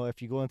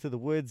 if you go into the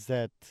woods,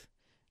 that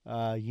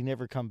you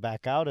never come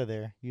back out of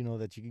there.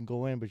 That you can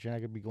go in, but you're not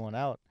gonna be going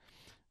out.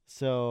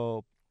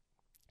 So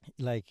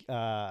like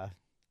the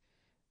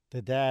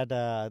dad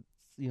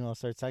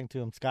starts talking to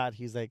him, Scott.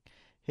 He's like,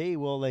 hey,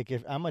 well, like,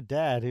 if I'm a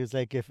dad, he was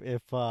like, if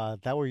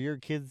that were your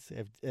kids,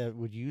 if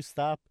would you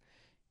stop?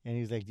 And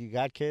he's like, you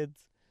got kids?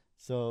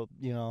 So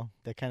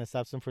that kind of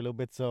stops him for a little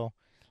bit. So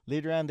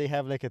later on, they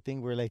have like a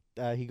thing where like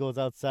he goes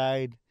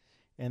outside,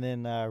 and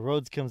then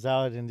Rhodes comes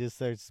out and just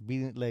starts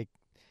beating, like,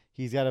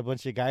 he's got a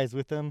bunch of guys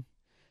with him.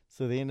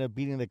 So they end up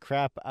beating the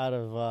crap out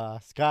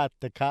of Scott.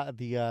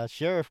 The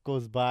sheriff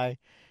goes by,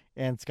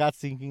 and Scott's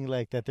thinking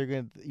like that they're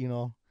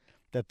gonna,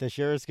 that the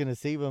sheriff's gonna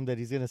save him, that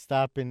he's gonna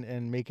stop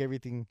and make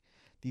everything,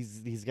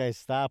 these guys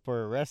stop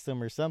or arrest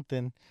him or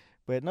something.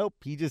 But nope,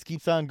 he just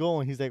keeps on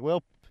going. He's like,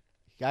 well,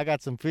 I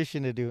got some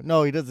fishing to do.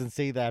 No, he doesn't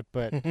say that,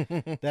 but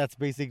that's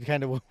basically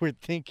kind of what we're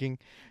thinking.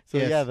 So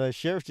yes. Yeah, the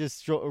sheriff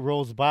just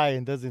rolls by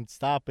and doesn't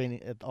stop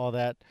all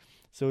that.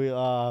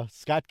 So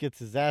Scott gets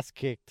his ass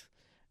kicked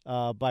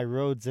by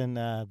Rhodes and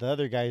the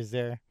other guys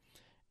there.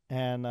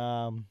 And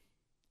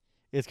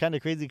it's kind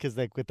of crazy because,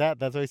 like, with that's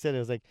what I said. It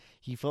was like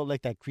he felt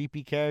like that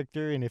creepy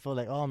character, and it felt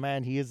like, oh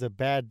man, he is a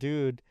bad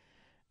dude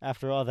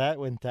after all that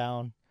went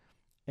down.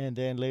 And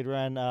then later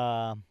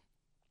on,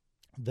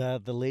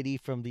 the lady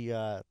from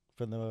the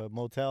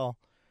motel,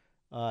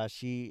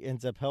 she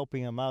ends up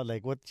helping him out.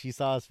 Like, what she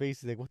saw his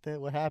face, he's like,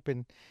 what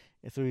happened?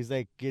 And so he's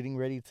like getting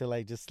ready to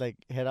like just like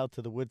head out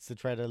to the woods to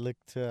try to look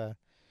to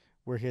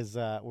where his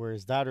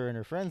daughter and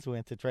her friends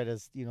went to try to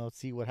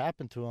see what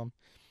happened to him.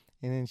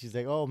 And then she's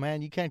like, oh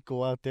man, you can't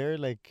go out there.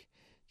 Like,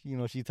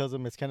 she tells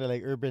him it's kind of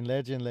like urban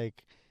legend,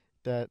 like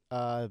that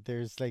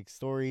there's like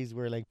stories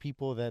where like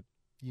people that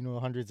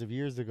hundreds of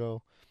years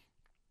ago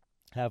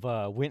have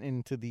went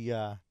into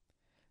the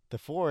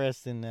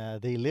forest, and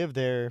they live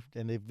there,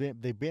 and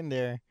they've been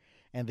there,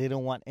 and they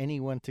don't want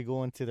anyone to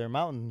go into their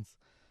mountains.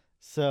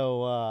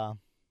 So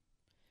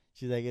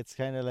she's like, it's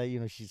kind of like,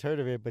 she's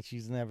heard of it, but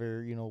she's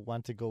never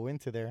want to go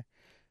into there.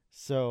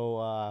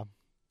 So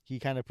he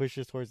kind of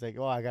pushes towards like,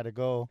 oh, I gotta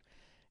go.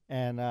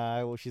 And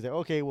she's like,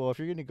 okay, well, if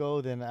you're gonna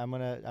go, then I'm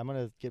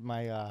gonna get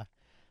my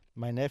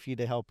my nephew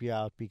to help you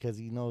out, because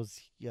he knows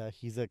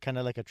he's a kind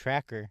of like a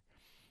tracker.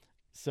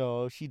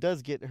 So she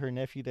does get her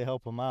nephew to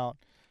help him out.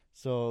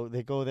 So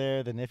they go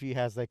there. The nephew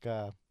has like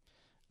a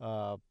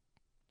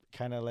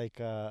kind of like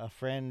a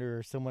friend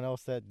or someone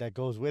else that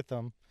goes with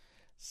them.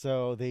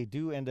 So they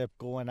do end up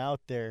going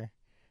out there,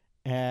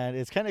 and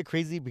it's kind of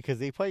crazy because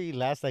they probably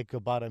last like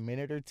about a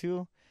minute or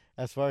two,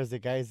 as far as the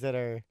guys that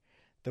are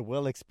the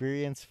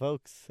well-experienced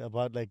folks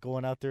about like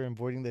going out there and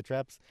boarding the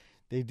traps.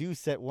 They do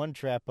set one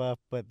trap up,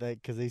 but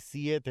because they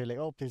see it, they're like,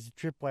 oh, there's a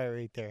tripwire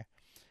right there.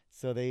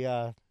 So they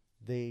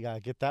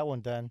get that one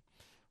done.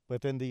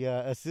 But then the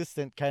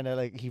assistant kind of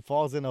like, he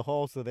falls in a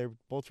hole, so they're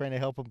both trying to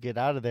help him get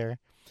out of there.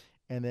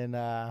 And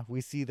then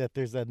we see that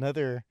there's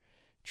another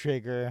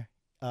trigger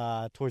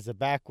towards the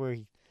back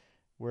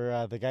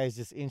where the guy's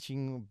just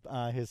inching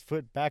his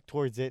foot back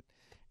towards it.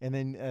 And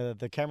then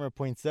the camera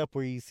points up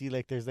where you see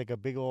like there's like a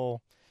big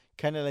old,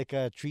 kind of like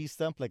a tree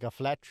stump, like a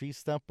flat tree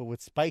stump, but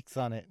with spikes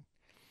on it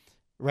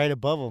right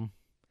above them.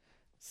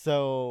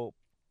 So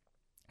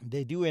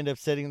they do end up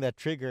setting that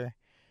trigger.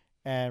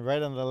 And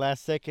right on the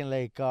last second,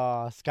 like,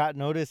 Scott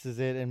notices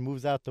it and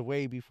moves out the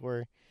way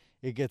before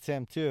it gets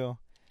him too.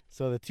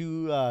 So the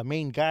two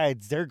main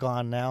guides, they're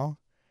gone now.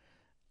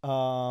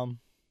 So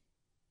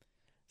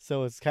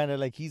it's kind of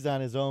like he's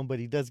on his own, but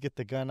he does get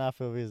the gun off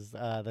of his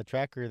the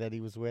tracker that he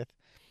was with.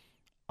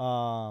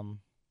 So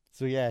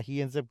yeah,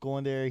 he ends up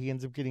going there. He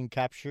ends up getting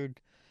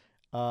captured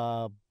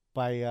by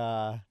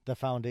the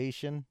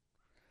Foundation.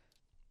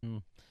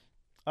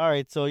 All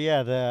right, so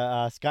yeah,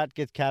 the Scott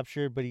gets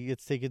captured, but he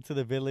gets taken to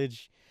the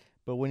village.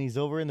 But when he's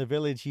over in the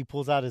village, he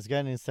pulls out his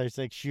gun and starts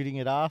like shooting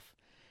it off,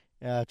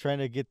 trying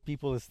to get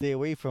people to stay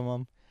away from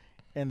him.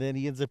 And then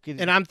he ends up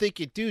getting. And I'm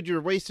thinking, dude,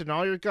 you're wasting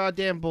all your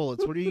goddamn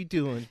bullets. What are you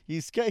doing?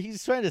 He's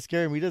trying to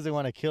scare him. He doesn't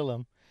want to kill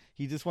him.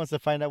 He just wants to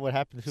find out what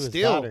happened to his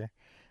daughter.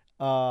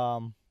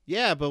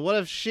 Yeah, but what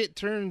if shit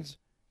turns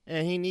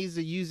and he needs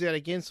to use that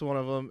against one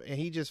of them, and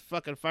he just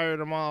fucking fired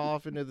them all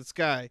off into the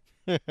sky?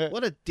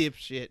 What a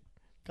dipshit.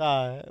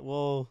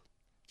 Well,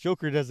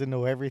 Joker doesn't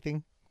know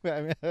everything.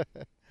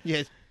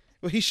 Yes.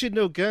 Well, he should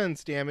know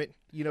guns, damn it.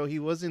 He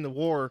was in the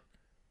war.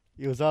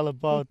 It was all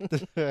about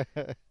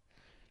it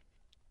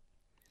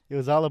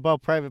was all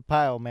about Private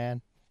Pyle,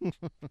 man.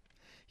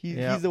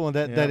 He's the one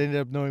that ended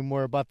up knowing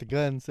more about the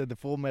guns and the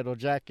Full Metal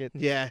Jacket.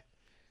 Yeah.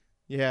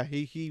 Yeah,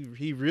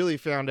 he really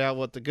found out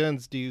what the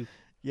guns do.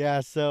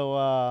 Yeah,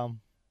 so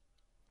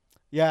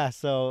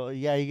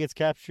he gets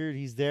captured.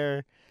 He's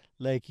there,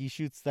 like he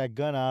shoots that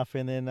gun off,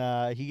 and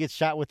then he gets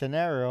shot with an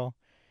arrow,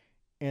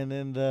 and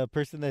then the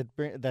person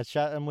that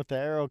shot him with the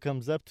arrow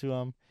comes up to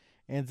him,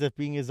 ends up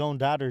being his own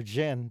daughter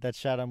Jen that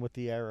shot him with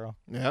the arrow.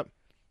 Yep.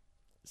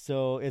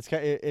 So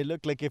it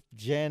looked like if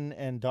Jen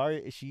and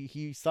Darius,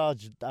 he saw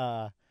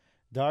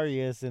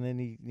Darius, and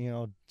then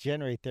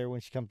Jen right there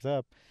when she comes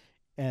up.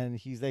 And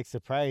he's like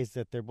surprised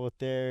that they're both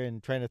there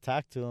and trying to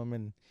talk to him,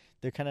 and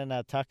they're kind of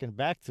not talking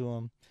back to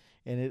him.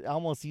 And it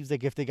almost seems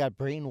like if they got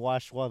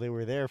brainwashed while they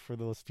were there for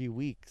those few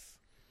weeks.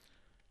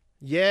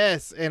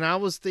 Yes, and I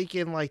was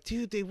thinking like,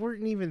 dude, they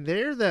weren't even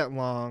there that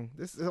long.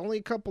 This is only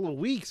a couple of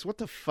weeks. What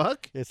the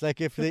fuck? It's like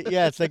if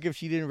it's like if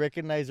she didn't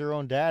recognize her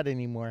own dad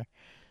anymore.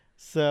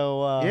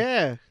 So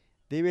yeah,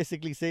 they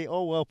basically say,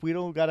 oh well, we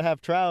don't gotta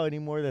have trial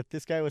anymore. That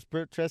this guy was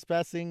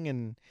trespassing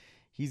and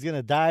he's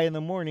gonna die in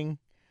the morning.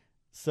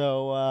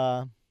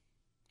 So,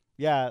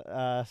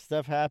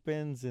 stuff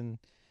happens, and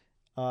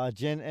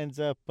Jen ends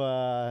up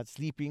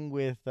sleeping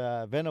with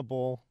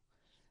Venable,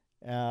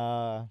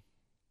 and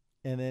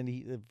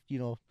then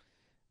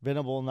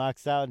Venable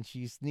knocks out, and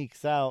she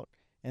sneaks out,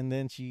 and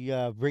then she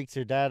breaks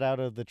her dad out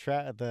of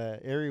the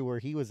area where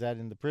he was at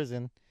in the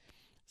prison.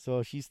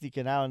 So she's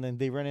sneaking out, and then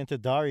they run into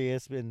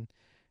Darius, and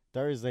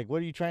Darius is like,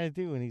 "What are you trying to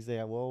do?" And he's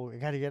like, "Well, I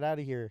gotta get out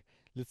of here.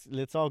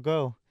 Let's all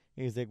go."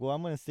 And he's like, "Well,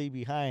 I'm gonna stay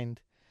behind."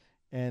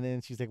 And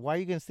then she's like, "Why are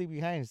you gonna stay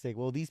behind?" He's like,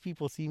 "Well, these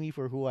people see me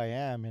for who I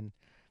am,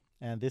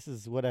 and this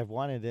is what I've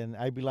wanted, and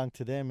I belong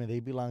to them, and they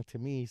belong to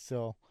me."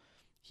 So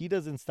he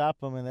doesn't stop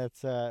them, and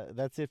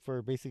that's it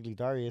for basically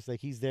Darius.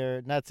 Like he's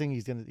there, not saying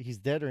he's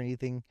dead or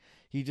anything.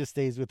 He just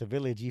stays with the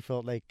village. He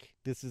felt like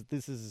this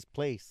is his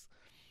place.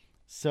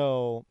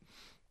 So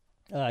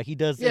he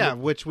does. Yeah,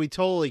 which we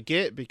totally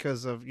get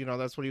because of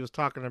that's what he was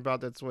talking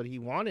about. That's what he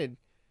wanted,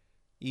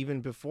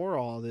 even before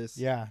all this.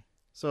 Yeah.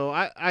 So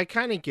I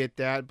kind of get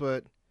that,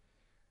 but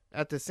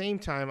at the same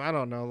time, I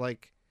don't know.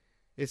 Like,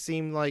 it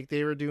seemed like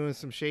they were doing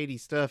some shady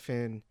stuff,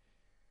 and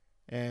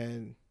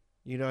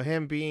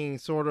him being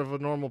sort of a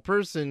normal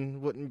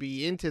person wouldn't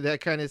be into that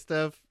kind of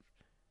stuff.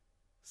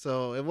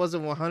 So it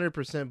wasn't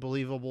 100%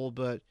 believable,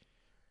 but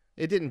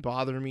it didn't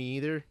bother me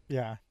either.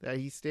 Yeah, that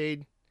he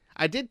stayed.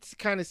 I did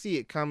kind of see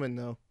it coming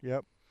though.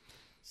 Yep.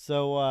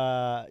 So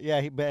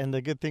and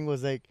the good thing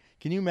was, like,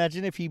 can you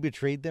imagine if he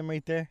betrayed them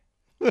right there?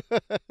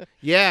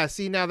 Yeah,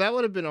 see, now that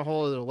would have been a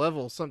whole other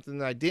level, something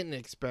that I didn't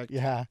expect.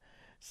 Yeah.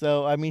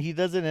 So I mean, he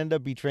doesn't end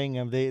up betraying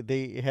them.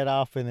 They head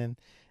off, and then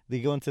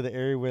they go into the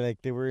area where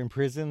like they were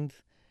imprisoned,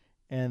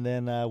 and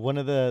then one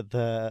of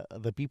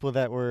the people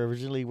that were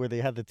originally where they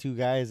had the two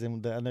guys,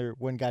 and the other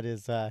one got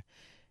his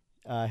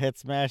head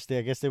smashed.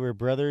 I guess they were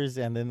brothers,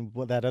 and then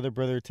that other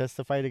brother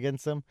testified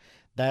against them.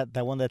 That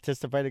one that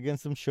testified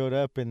against them showed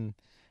up, and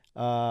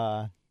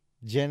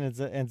Jen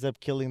ends up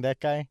killing that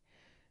guy.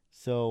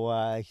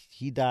 So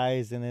he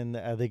dies, and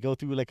then they go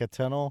through like a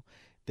tunnel.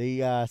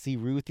 They see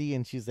Ruthie,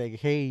 and she's like,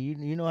 "Hey,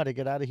 you know how to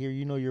get out of here.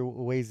 You know your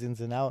ways ins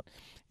and out."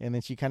 And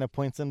then she kind of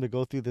points them to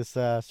go through this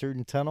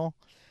certain tunnel.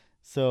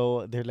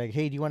 So they're like,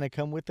 "Hey, do you want to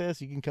come with us?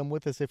 You can come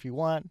with us if you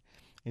want."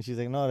 And she's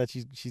like, "No, that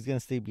she's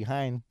gonna stay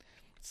behind."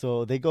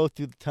 So they go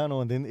through the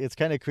tunnel, and then it's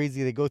kind of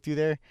crazy. They go through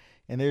there,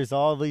 and there's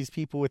all these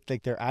people with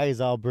like their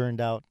eyes all burned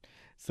out.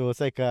 So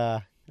it's like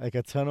a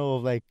tunnel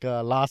of like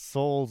lost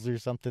souls or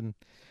something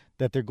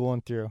that they're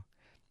going through.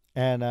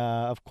 And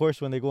of course,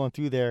 when they're going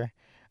through there,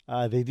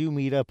 they do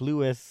meet up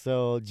Lewis.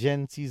 So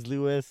Jen sees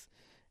Lewis,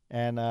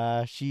 and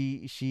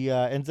she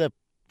ends up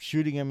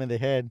shooting him in the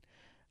head.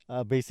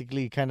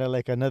 Basically, kind of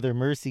like another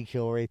mercy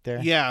kill right there.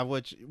 Yeah,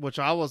 which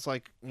I was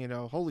like,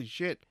 holy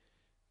shit.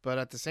 But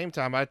at the same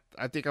time, I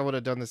think I would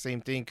have done the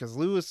same thing, because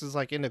Lewis is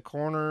like in the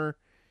corner,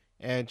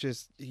 and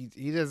just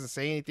he doesn't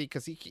say anything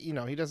because he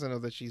doesn't know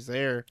that she's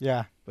there.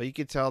 Yeah. But you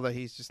could tell that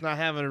he's just not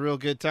having a real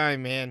good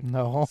time, man.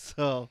 No.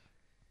 So.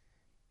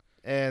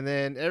 And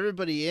then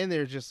everybody in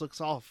there just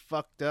looks all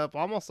fucked up,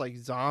 almost like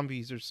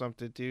zombies or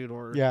something, dude.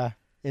 Or yeah,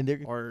 and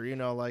or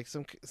like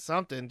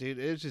something, dude.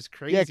 It's just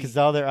crazy. Yeah, because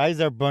all their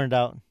eyes are burned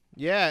out.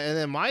 Yeah, and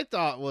then my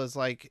thought was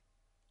like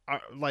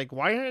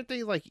why aren't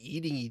they like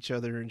eating each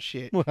other and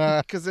shit?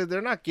 Because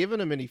they're not giving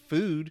them any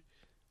food.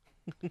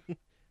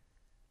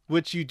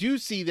 Which you do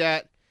see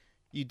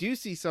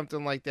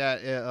something like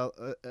that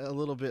a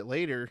little bit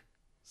later.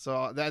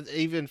 So that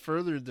even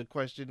furthered the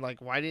question,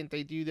 like, why didn't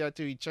they do that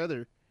to each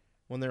other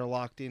when they're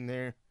locked in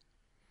there?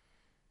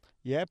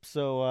 Yep.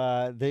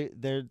 So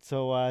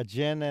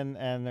Jen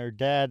and their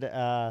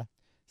dad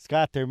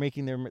Scott, they're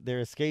making their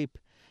escape,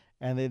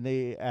 and then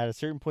they at a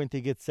certain point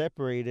they get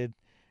separated.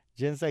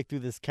 Jen's like through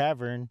this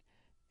cavern,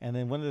 and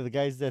then one of the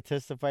guys that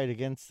testified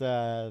against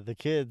the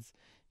kids,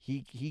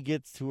 he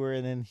gets to her,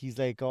 and then he's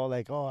like,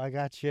 "Oh, I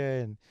got you,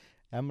 and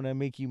I'm gonna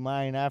make you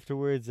mine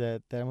afterwards.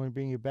 That I'm gonna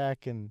bring you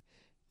back." And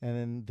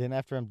and then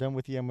after I'm done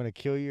with you, I'm gonna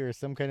kill you or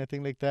some kind of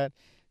thing like that.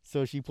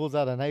 So she pulls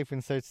out a knife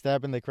and starts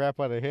stabbing the crap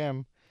out of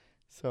him.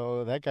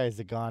 So that guy's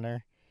a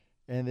goner.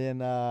 And then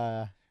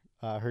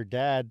her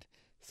dad,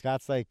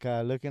 Scott's like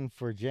looking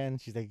for Jen.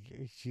 She's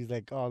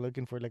like, oh,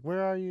 looking for, like,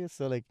 where are you?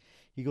 So like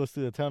he goes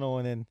through the tunnel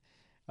and then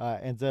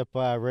ends up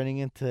running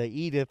into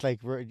Edith.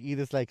 Like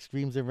Edith like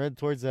screams and runs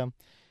towards him,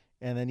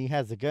 and then he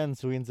has a gun,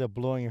 so he ends up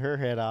blowing her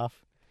head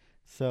off.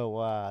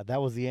 So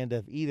that was the end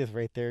of Edith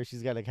right there.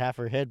 She's got like half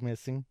her head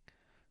missing.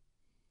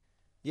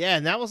 Yeah,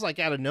 and that was like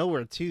out of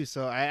nowhere too.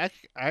 So I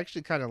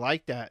actually kind of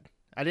like that.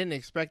 I didn't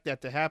expect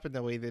that to happen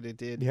the way that it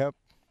did. Yep.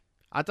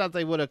 I thought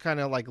they would have kind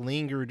of like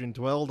lingered and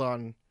dwelled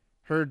on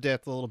her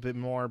death a little bit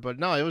more, but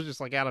no, it was just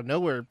like out of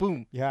nowhere.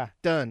 Boom. Yeah.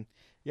 Done.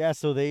 Yeah.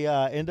 So they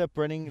end up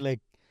running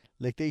like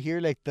they hear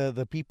like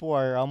the people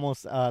are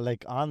almost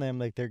like on them,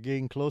 like they're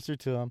getting closer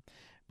to them,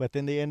 but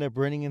then they end up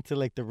running into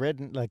like the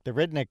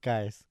redneck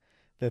guys,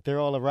 that they're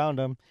all around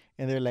them,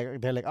 and they're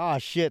like oh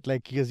shit,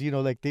 like, because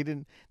like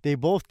they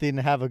both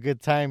didn't have a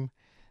good time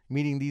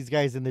meeting these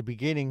guys in the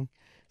beginning,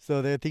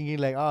 so they're thinking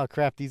like, oh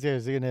crap, these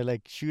guys are gonna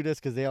like shoot us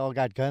because they all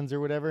got guns or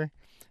whatever.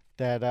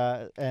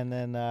 That and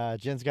then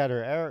Jen's got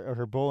her arrow, or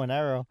her bow and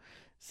arrow,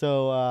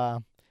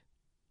 so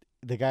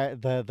the guy,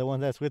 the one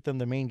that's with them,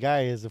 the main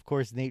guy, is of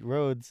course Nate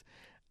Rhodes,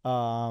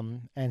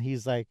 and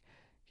he's like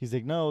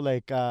no,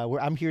 like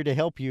I'm here to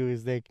help you.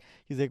 He's like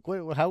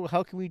what,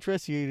 how can we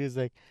trust you? He's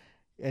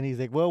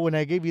like, well, when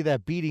I gave you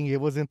that beating, it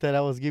wasn't that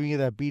I was giving you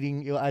that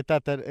beating. I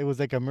thought that it was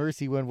like a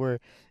mercy one where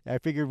I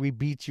figured we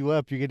beat you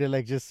up. You're gonna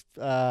like just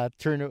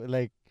turn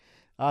like,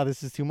 oh,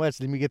 this is too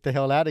much. Let me get the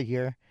hell out of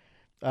here.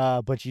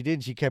 But she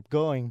didn't. She kept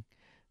going.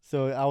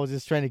 So I was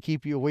just trying to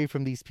keep you away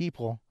from these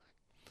people.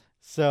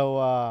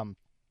 So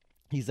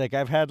he's like,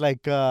 I've had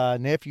like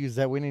nephews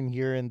that went in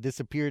here and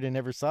disappeared and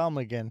never saw them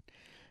again.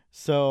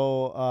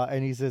 So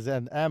and he says,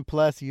 and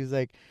plus he's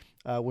like,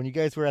 when you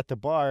guys were at the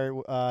bar,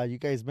 you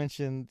guys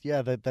mentioned,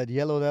 yeah, that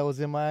yellow that was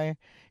in my,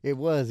 it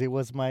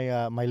was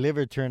my my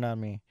liver turned on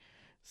me.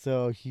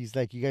 So he's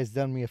like, you guys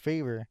done me a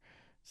favor.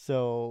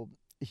 So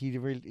he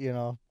really,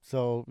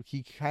 so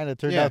he kind of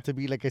turned out to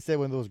be, like I said,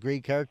 one of those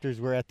great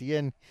characters where at the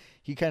end,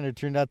 he kind of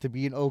turned out to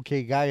be an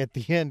okay guy at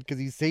the end because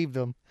he saved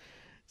them.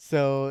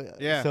 So,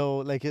 yeah. So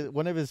like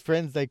one of his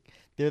friends, like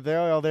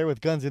they're all there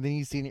with guns, and then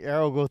you see an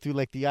arrow go through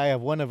like the eye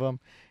of one of them.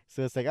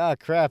 So it's like, ah,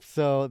 crap.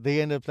 So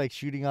they end up like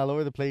shooting all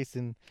over the place,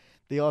 and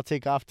they all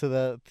take off to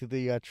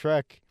the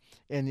truck.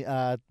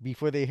 And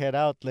before they head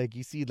out, like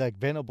you see like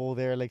Venable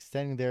there, like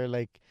standing there,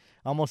 like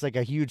almost like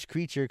a huge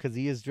creature, because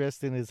he is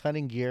dressed in his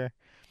hunting gear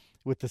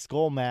with the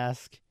skull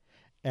mask.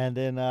 And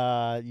then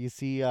you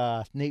see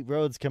Nate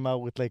Rhodes come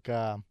out with like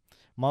a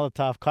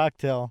Molotov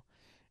cocktail,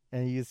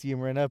 and you see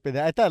him run up. And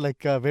I thought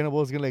like Venable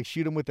was gonna like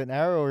shoot him with an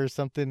arrow or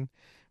something,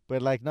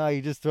 but like no,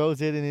 he just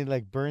throws it and it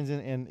like burns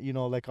it, and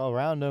like all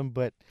around him.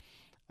 But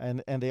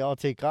and they all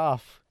take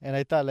off, and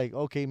I thought like,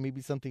 okay,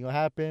 maybe something will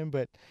happen,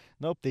 but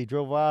nope, they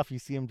drove off. You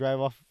see him drive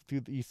off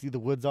through. You see the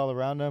woods all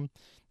around them.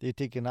 They're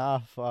taking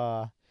off.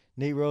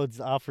 Nate Rhodes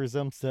offers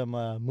them some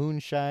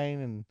moonshine,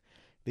 and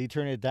they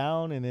turn it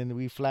down, and then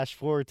we flash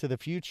forward to the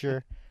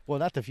future. Well,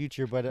 not the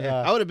future, but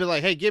I would have been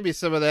like, hey, give me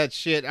some of that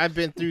shit. I've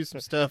been through some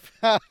stuff.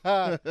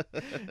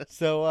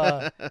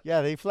 So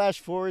yeah, they flash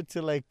forward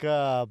to like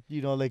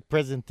like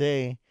present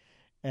day,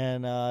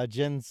 and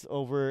Jen's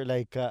over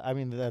like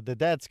the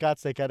dad,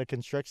 Scott's like at a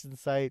construction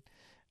site.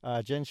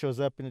 Jen shows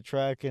up in the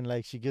truck, and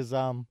like she gives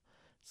some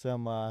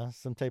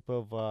type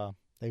of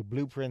like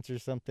blueprints or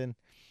something.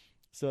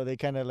 So they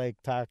kind of like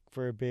talk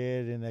for a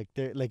bit, and like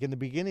they're like in the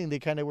beginning they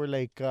kind of were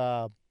like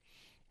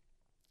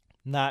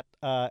not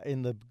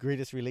in the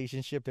greatest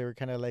relationship. They were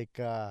kind of like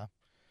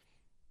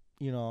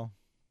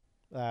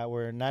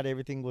where not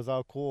everything was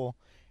all cool,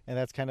 and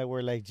that's kind of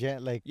where like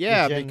Jen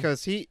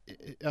because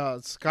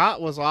Scott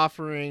was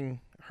offering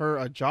her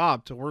a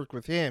job to work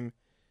with him,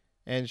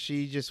 and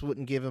she just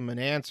wouldn't give him an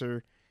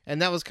answer. And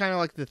that was kind of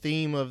like the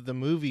theme of the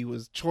movie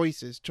was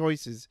choices.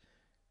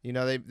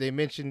 They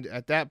mentioned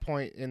at that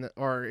point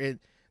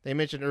they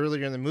mentioned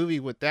earlier in the movie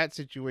with that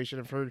situation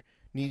of her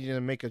needing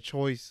to make a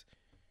choice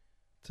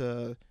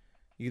to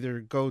either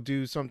go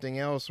do something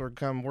else or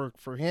come work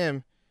for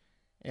him.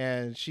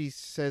 And she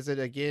says it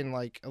again,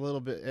 like a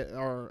little bit,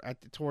 or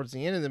towards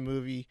the end of the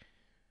movie,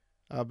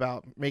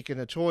 about making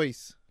a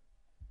choice.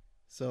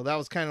 So that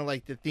was kind of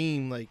like the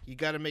theme, like you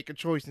got to make a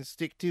choice and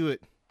stick to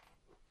it.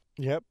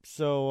 Yep.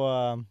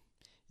 So,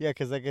 yeah,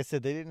 because like I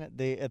said,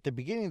 they at the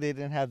beginning they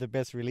didn't have the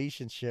best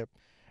relationship.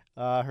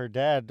 Her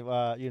dad,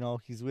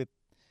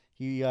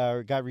 he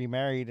got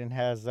remarried and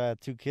has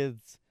 2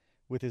 kids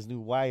with his new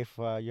wife,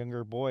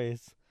 younger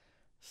boys.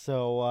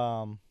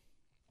 So,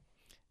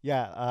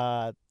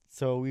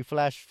 so we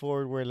flash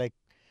forward where like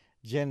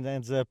Jen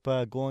ends up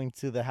going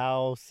to the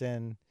house,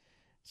 and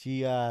she,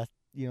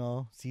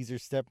 sees her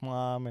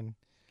stepmom, and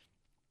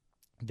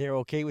they're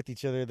okay with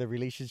each other. The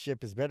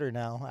relationship is better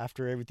now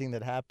after everything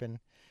that happened.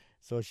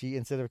 So she,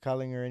 instead of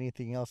calling her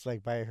anything else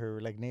like by her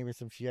like name or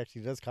something, she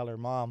actually does call her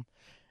mom.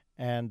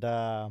 And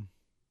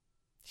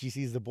she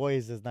sees the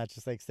boys as not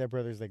just like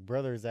stepbrothers, like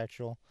brothers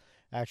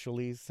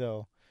actually.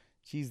 So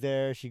she's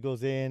there. She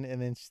goes in,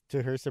 and then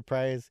to her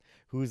surprise,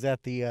 who's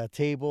at the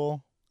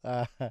table,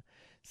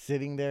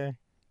 sitting there?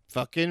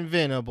 Fucking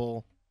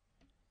Venable.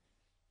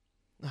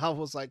 I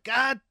was like,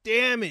 God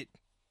damn it.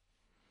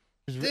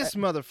 This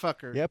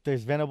motherfucker. Yep,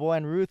 there's Venable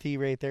and Ruthie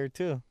right there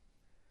too.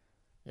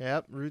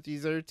 Yep,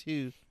 Ruthie's there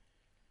too.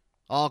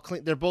 All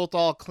clean. They're both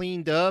all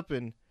cleaned up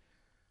and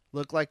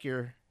look like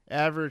your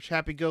average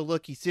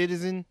happy-go-lucky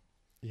citizen.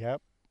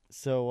 Yep.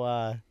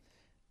 So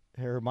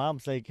her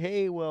mom's like,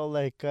 hey, well,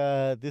 like,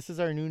 this is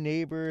our new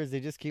neighbors. They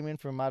just came in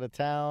from out of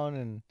town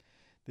and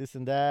this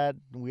and that.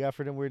 We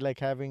offered them, we're like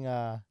having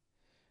oh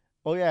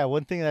yeah,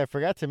 one thing that I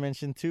forgot to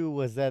mention too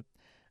was that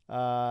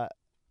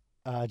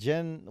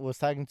Jen was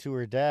talking to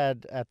her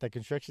dad at the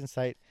construction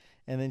site,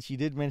 and then she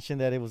did mention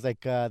that it was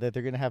like that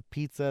they're gonna have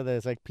pizza, that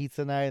it's like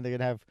pizza night, and they're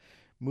gonna have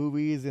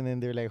movies, and then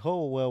they're like,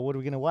 oh well, what are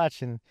we gonna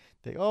watch? And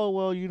they, oh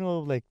well, you know,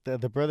 like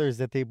the brothers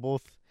that they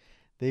both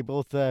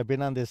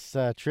been on this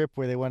trip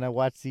where they want to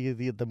watch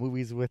the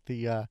movies with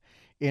the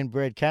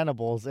inbred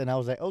cannibals, and I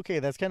was like, okay,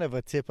 that's kind of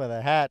a tip of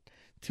the hat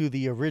to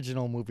the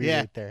original movie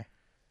right there.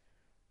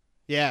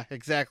 Yeah,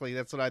 exactly.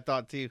 That's what I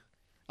thought too.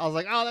 I was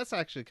like, oh, that's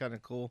actually kind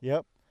of cool.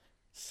 Yep.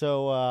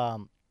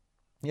 So,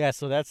 yeah,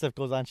 so that stuff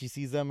goes on. She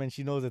sees them, and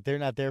she knows that they're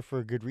not there for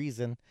a good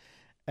reason.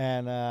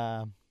 And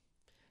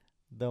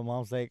the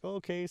mom's like,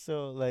 okay,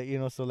 so, like, you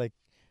know, so,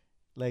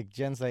 like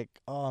Jen's like,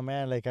 oh,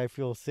 man, like, I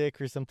feel sick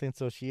or something.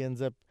 So she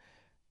ends up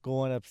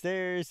going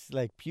upstairs,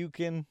 like,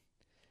 puking.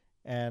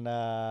 And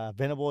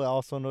Venable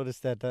also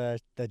noticed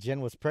that Jen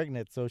was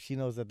pregnant, so she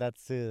knows that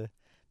that's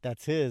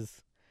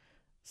his.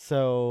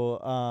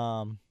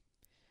 So,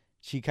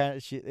 she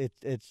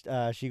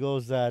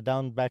goes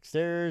down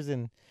backstairs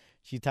and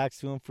she talks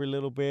to him for a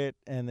little bit,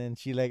 and then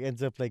she like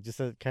ends up like just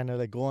kind of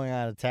like going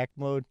on attack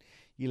mode.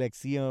 You like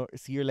see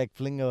her like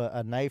fling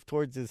a knife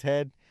towards his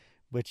head,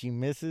 but she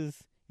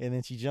misses, and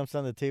then she jumps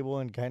on the table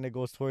and kind of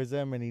goes towards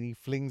them, and he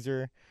flings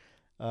her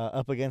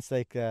up against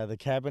like the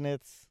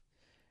cabinets,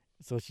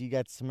 so she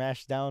got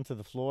smashed down to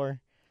the floor,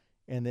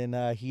 and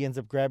then he ends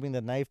up grabbing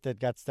the knife that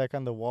got stuck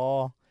on the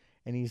wall,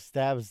 and he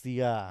stabs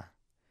the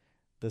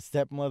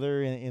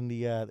stepmother in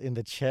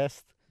the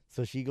chest,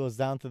 so she goes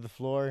down to the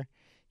floor.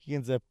 He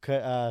ends up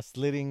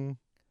slitting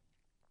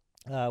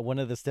one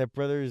of the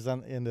stepbrothers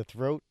in the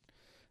throat,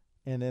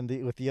 and then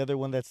with the other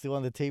one that's still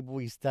on the table,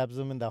 he stabs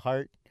him in the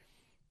heart.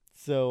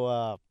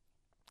 So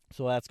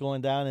that's going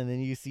down, and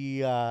then you see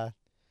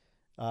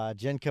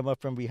Jen come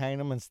up from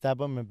behind him and stab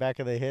him in the back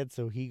of the head,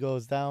 so he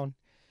goes down.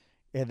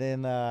 And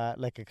then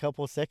like a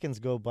couple seconds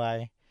go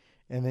by,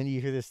 and then you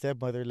hear the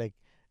stepmother like,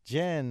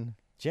 Jen,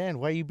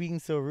 why are you being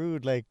so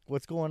rude? Like,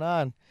 what's going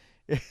on?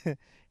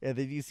 And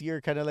then you see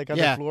her kind of like on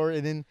the floor,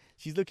 and then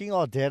she's looking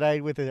all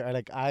dead-eyed with her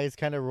like eyes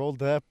kind of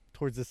rolled up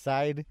towards the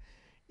side,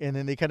 and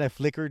then they kind of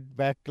flickered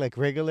back like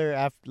regular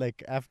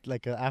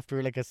after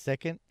a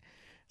second.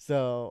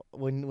 So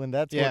when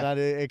that's going on,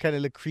 it kind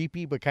of looked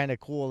creepy but kind of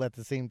cool at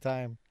the same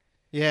time.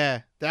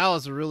 Yeah, that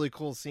was a really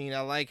cool scene.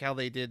 I like how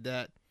they did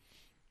that.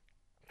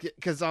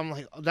 Because I'm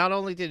like, not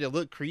only did it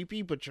look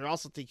creepy, but you're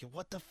also thinking,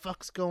 what the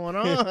fuck's going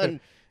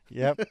on?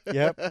 Yep.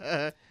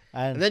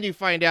 And then you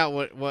find out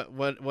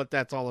what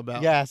that's all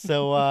about. Yeah,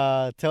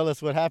 so tell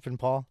us what happened,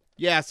 Paul.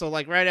 Yeah, so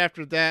like right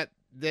after that,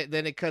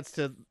 then it cuts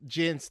to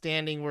Jen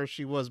standing where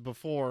she was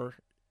before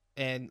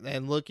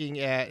and looking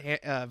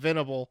at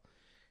Venable.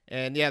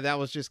 And yeah, that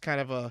was just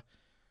kind of a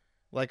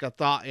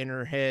thought in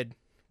her head,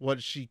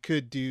 what she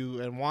could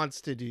do and wants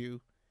to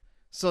do.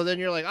 So then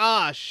you're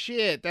like,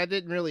 shit, that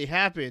didn't really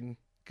happen.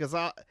 Because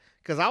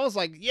I was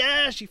like,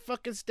 yeah, she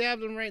fucking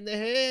stabbed him right in the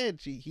head.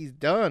 He's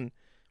done.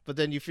 But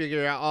then you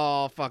figure out,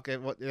 oh fuck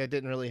it, that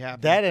didn't really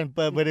happen.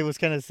 But it was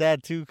kind of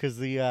sad too, because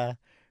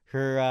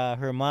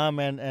her mom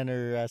and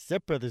her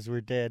stepbrothers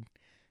were dead,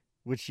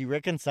 which she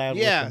reconciled.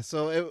 Yeah, with them.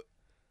 So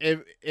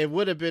it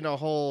would have been a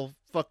whole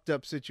fucked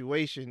up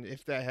situation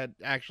if that had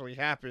actually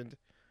happened,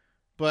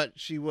 but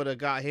she would have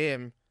got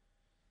him.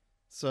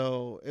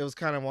 So it was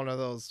kind of one of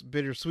those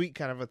bittersweet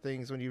kind of a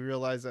things when you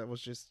realize that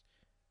was just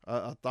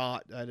a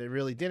thought that it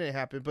really didn't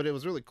happen, but it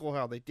was really cool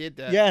how they did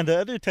that. Yeah, and the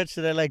other touch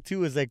that I like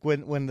too is like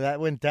when that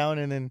went down,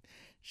 and then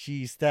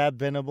she stabbed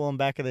Venable in the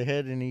back of the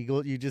head, and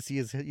you just see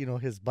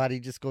his body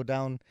just go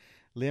down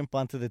limp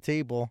onto the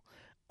table,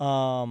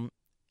 and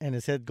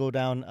his head go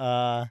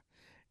down.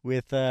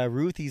 With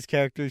Ruthie's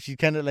character, she's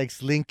kind of like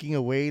slinking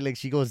away, like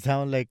she goes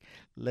down like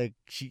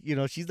she,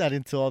 she's not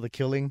into all the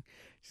killing.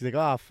 She's like,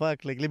 oh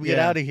fuck, like let me get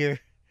out of here.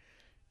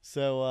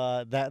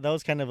 So that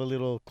was kind of a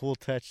little cool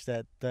touch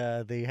that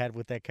they had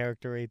with that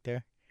character right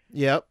there.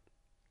 Yep.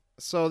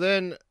 So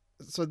then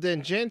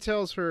Jen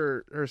tells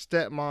her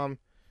stepmom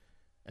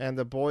and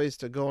the boys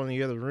to go in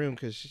the other room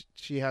because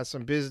she has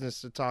some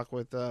business to talk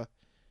with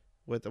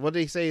what did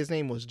he say his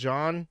name was,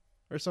 John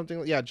or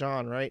something? Yeah,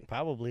 John, right?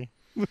 Probably.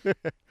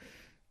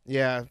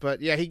 Yeah,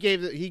 but yeah, he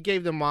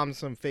gave the mom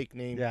some fake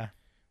name. Yeah.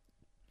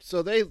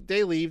 So they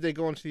leave. They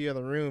go into the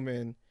other room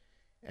and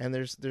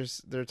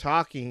they're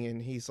talking,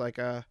 and he's like,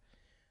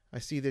 I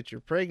see that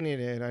you're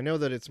pregnant, and I know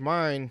that it's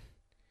mine.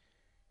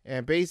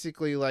 And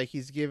basically, like,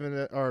 he's given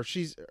it, or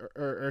she's,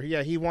 or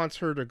yeah, he wants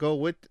her to go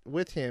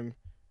with him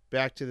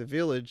back to the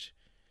village.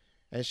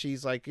 And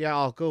she's like, yeah,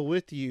 I'll go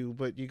with you,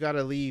 but you got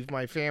to leave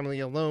my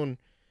family alone.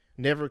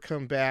 Never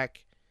come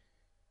back.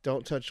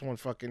 Don't touch one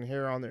fucking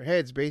hair on their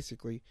heads,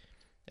 basically.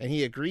 And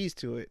he agrees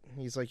to it.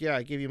 He's like, yeah,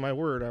 I give you my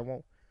word. I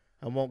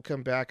won't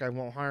come back. I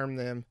won't harm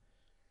them.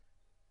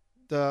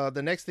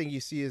 The next thing you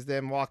see is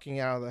them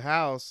walking out of the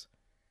house,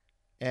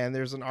 and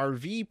there's an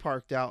RV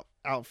parked out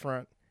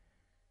front.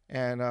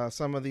 And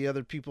some of the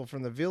other people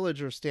from the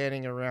village are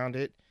standing around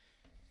it.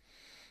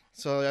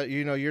 So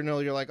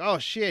you're like, oh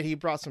shit, he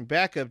brought some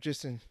backup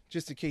just in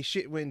case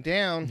shit went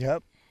down.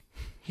 Yep.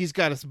 He's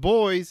got us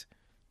boys.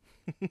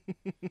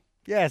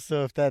 Yeah.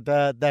 So if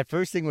that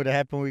first thing would have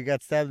happened, where he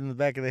got stabbed in the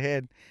back of the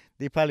head,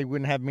 they probably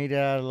wouldn't have made it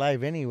out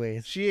alive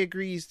anyways. She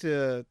agrees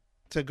to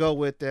go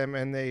with them,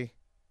 and they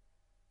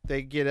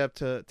get up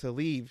to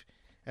leave,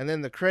 and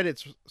then the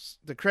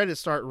credits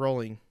start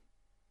rolling.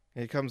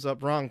 And it comes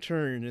up wrong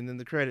turn, and then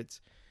the credits.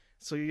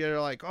 So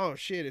you're like, oh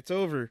shit, it's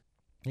over.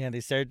 Yeah,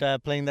 they start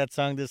playing that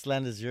song, This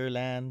Land Is Your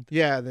Land.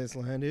 Yeah, this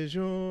land is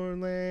your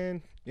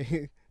land.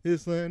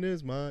 This land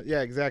is mine.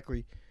 Yeah,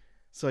 exactly.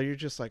 So you're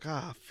just like,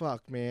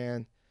 fuck,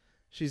 man.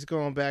 She's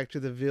going back to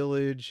the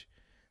village.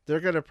 They're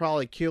going to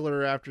probably kill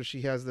her after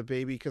she has the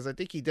baby, because I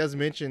think he does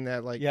mention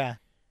that, like... Yeah,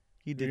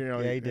 he did.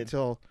 He did.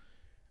 Until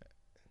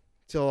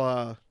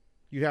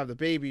you have the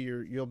baby,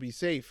 you'll be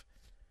safe.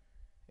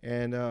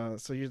 And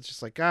so you're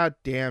just like, God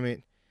damn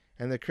it.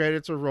 And the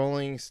credits are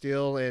rolling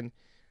still,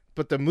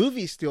 but the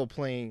movie's still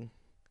playing.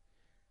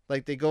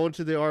 Like, they go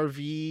into the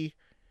RV,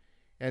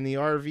 and the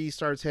RV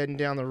starts heading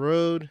down the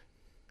road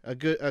a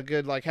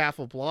good like half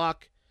a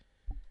block,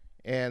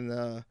 and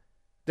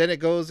then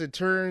it goes and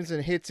turns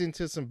and hits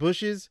into some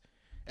bushes,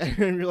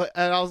 and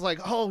I was like,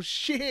 oh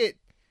shit,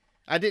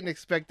 I didn't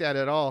expect that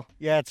at all.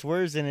 Yeah, it's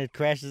worse, and it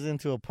crashes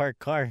into a parked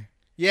car.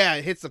 Yeah,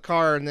 it hits the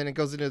car, and then it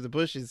goes into the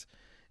bushes.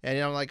 And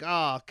I'm like,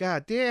 oh,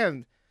 god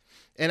damn.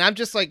 And I'm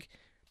just like,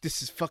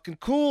 this is fucking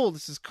cool.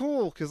 This is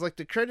cool. Because, like,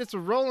 the credits are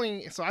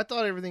rolling. So I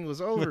thought everything was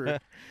over.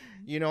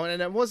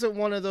 And it wasn't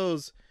one of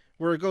those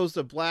where it goes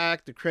to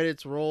black, the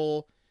credits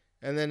roll,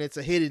 and then it's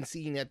a hidden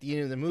scene at the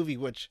end of the movie,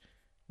 which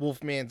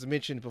Wolfman's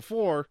mentioned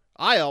before.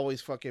 I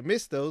always fucking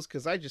miss those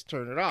because I just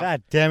turn it off.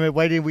 God damn it.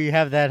 Why didn't we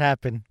have that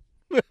happen?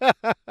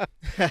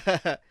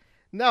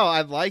 No,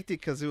 I liked it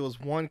because it was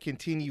one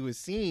continuous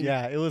scene.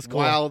 Yeah, it was cool.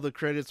 While the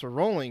credits were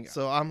rolling.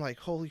 So I'm like,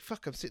 holy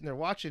fuck, I'm sitting there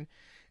watching.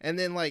 And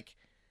then, like,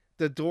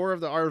 the door of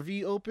the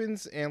RV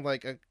opens, and,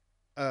 like,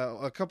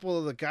 a couple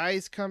of the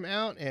guys come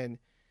out, and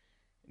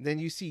then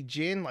you see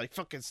Jin, like,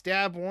 fucking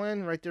stab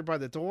one right there by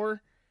the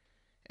door.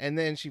 And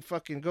then she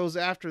fucking goes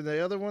after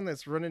the other one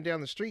that's running down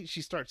the street.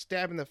 She starts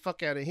stabbing the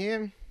fuck out of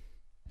him.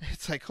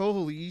 It's like,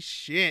 holy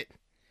shit.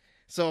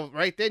 So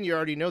right then you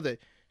already know that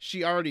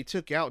she already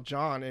took out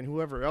John and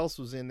whoever else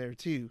was in there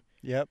too.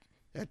 Yep.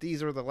 That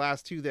these are the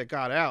last two that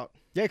got out.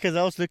 Yeah, because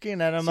I was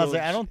looking at him. I was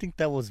like, I don't think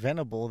that was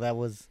Venable. That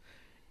was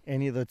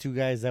any of the two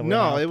guys that were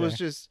out there.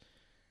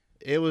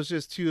 It was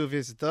just two of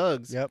his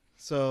thugs. Yep.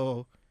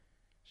 So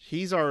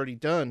he's already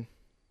done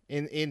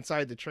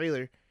inside the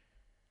trailer.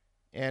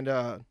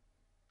 And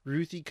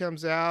Ruthie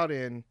comes out,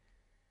 and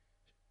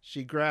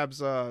she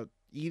grabs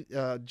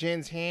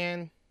Jen's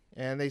hand,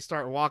 and they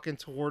start walking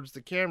towards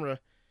the camera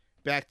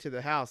back to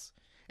the house.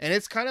 And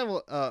it's kind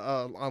of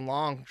a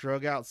long,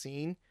 drug-out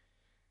scene,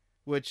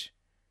 which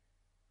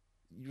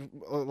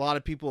a lot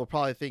of people will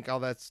probably think, oh,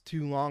 that's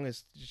too long.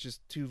 It's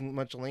just too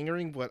much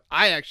lingering. But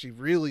I actually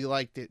really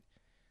liked it.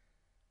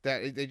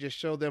 That they just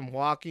showed them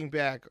walking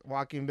back,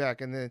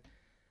 and then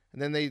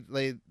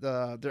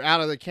they're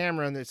out of the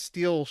camera, and they're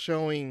still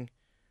showing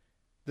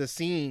the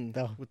scene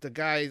with the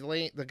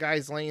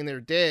guys laying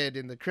there dead,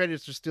 and the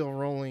credits are still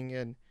rolling,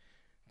 and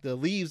the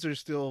leaves are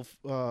still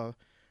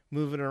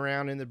moving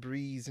around in the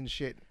breeze and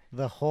shit.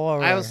 The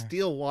horror. I was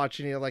still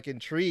watching it, like,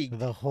 intrigued.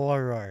 The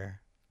horror.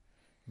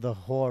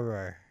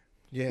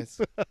 Yes.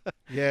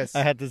 Yes.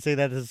 I had to say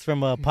that it's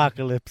from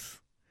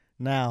Apocalypse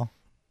Now.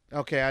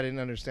 Okay, I didn't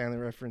understand the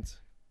reference.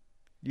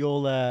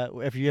 You'll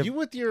if you have...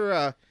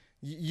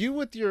 you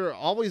with your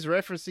always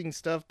referencing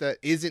stuff that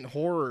isn't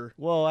horror.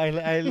 Well,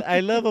 I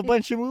love a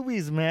bunch of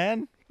movies,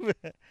 man.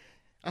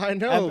 I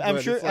know.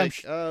 I'm sure.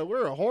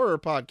 We're a horror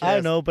podcast.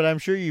 I know, but I'm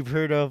sure you've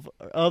heard of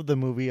the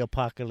movie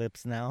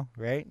Apocalypse Now,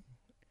 right?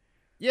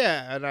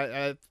 Yeah,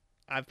 and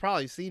I've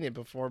probably seen it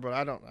before, but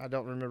I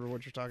don't remember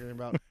what you're talking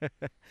about.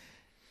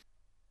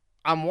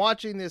 I'm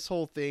watching this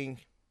whole thing,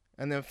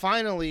 and then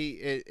finally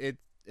it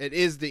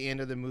is the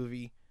end of the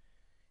movie,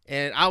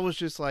 and I was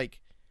just like,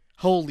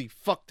 holy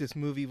fuck, this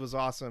movie was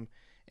awesome.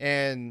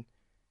 And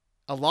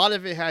a lot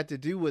of it had to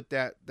do with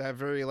that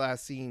very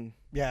last scene.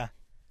 Yeah.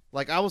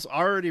 Like, I was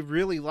already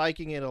really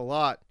liking it a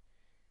lot,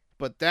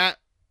 but the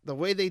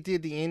way they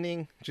did the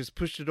ending just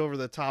pushed it over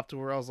the top to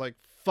where I was like,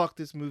 fuck,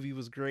 this movie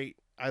was great.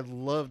 I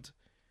loved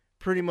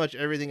pretty much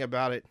everything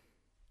about it.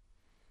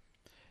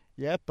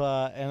 Yep.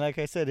 And like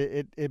I said,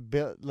 it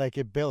built.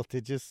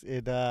 It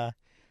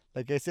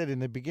like I said in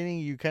the beginning,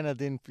 you kind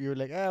of you're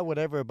like,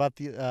 whatever about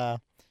the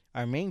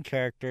our main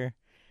character,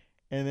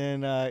 and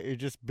then it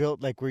just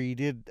built like where you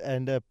did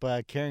end up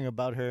caring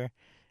about her,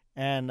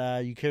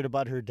 and you cared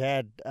about her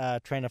dad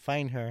trying to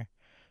find her.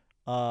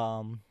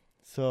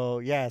 So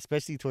yeah,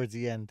 especially towards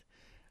the end,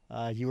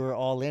 you were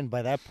all in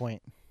by that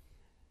point.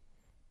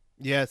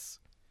 Yes.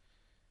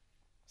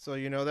 So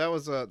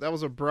that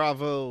was a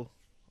bravo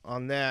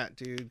on that,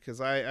 dude,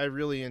 because I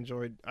really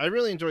enjoyed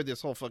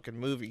this whole fucking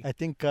movie. I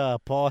think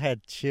Paul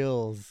had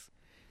chills,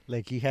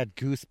 like he had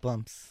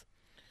goosebumps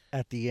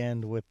at the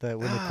end with when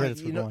the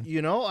credits were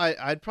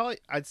going.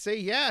 I'd say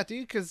yeah,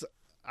 dude, because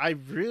I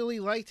really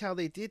liked how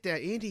they did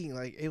that ending.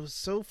 Like, it was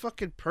so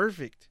fucking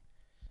perfect.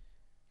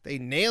 They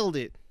nailed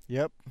it.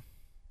 Yep.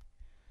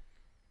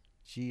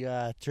 She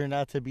turned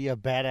out to be a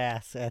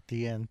badass at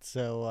the end.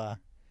 So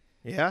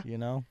yeah,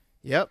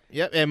 Yep.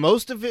 And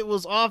most of it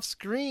was off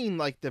screen,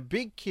 like the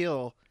big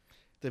kill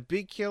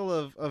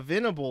of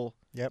Venable.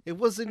 Yep. It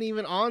wasn't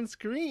even on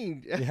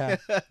screen. Yeah.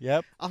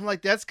 Yep. I'm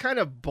like, that's kind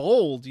of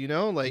bold,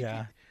 like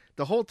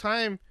the whole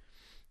time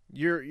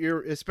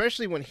you're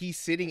especially when he's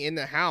sitting in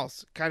the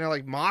house, kind of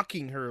like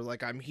mocking her,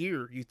 like, I'm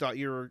here. You thought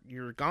you're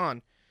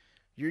gone.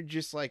 You're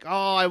just like,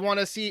 oh, I want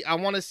to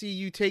see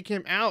you take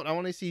him out. I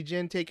want to see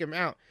Jen take him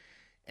out.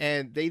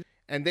 And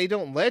they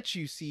don't let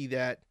you see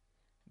that.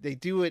 They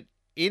do it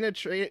in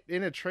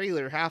a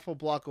trailer half a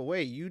block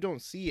away. You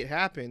don't see it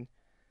happen.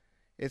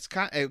 It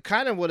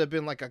kind of would have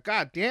been like a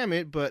god damn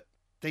it, but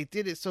they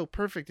did it so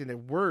perfect and it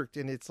worked,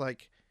 and it's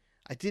like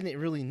I didn't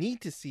really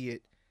need to see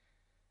it.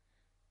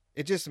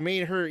 It just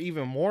made her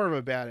even more of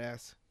a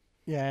badass.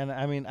 Yeah, and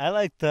I mean, I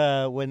liked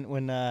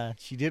when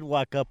she did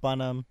walk up on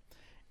him,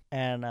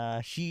 and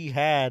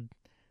the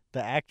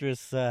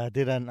actress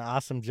did an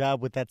awesome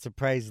job with that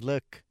surprised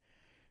look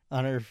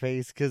on her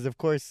face, because of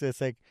course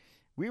it's like,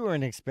 we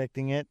weren't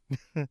expecting it.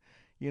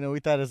 We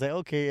thought it was like,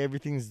 okay,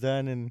 everything's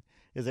done. And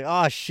it's like,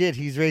 oh, shit,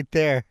 he's right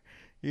there,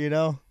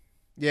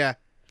 Yeah.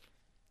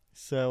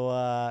 So,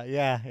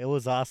 yeah, it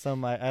was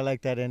awesome. I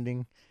like that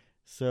ending.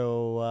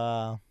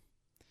 So,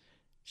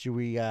 should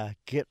we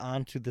get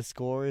on to the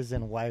scores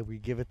and why we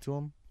give it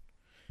to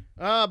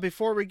them?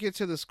 Before we get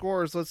to the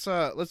scores,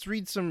 let's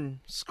read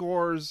some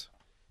scores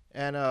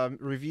and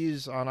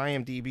reviews on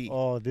IMDb.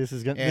 Oh, this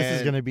is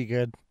gonna be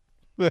good.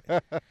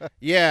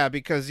 Yeah,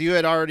 because you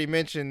had already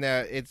mentioned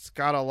that it's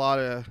got a lot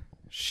of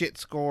shit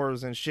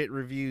scores and shit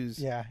reviews.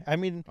 Yeah, I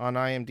mean, on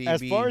IMDb.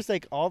 As far as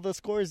like all the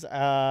scores,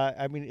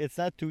 I mean, it's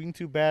not doing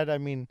too bad. I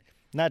mean,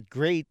 not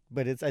great,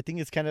 but I think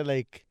it's kind of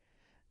like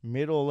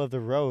middle of the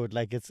road.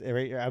 Like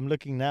I'm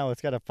looking now,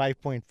 it's got a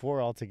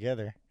 5.4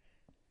 altogether.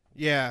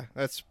 Yeah,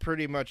 that's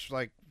pretty much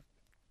like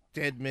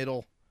dead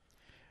middle.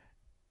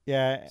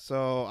 Yeah.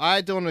 So I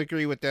don't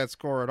agree with that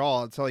score at all.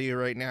 I'll tell you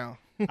right now.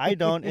 I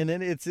don't, and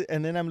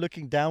then I'm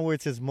looking down where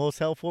it says most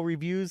helpful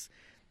reviews.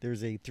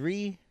 There's a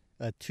 3,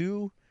 a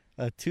 2,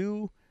 a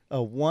 2,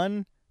 a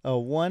 1, a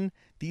 1.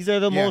 These are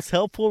the most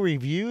helpful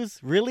reviews,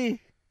 really,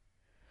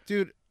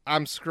 dude.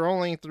 I'm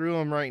scrolling through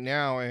them right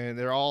now, and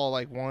they're all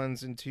like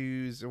 1s and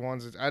 2s and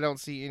 1s. I don't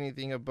see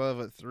anything above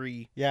a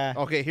 3. Yeah.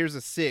 Okay, here's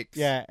a 6.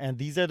 Yeah, and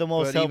these are the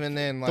most helpful. Even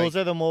then, those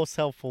are the most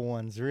helpful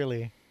ones,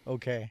 really.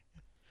 Okay.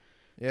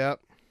 Yep.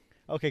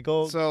 Okay,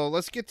 go. So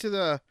let's get to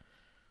the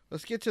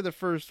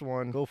first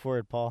one. Go for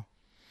it, Paul.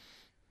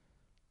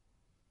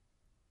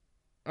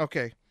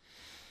 Okay.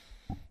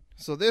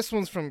 So this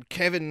one's from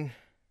Kelvin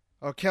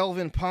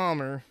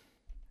Palmer,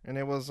 and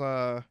it was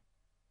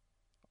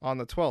on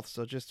the 12th,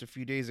 so just a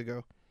few days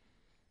ago.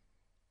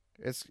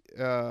 It's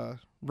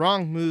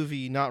wrong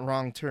movie, not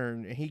wrong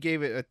turn, and he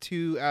gave it a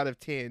 2 out of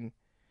 10.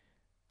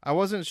 I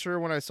wasn't sure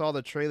when I saw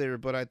the trailer,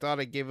 but I thought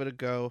I'd give it a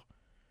go.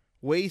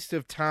 Waste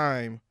of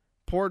time,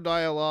 poor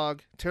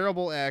dialogue,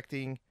 terrible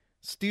acting,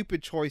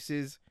 stupid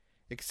choices,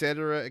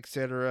 etc.,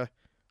 etc.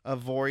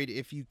 Avoid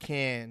if you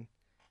can.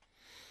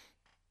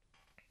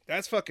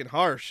 That's fucking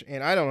harsh,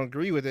 and I don't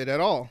agree with it at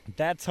all.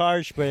 That's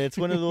harsh, but it's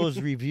one of those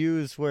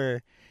reviews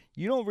where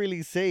you don't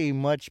really say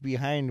much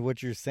behind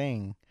what you're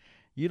saying.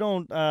 You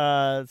don't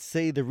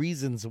say the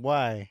reasons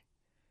why,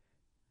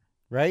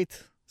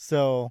 right?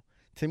 So,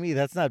 to me,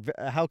 that's not.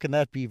 How can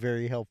that be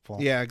very helpful?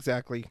 Yeah,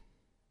 exactly.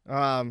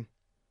 Definitely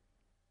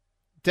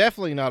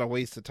not a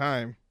waste of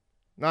time.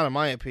 Not in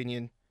my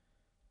opinion.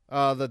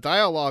 The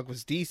dialogue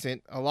was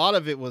decent. A lot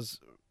of it was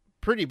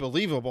pretty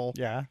believable.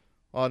 Yeah.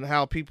 On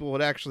how people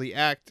would actually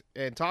act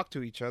and talk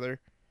to each other.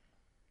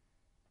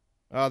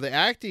 The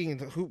acting,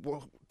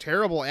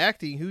 terrible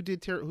acting.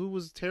 Who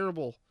was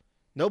terrible?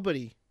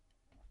 Nobody.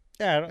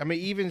 Yeah. I mean,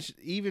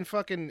 even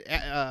fucking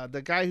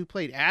the guy who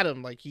played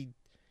Adam, like he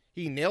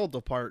nailed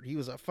the part. He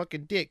was a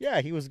fucking dick. Yeah,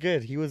 he was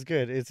good.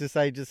 It's just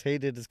I just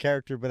hated his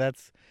character, but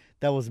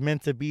that was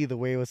meant to be the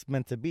way it was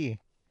meant to be.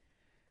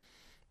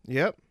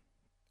 Yep.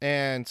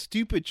 And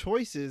stupid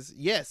choices,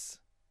 yes.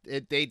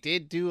 They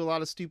did do a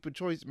lot of stupid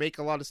choices, make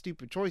a lot of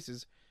stupid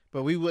choices,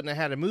 but we wouldn't have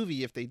had a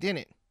movie if they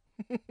didn't.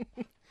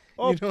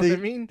 Oh, you know what I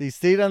mean? They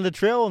stayed on the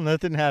trail,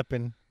 nothing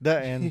happened.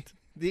 The end.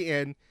 The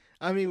end.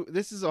 I mean,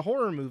 this is a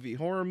horror movie.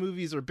 Horror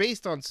movies are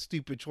based on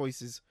stupid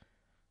choices.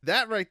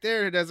 That right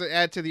there doesn't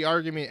add to the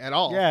argument at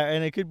all. Yeah,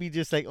 and it could be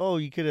just like, oh,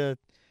 you could have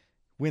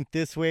went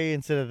this way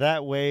instead of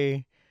that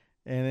way,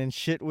 and then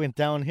shit went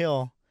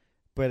downhill.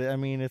 But I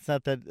mean, it's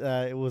not that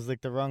it was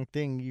like the wrong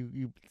thing.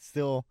 You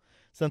still,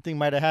 something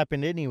might have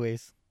happened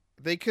anyways.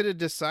 They could have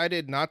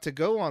decided not to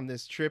go on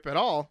this trip at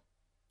all,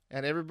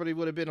 and everybody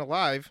would have been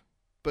alive,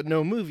 but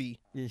no movie.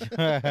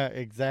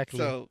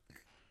 Exactly.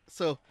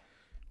 So,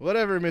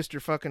 whatever,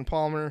 Mr. fucking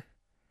Palmer.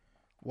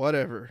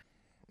 Whatever.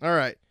 All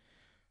right.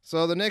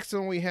 So the next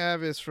one we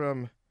have is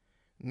from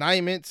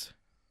Nymit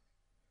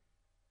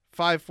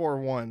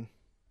 541.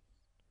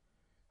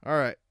 All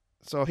right.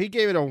 So he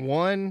gave it a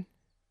 1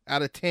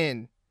 out of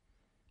 10.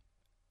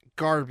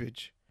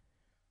 Garbage.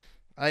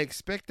 I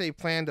expect they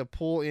plan to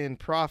pull in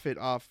profit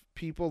off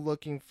people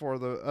looking for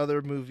the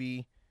other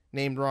movie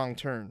named Wrong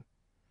Turn.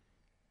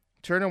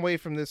 Turn away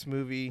from this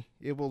movie.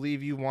 It will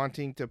leave you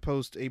wanting to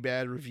post a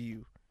bad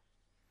review.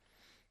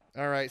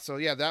 All right. So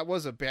yeah, that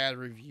was a bad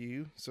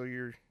review. So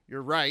you're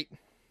right.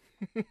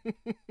 And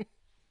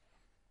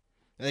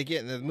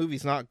again, the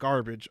movie's not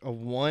garbage. A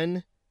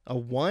 1? A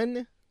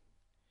 1?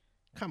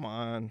 Come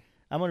on.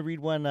 I'm going to read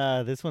one.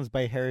 This one's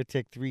by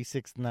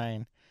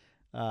Heretic369.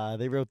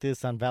 They wrote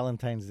this on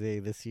Valentine's Day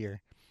this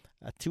year.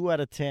 2 out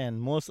of 10.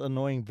 Most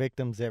annoying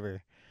victims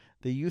ever.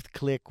 The youth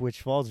clique,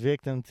 which falls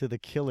victim to the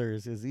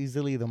killers, is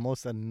easily the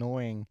most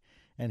annoying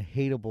and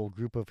hateable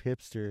group of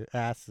hipster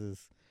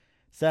asses.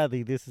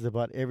 Sadly, this is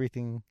about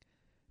everything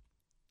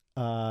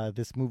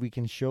this movie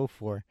can show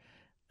for,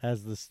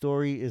 as the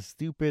story is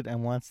stupid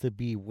and wants to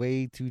be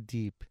way too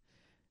deep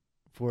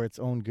for its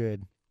own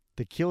good.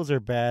 The kills are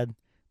bad.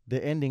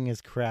 The ending is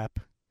crap.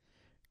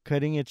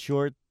 Cutting it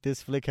short,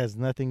 this flick has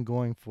nothing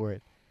going for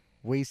it.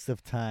 Waste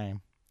of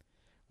time.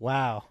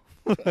 Wow.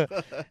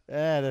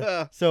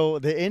 So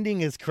the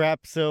ending is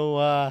crap,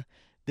 so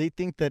they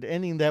think that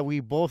ending that we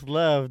both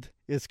loved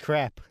is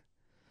crap.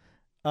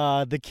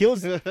 The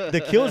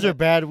kills are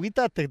bad. We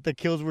thought that the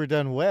kills were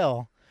done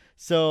well.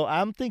 So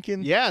I'm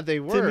thinking, yeah,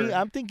 they were. To me,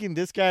 I'm thinking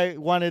this guy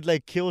wanted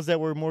like kills that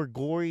were more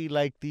gory,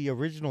 like the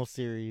original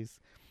series.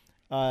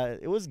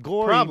 It was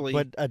gory, Probably.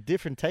 but a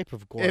different type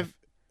of gore.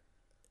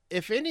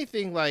 If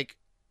anything, like,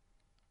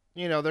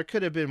 there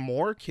could have been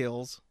more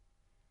kills.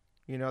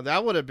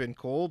 That would have been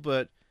cool,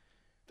 but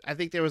I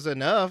think there was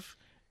enough,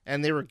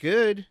 and they were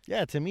good.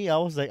 Yeah, to me, I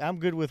was like, I'm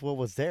good with what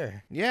was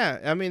there. Yeah,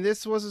 I mean,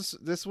 this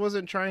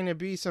wasn't trying to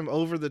be some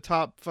over the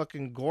top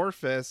fucking gore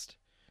fest.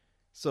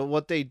 So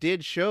what they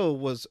did show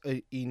was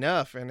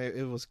enough, and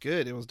it was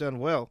good. It was done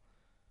well.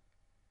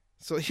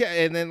 So yeah,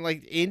 and then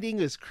like ending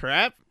is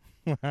crap.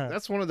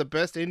 That's one of the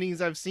best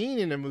endings I've seen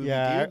in a movie.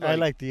 Yeah, dude. I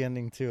like the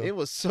ending too. It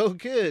was so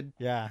good.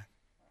 Yeah,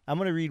 I'm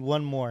gonna read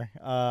one more.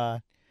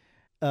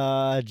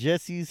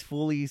 Jesse's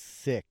Fully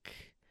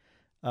Sick.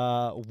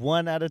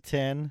 1 out of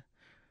 10.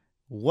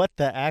 What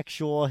the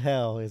actual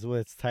hell is what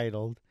it's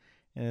titled,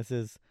 and it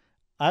says,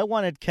 I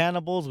wanted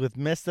cannibals with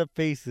messed up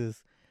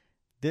faces.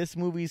 This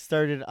movie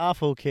started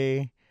off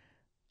okay,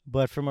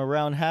 but from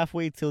around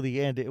halfway till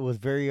the end, it was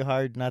very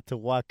hard not to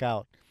walk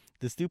out.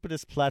 The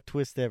stupidest plot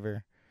twist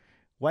ever.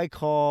 Why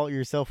call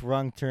yourself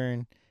Wrong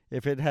Turn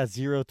if it has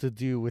zero to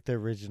do with the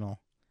original?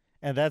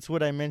 And that's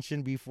what I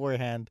mentioned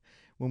beforehand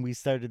when we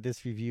started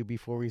this review,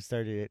 before we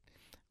started it,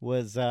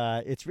 was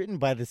it's written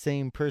by the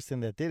same person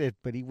that did it,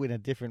 but he went a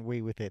different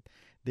way with it.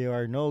 There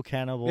are no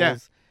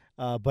cannibals,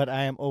 but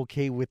I am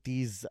okay with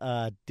these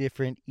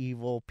different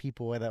evil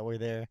people that were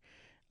there.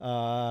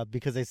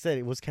 Because I said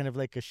it was kind of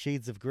like a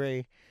Shades of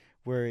Grey,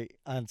 where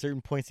on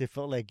certain points it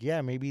felt like,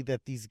 yeah, maybe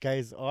that these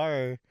guys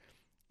are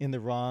in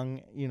the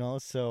wrong,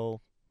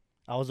 so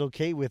I was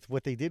okay with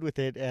what they did with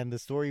it, and the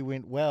story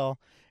went well,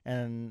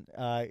 and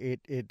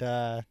it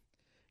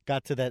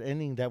got to that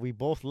ending that we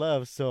both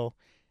love, so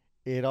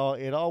it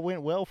all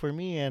went well for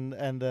me,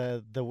 and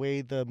the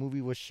way the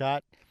movie was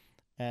shot,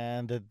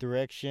 and the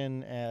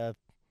direction,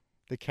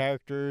 the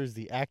characters,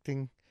 the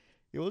acting,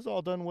 it was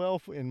all done well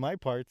in my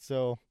part,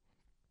 so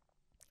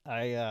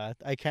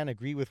I can't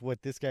agree with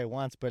what this guy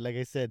wants, but like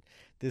I said,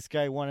 this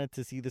guy wanted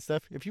to see the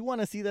stuff. If you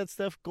want to see that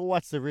stuff, go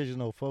watch the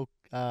original, folks.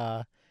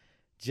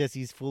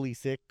 Jesse's Fully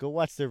Sick. Go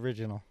watch the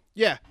original.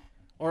 Yeah,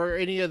 or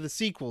any of the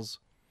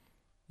sequels.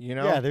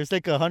 Yeah, there's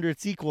like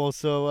 100 sequels,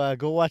 so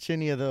go watch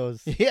any of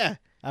those. Yeah,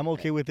 I'm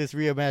okay with this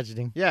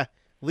reimagining. Yeah,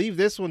 leave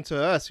this one to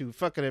us who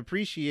fucking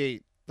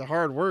appreciate the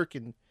hard work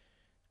and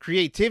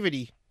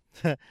creativity.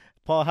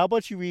 Paul, how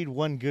about you read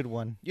one good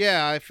one?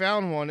 Yeah, I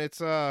found one.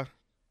 It's a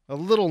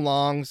little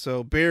long,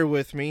 so bear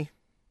with me.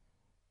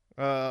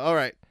 All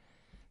right.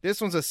 This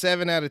one's a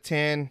 7 out of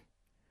 10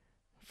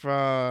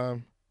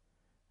 from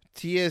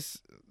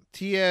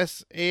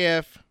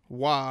TSAF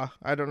Wah.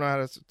 I don't know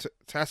how to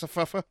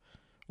Tassafafa.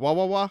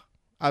 Wah.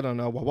 I don't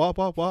know. Wah.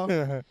 Waka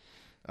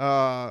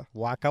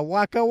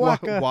waka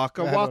waka.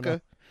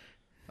 Waka.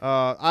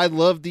 I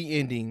love the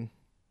ending.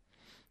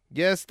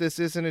 Yes, this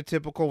isn't a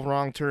typical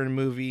Wrong Turn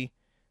movie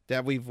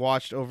that we've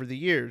watched over the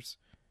years.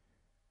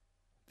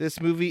 This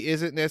movie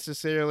isn't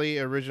necessarily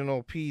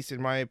original piece,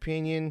 in my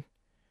opinion.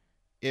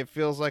 It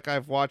feels like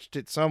I've watched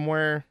it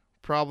somewhere,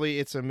 probably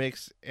it's a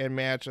mix and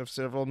match of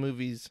several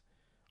movies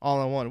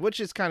all in one, which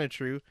is kind of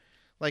true.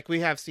 Like,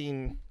 we have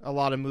seen a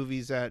lot of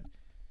movies that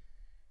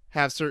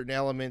have certain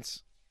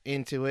elements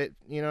into it,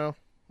 you know.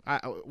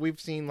 We've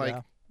seen,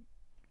 like,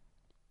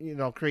 you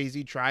know,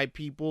 crazy tribe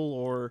people,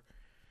 or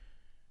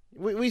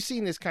we've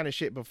seen this kind of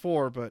shit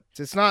before, but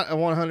it's not a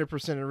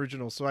 100%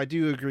 original, so I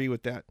do agree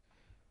with that.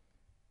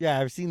 Yeah,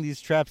 I've seen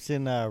these traps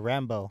in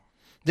Rambo.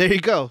 There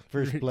you go.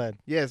 First Blood.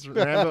 Yes,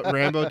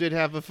 Rambo did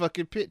have a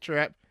fucking pit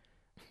trap.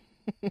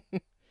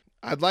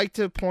 I'd like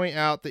to point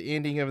out the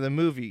ending of the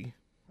movie.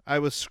 I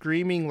was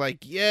screaming like,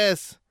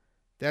 yes,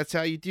 that's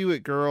how you do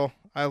it, girl.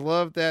 I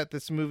love that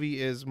this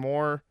movie is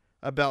more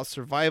about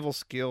survival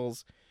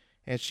skills,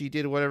 and she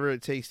did whatever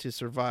it takes to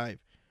survive.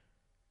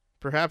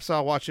 Perhaps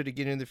I'll watch it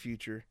again in the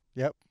future.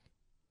 Yep.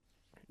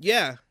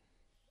 Yeah,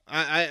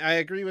 I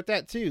agree with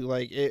that too.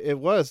 Like, it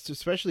was,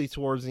 especially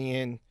towards the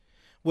end,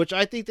 which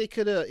I think they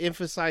could have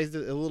emphasized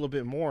it a little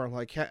bit more.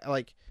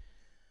 Like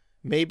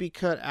maybe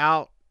cut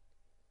out,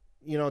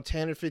 you know,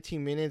 10 or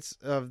 15 minutes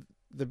of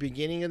the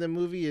beginning of the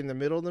movie in the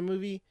middle of the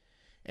movie,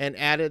 and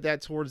added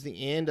that towards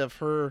the end of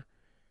her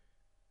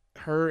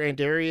and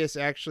Darius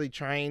actually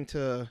trying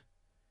to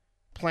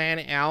plan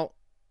out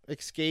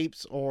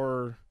escapes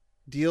or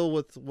deal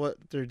with what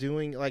they're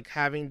doing, like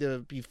having to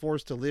be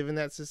forced to live in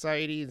that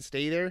society and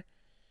stay there,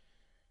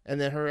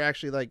 and then her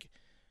actually like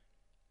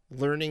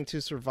learning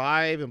to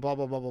survive and blah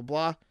blah blah blah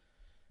blah.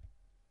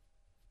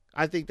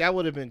 I think that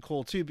would have been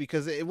cool too,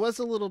 because it was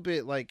a little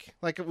bit like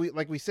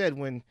we said,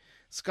 when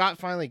Scott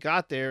finally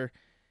got there,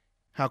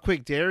 how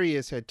quick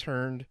Darius had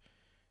turned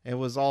and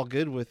was all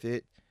good with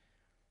it.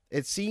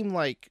 It seemed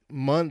like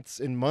months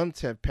and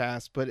months have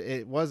passed, but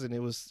it wasn't. It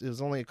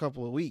was only a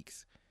couple of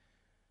weeks.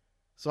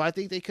 So I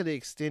think they could have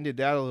extended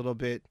that a little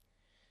bit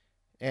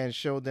and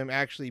showed them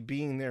actually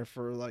being there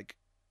for like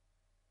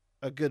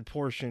a good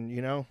portion,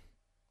 you know?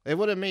 It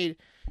would have made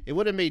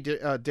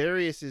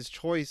Darius's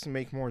choice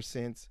make more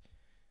sense.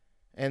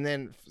 And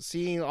then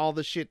seeing all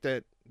the shit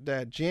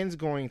that Jen's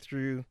going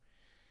through,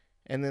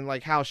 and then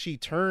like how she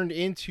turned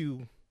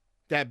into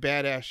that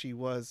badass she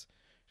was.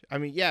 I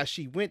mean, yeah,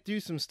 she went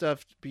through some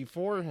stuff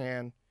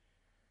beforehand,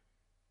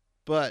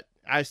 but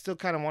I still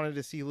kind of wanted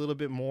to see a little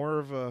bit more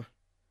of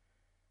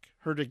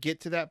her to get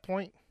to that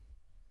point.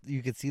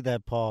 You could see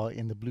that, Paul,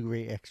 in the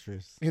Blu-ray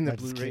extras. In the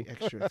Blu-ray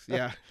extras,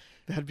 yeah,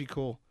 that'd be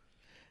cool.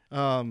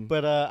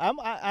 But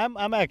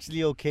I'm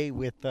actually okay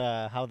with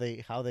how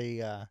they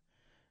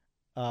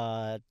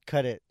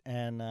cut it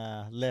and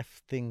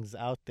left things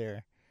out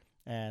there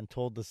and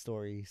told the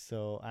story.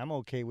 So I'm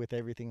okay with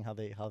everything how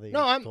they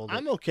No, told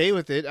I'm it. okay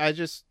with it.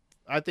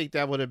 I think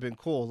that would have been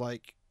cool,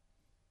 like,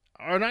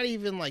 or not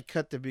even like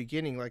cut the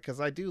beginning, like, because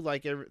I do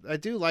like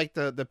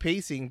the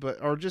pacing,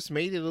 but or just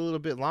made it a little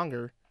bit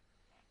longer.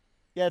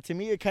 Yeah, to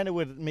me it kind of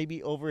would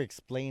maybe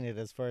over-explain it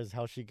as far as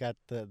how she got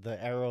the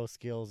arrow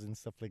skills and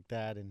stuff like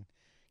that and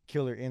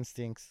killer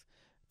instincts.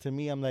 To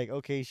me, I'm like,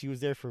 okay, she was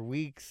there for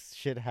weeks.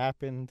 Shit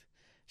happened.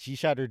 She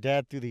shot her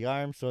dad through the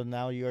arm, so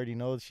now you already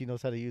know she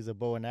knows how to use a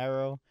bow and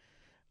arrow,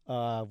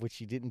 which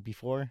she didn't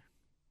before.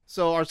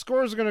 So our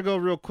scores are going to go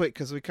real quick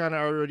because we kind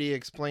of already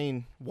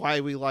explained why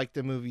we like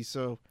the movie.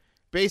 So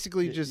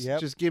basically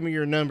just give me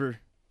your number.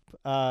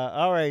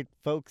 All right,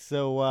 folks.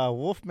 So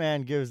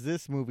Wolfman gives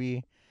this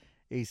movie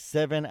a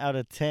 7 out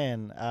of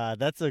 10.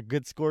 That's a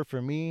good score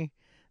for me.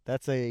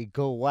 That's a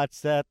go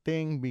watch that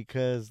thing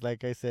because,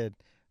 like I said,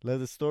 love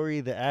the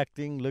story, the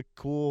acting looked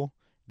cool,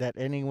 that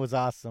ending was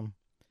awesome.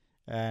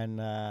 And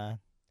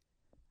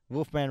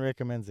Wolfman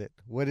recommends it.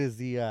 What is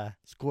the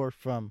score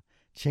from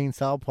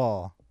Chainsaw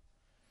Paul?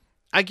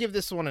 I give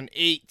this one an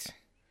 8.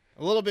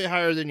 A little bit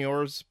higher than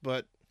yours,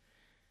 but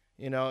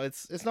you know,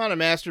 it's not a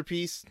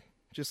masterpiece,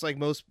 just like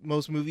most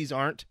movies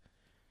aren't.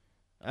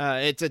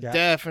 It's a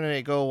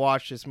definite go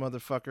watch this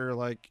motherfucker.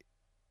 Like,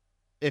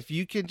 if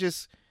you can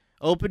just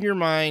open your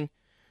mind,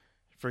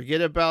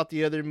 forget about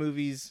the other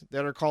movies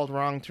that are called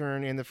Wrong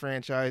Turn in the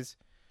franchise.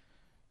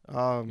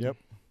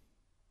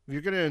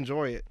 You're gonna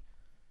enjoy it.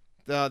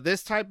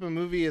 This type of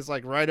movie is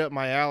like right up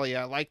my alley.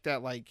 I like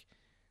that, like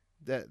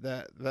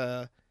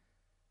the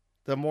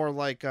more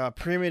like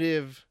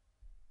primitive,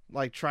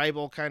 like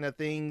tribal kind of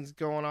things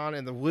going on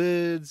in the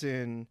woods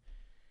and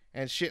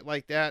shit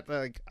like that.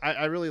 Like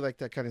I really like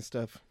that kind of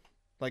stuff.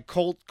 Like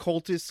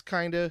cultist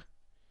kind of.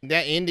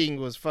 That ending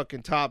was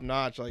fucking top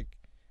notch. Like,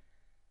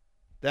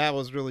 that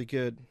was really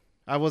good.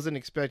 I wasn't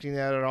expecting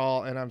that at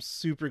all, and I'm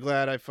super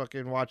glad I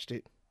fucking watched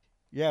it.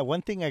 Yeah,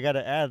 one thing I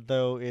gotta add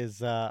though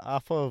is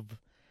off of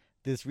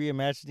this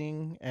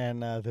reimagining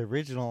and the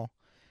original,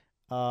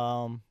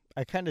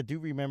 I kind of do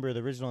remember the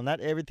original. Not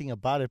everything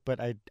about it,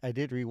 but I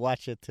did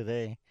rewatch it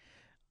today,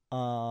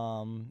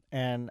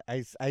 and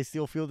I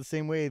still feel the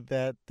same way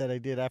that I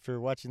did after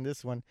watching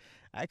this one.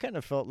 I kind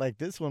of felt like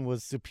this one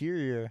was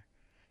superior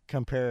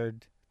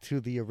compared to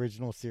the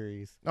original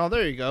series. Oh,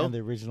 there you go. And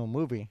the original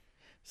movie.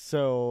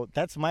 So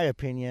that's my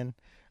opinion.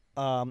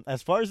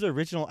 As far as the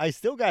original, I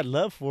still got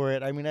love for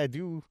it. I mean, I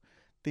do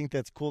think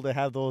that's cool to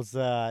have those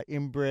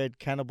inbred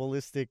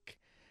cannibalistic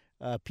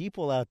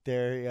people out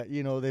there.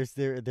 You know, there's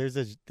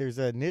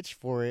a niche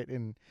for it,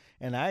 and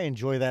I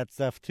enjoy that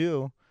stuff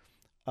too.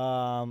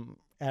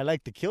 I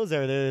like the kills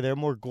there. They're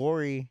more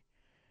gory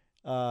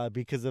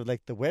because of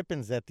like the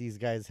weapons that these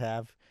guys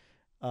have,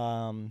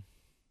 and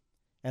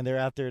they're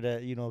out there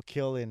to, you know,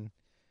 kill and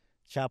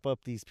chop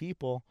up these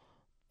people.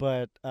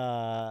 But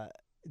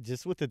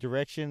just with the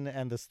direction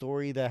and the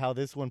story that how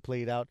this one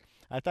played out,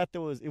 I thought it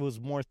was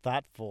more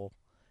thoughtful.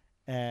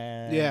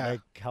 And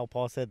like how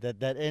Paul said,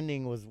 that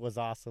ending was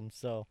awesome.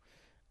 So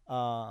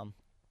I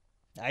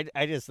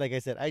just, like I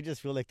said, I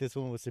just feel like this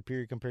one was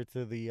superior compared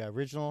to the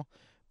original,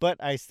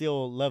 but I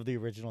still love the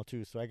original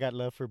too. So I got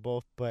love for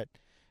both, but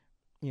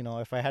you know,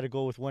 if I had to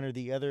go with one or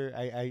the other,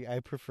 I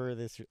prefer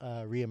this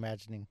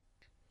reimagining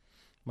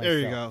myself. There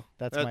you go.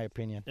 That's my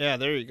opinion. Yeah,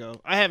 there you go.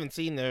 I haven't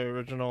seen the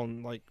original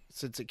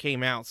since it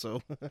came out,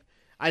 so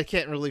I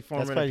can't really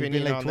form an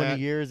opinion been on 20 that.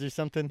 years or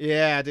something.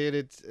 Yeah, dude,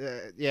 it's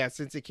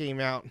since it came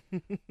out, I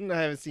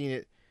haven't seen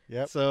it.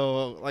 Yep.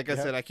 So, like I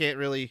said, I can't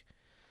really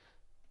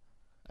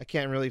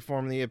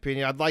form the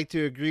opinion. I'd like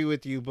to agree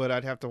with you, but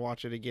I'd have to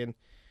watch it again.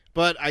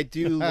 But I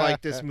do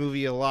like this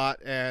movie a lot,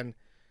 and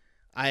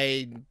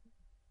I'm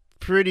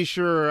pretty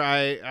sure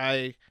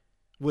I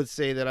would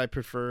say that I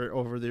prefer it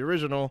over the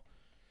original.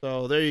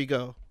 So there you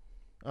go.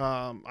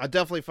 I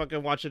definitely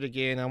fucking watch it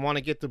again. I want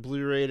to get the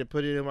Blu-ray to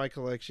put it in my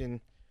collection.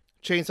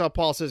 Chainsaw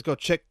Paul says, go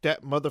check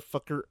that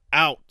motherfucker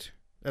out.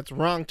 That's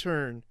Wrong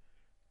Turn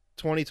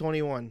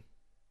 2021.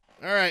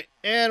 All right,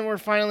 and we're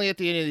finally at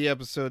the end of the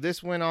episode.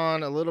 This went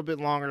on a little bit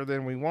longer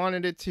than we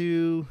wanted it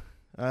to.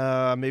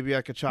 Maybe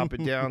I could chop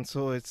it down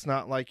so it's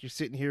not like you're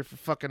sitting here for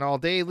fucking all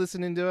day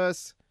listening to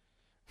us.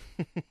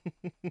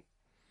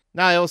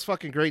 Nah, it was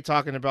fucking great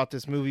talking about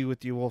this movie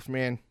with you,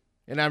 Wolfman.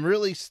 And I'm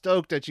really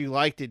stoked that you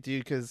liked it,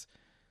 dude, because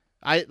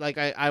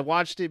I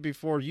watched it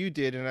before you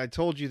did, and I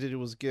told you that it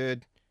was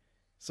good.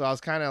 So I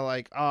was kind of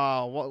like,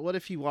 oh, what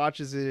if he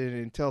watches it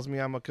and tells me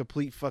I'm a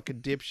complete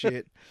fucking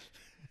dipshit?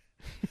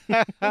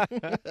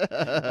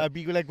 I'll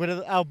be like one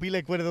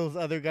of those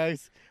other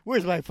guys.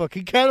 Where's my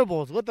fucking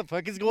cannibals? What the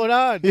fuck is going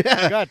on?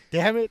 Yeah. God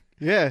damn it.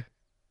 Yeah.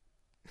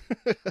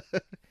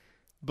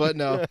 But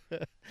no.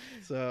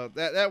 So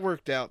that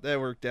worked out. That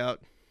worked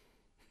out.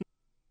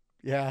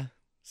 Yeah.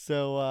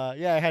 So I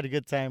had a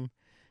good time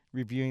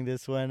reviewing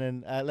this one,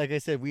 and like I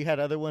said, we had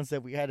other ones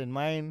that we had in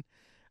mind,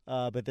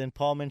 but then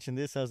Paul mentioned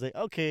this. I was like,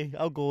 okay,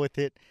 I'll go with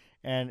it.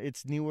 And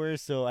it's newer,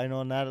 so I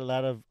know not a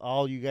lot of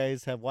all you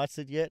guys have watched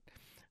it yet.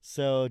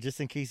 So just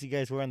in case you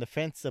guys were on the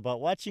fence about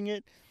watching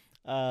it,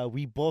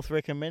 we both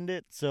recommend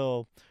it.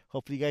 So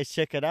hopefully you guys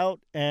check it out,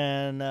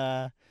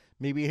 and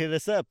maybe hit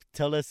us up.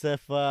 Tell us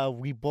if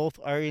we both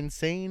are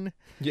insane.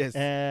 Yes.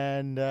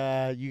 And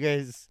you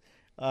guys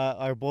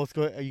are both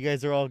you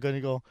guys are all going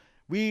to go,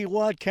 we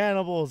want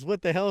cannibals.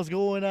 What the hell is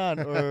going on?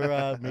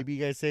 Or maybe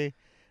you guys say,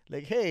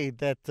 like, hey,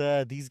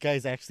 that these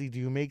guys actually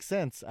do make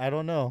sense. I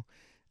don't know.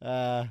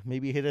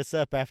 Maybe hit us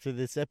up after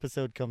this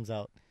episode comes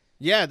out.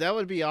 Yeah, that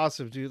would be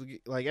awesome,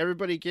 dude. Like,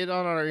 everybody get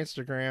on our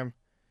Instagram.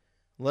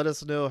 Let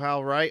us know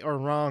how right or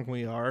wrong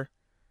we are.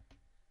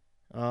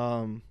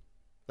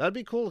 That'd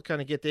be cool to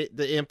kind of get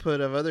the input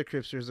of other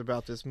Cripsters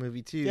about this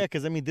movie, too. Yeah,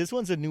 because, I mean, this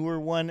one's a newer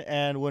one,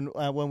 and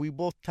when we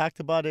both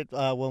talked about it,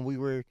 when we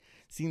were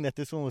seeing that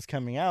this one was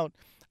coming out,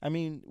 I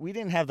mean, we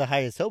didn't have the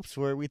highest hopes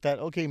for it. We thought,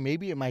 okay,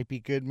 maybe it might be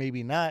good,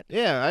 maybe not.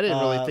 Yeah, I didn't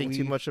really think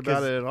too much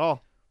about it at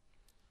all.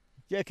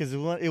 Yeah, because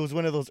it was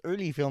one of those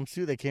early films,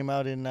 too, that came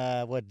out in,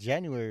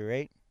 January,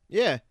 right?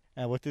 Yeah.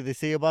 And what did they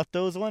say about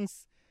those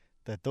ones?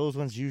 That those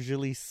ones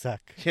usually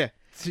suck. Yeah,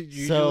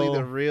 usually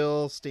the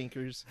real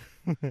stinkers.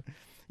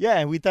 Yeah,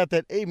 and we thought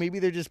that, hey, maybe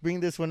they're just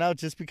bringing this one out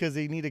just because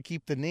they need to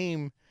keep the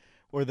name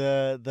or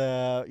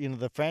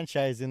the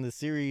franchise in the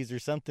series or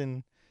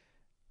something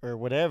or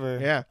whatever.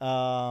 Yeah.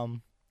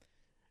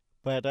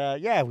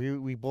 But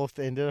we both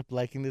ended up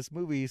liking this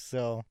movie,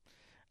 so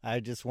I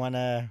just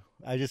wonder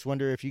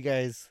if you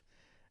guys,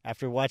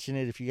 after watching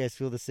it, if you guys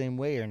feel the same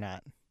way or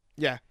not.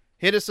 Yeah.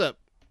 Hit us up.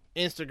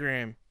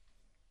 Instagram,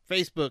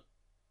 Facebook,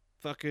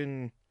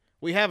 fucking,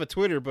 we have a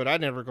Twitter, but I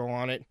never go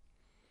on it.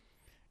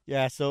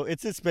 Yeah, so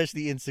it's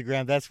especially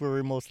Instagram. That's where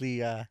we're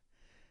mostly are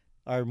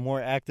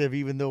more active,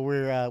 even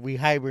though we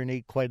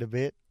hibernate quite a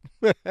bit.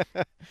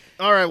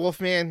 All right,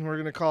 Wolfman, we're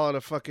gonna call it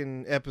a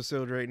fucking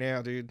episode right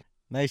now, dude.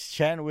 Nice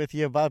chatting with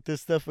you about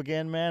this stuff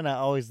again, man. I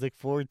always look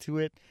forward to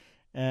it,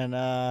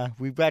 and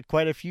we've got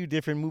quite a few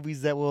different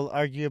movies that we'll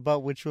argue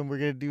about which one we're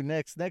gonna do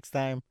next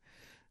time.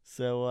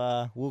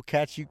 So we'll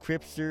catch you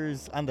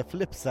Cripsters on the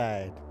flip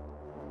side.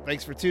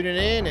 Thanks for tuning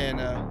in, and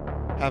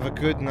have a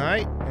good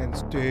night, and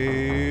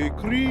stay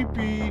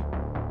creepy.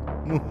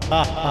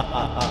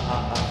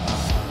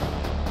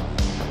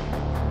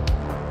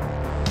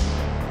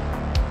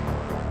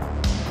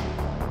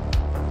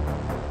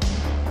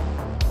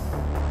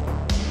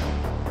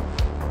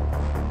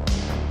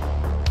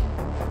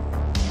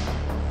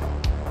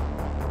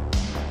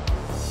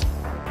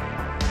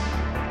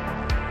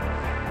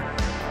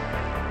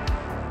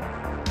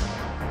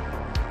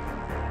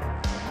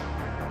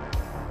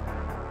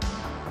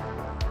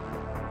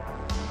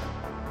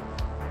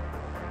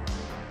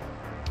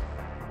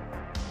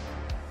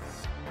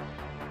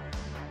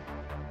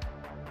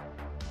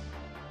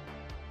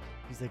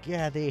 He's like,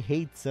 yeah, they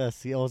hates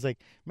us. I was like,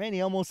 man,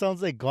 he almost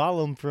sounds like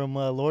Gollum from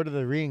Lord of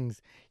the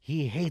Rings.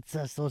 He hates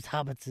us, those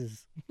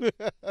hobbitses.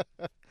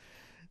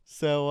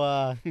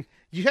 So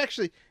you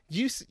actually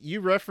you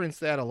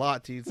referenced that a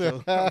lot, dude.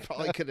 So I'm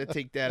probably gonna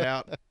take that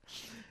out.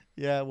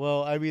 Yeah,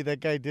 well, I mean,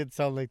 that guy did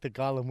sound like the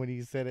Gollum when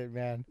he said it,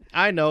 man.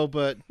 I know,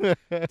 but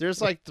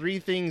there's like 3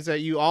 things that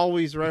you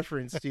always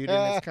reference, dude,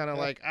 and it's kind of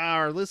like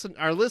our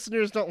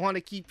listeners don't want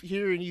to keep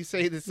hearing you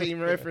say the same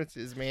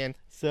references, man.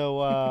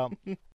 So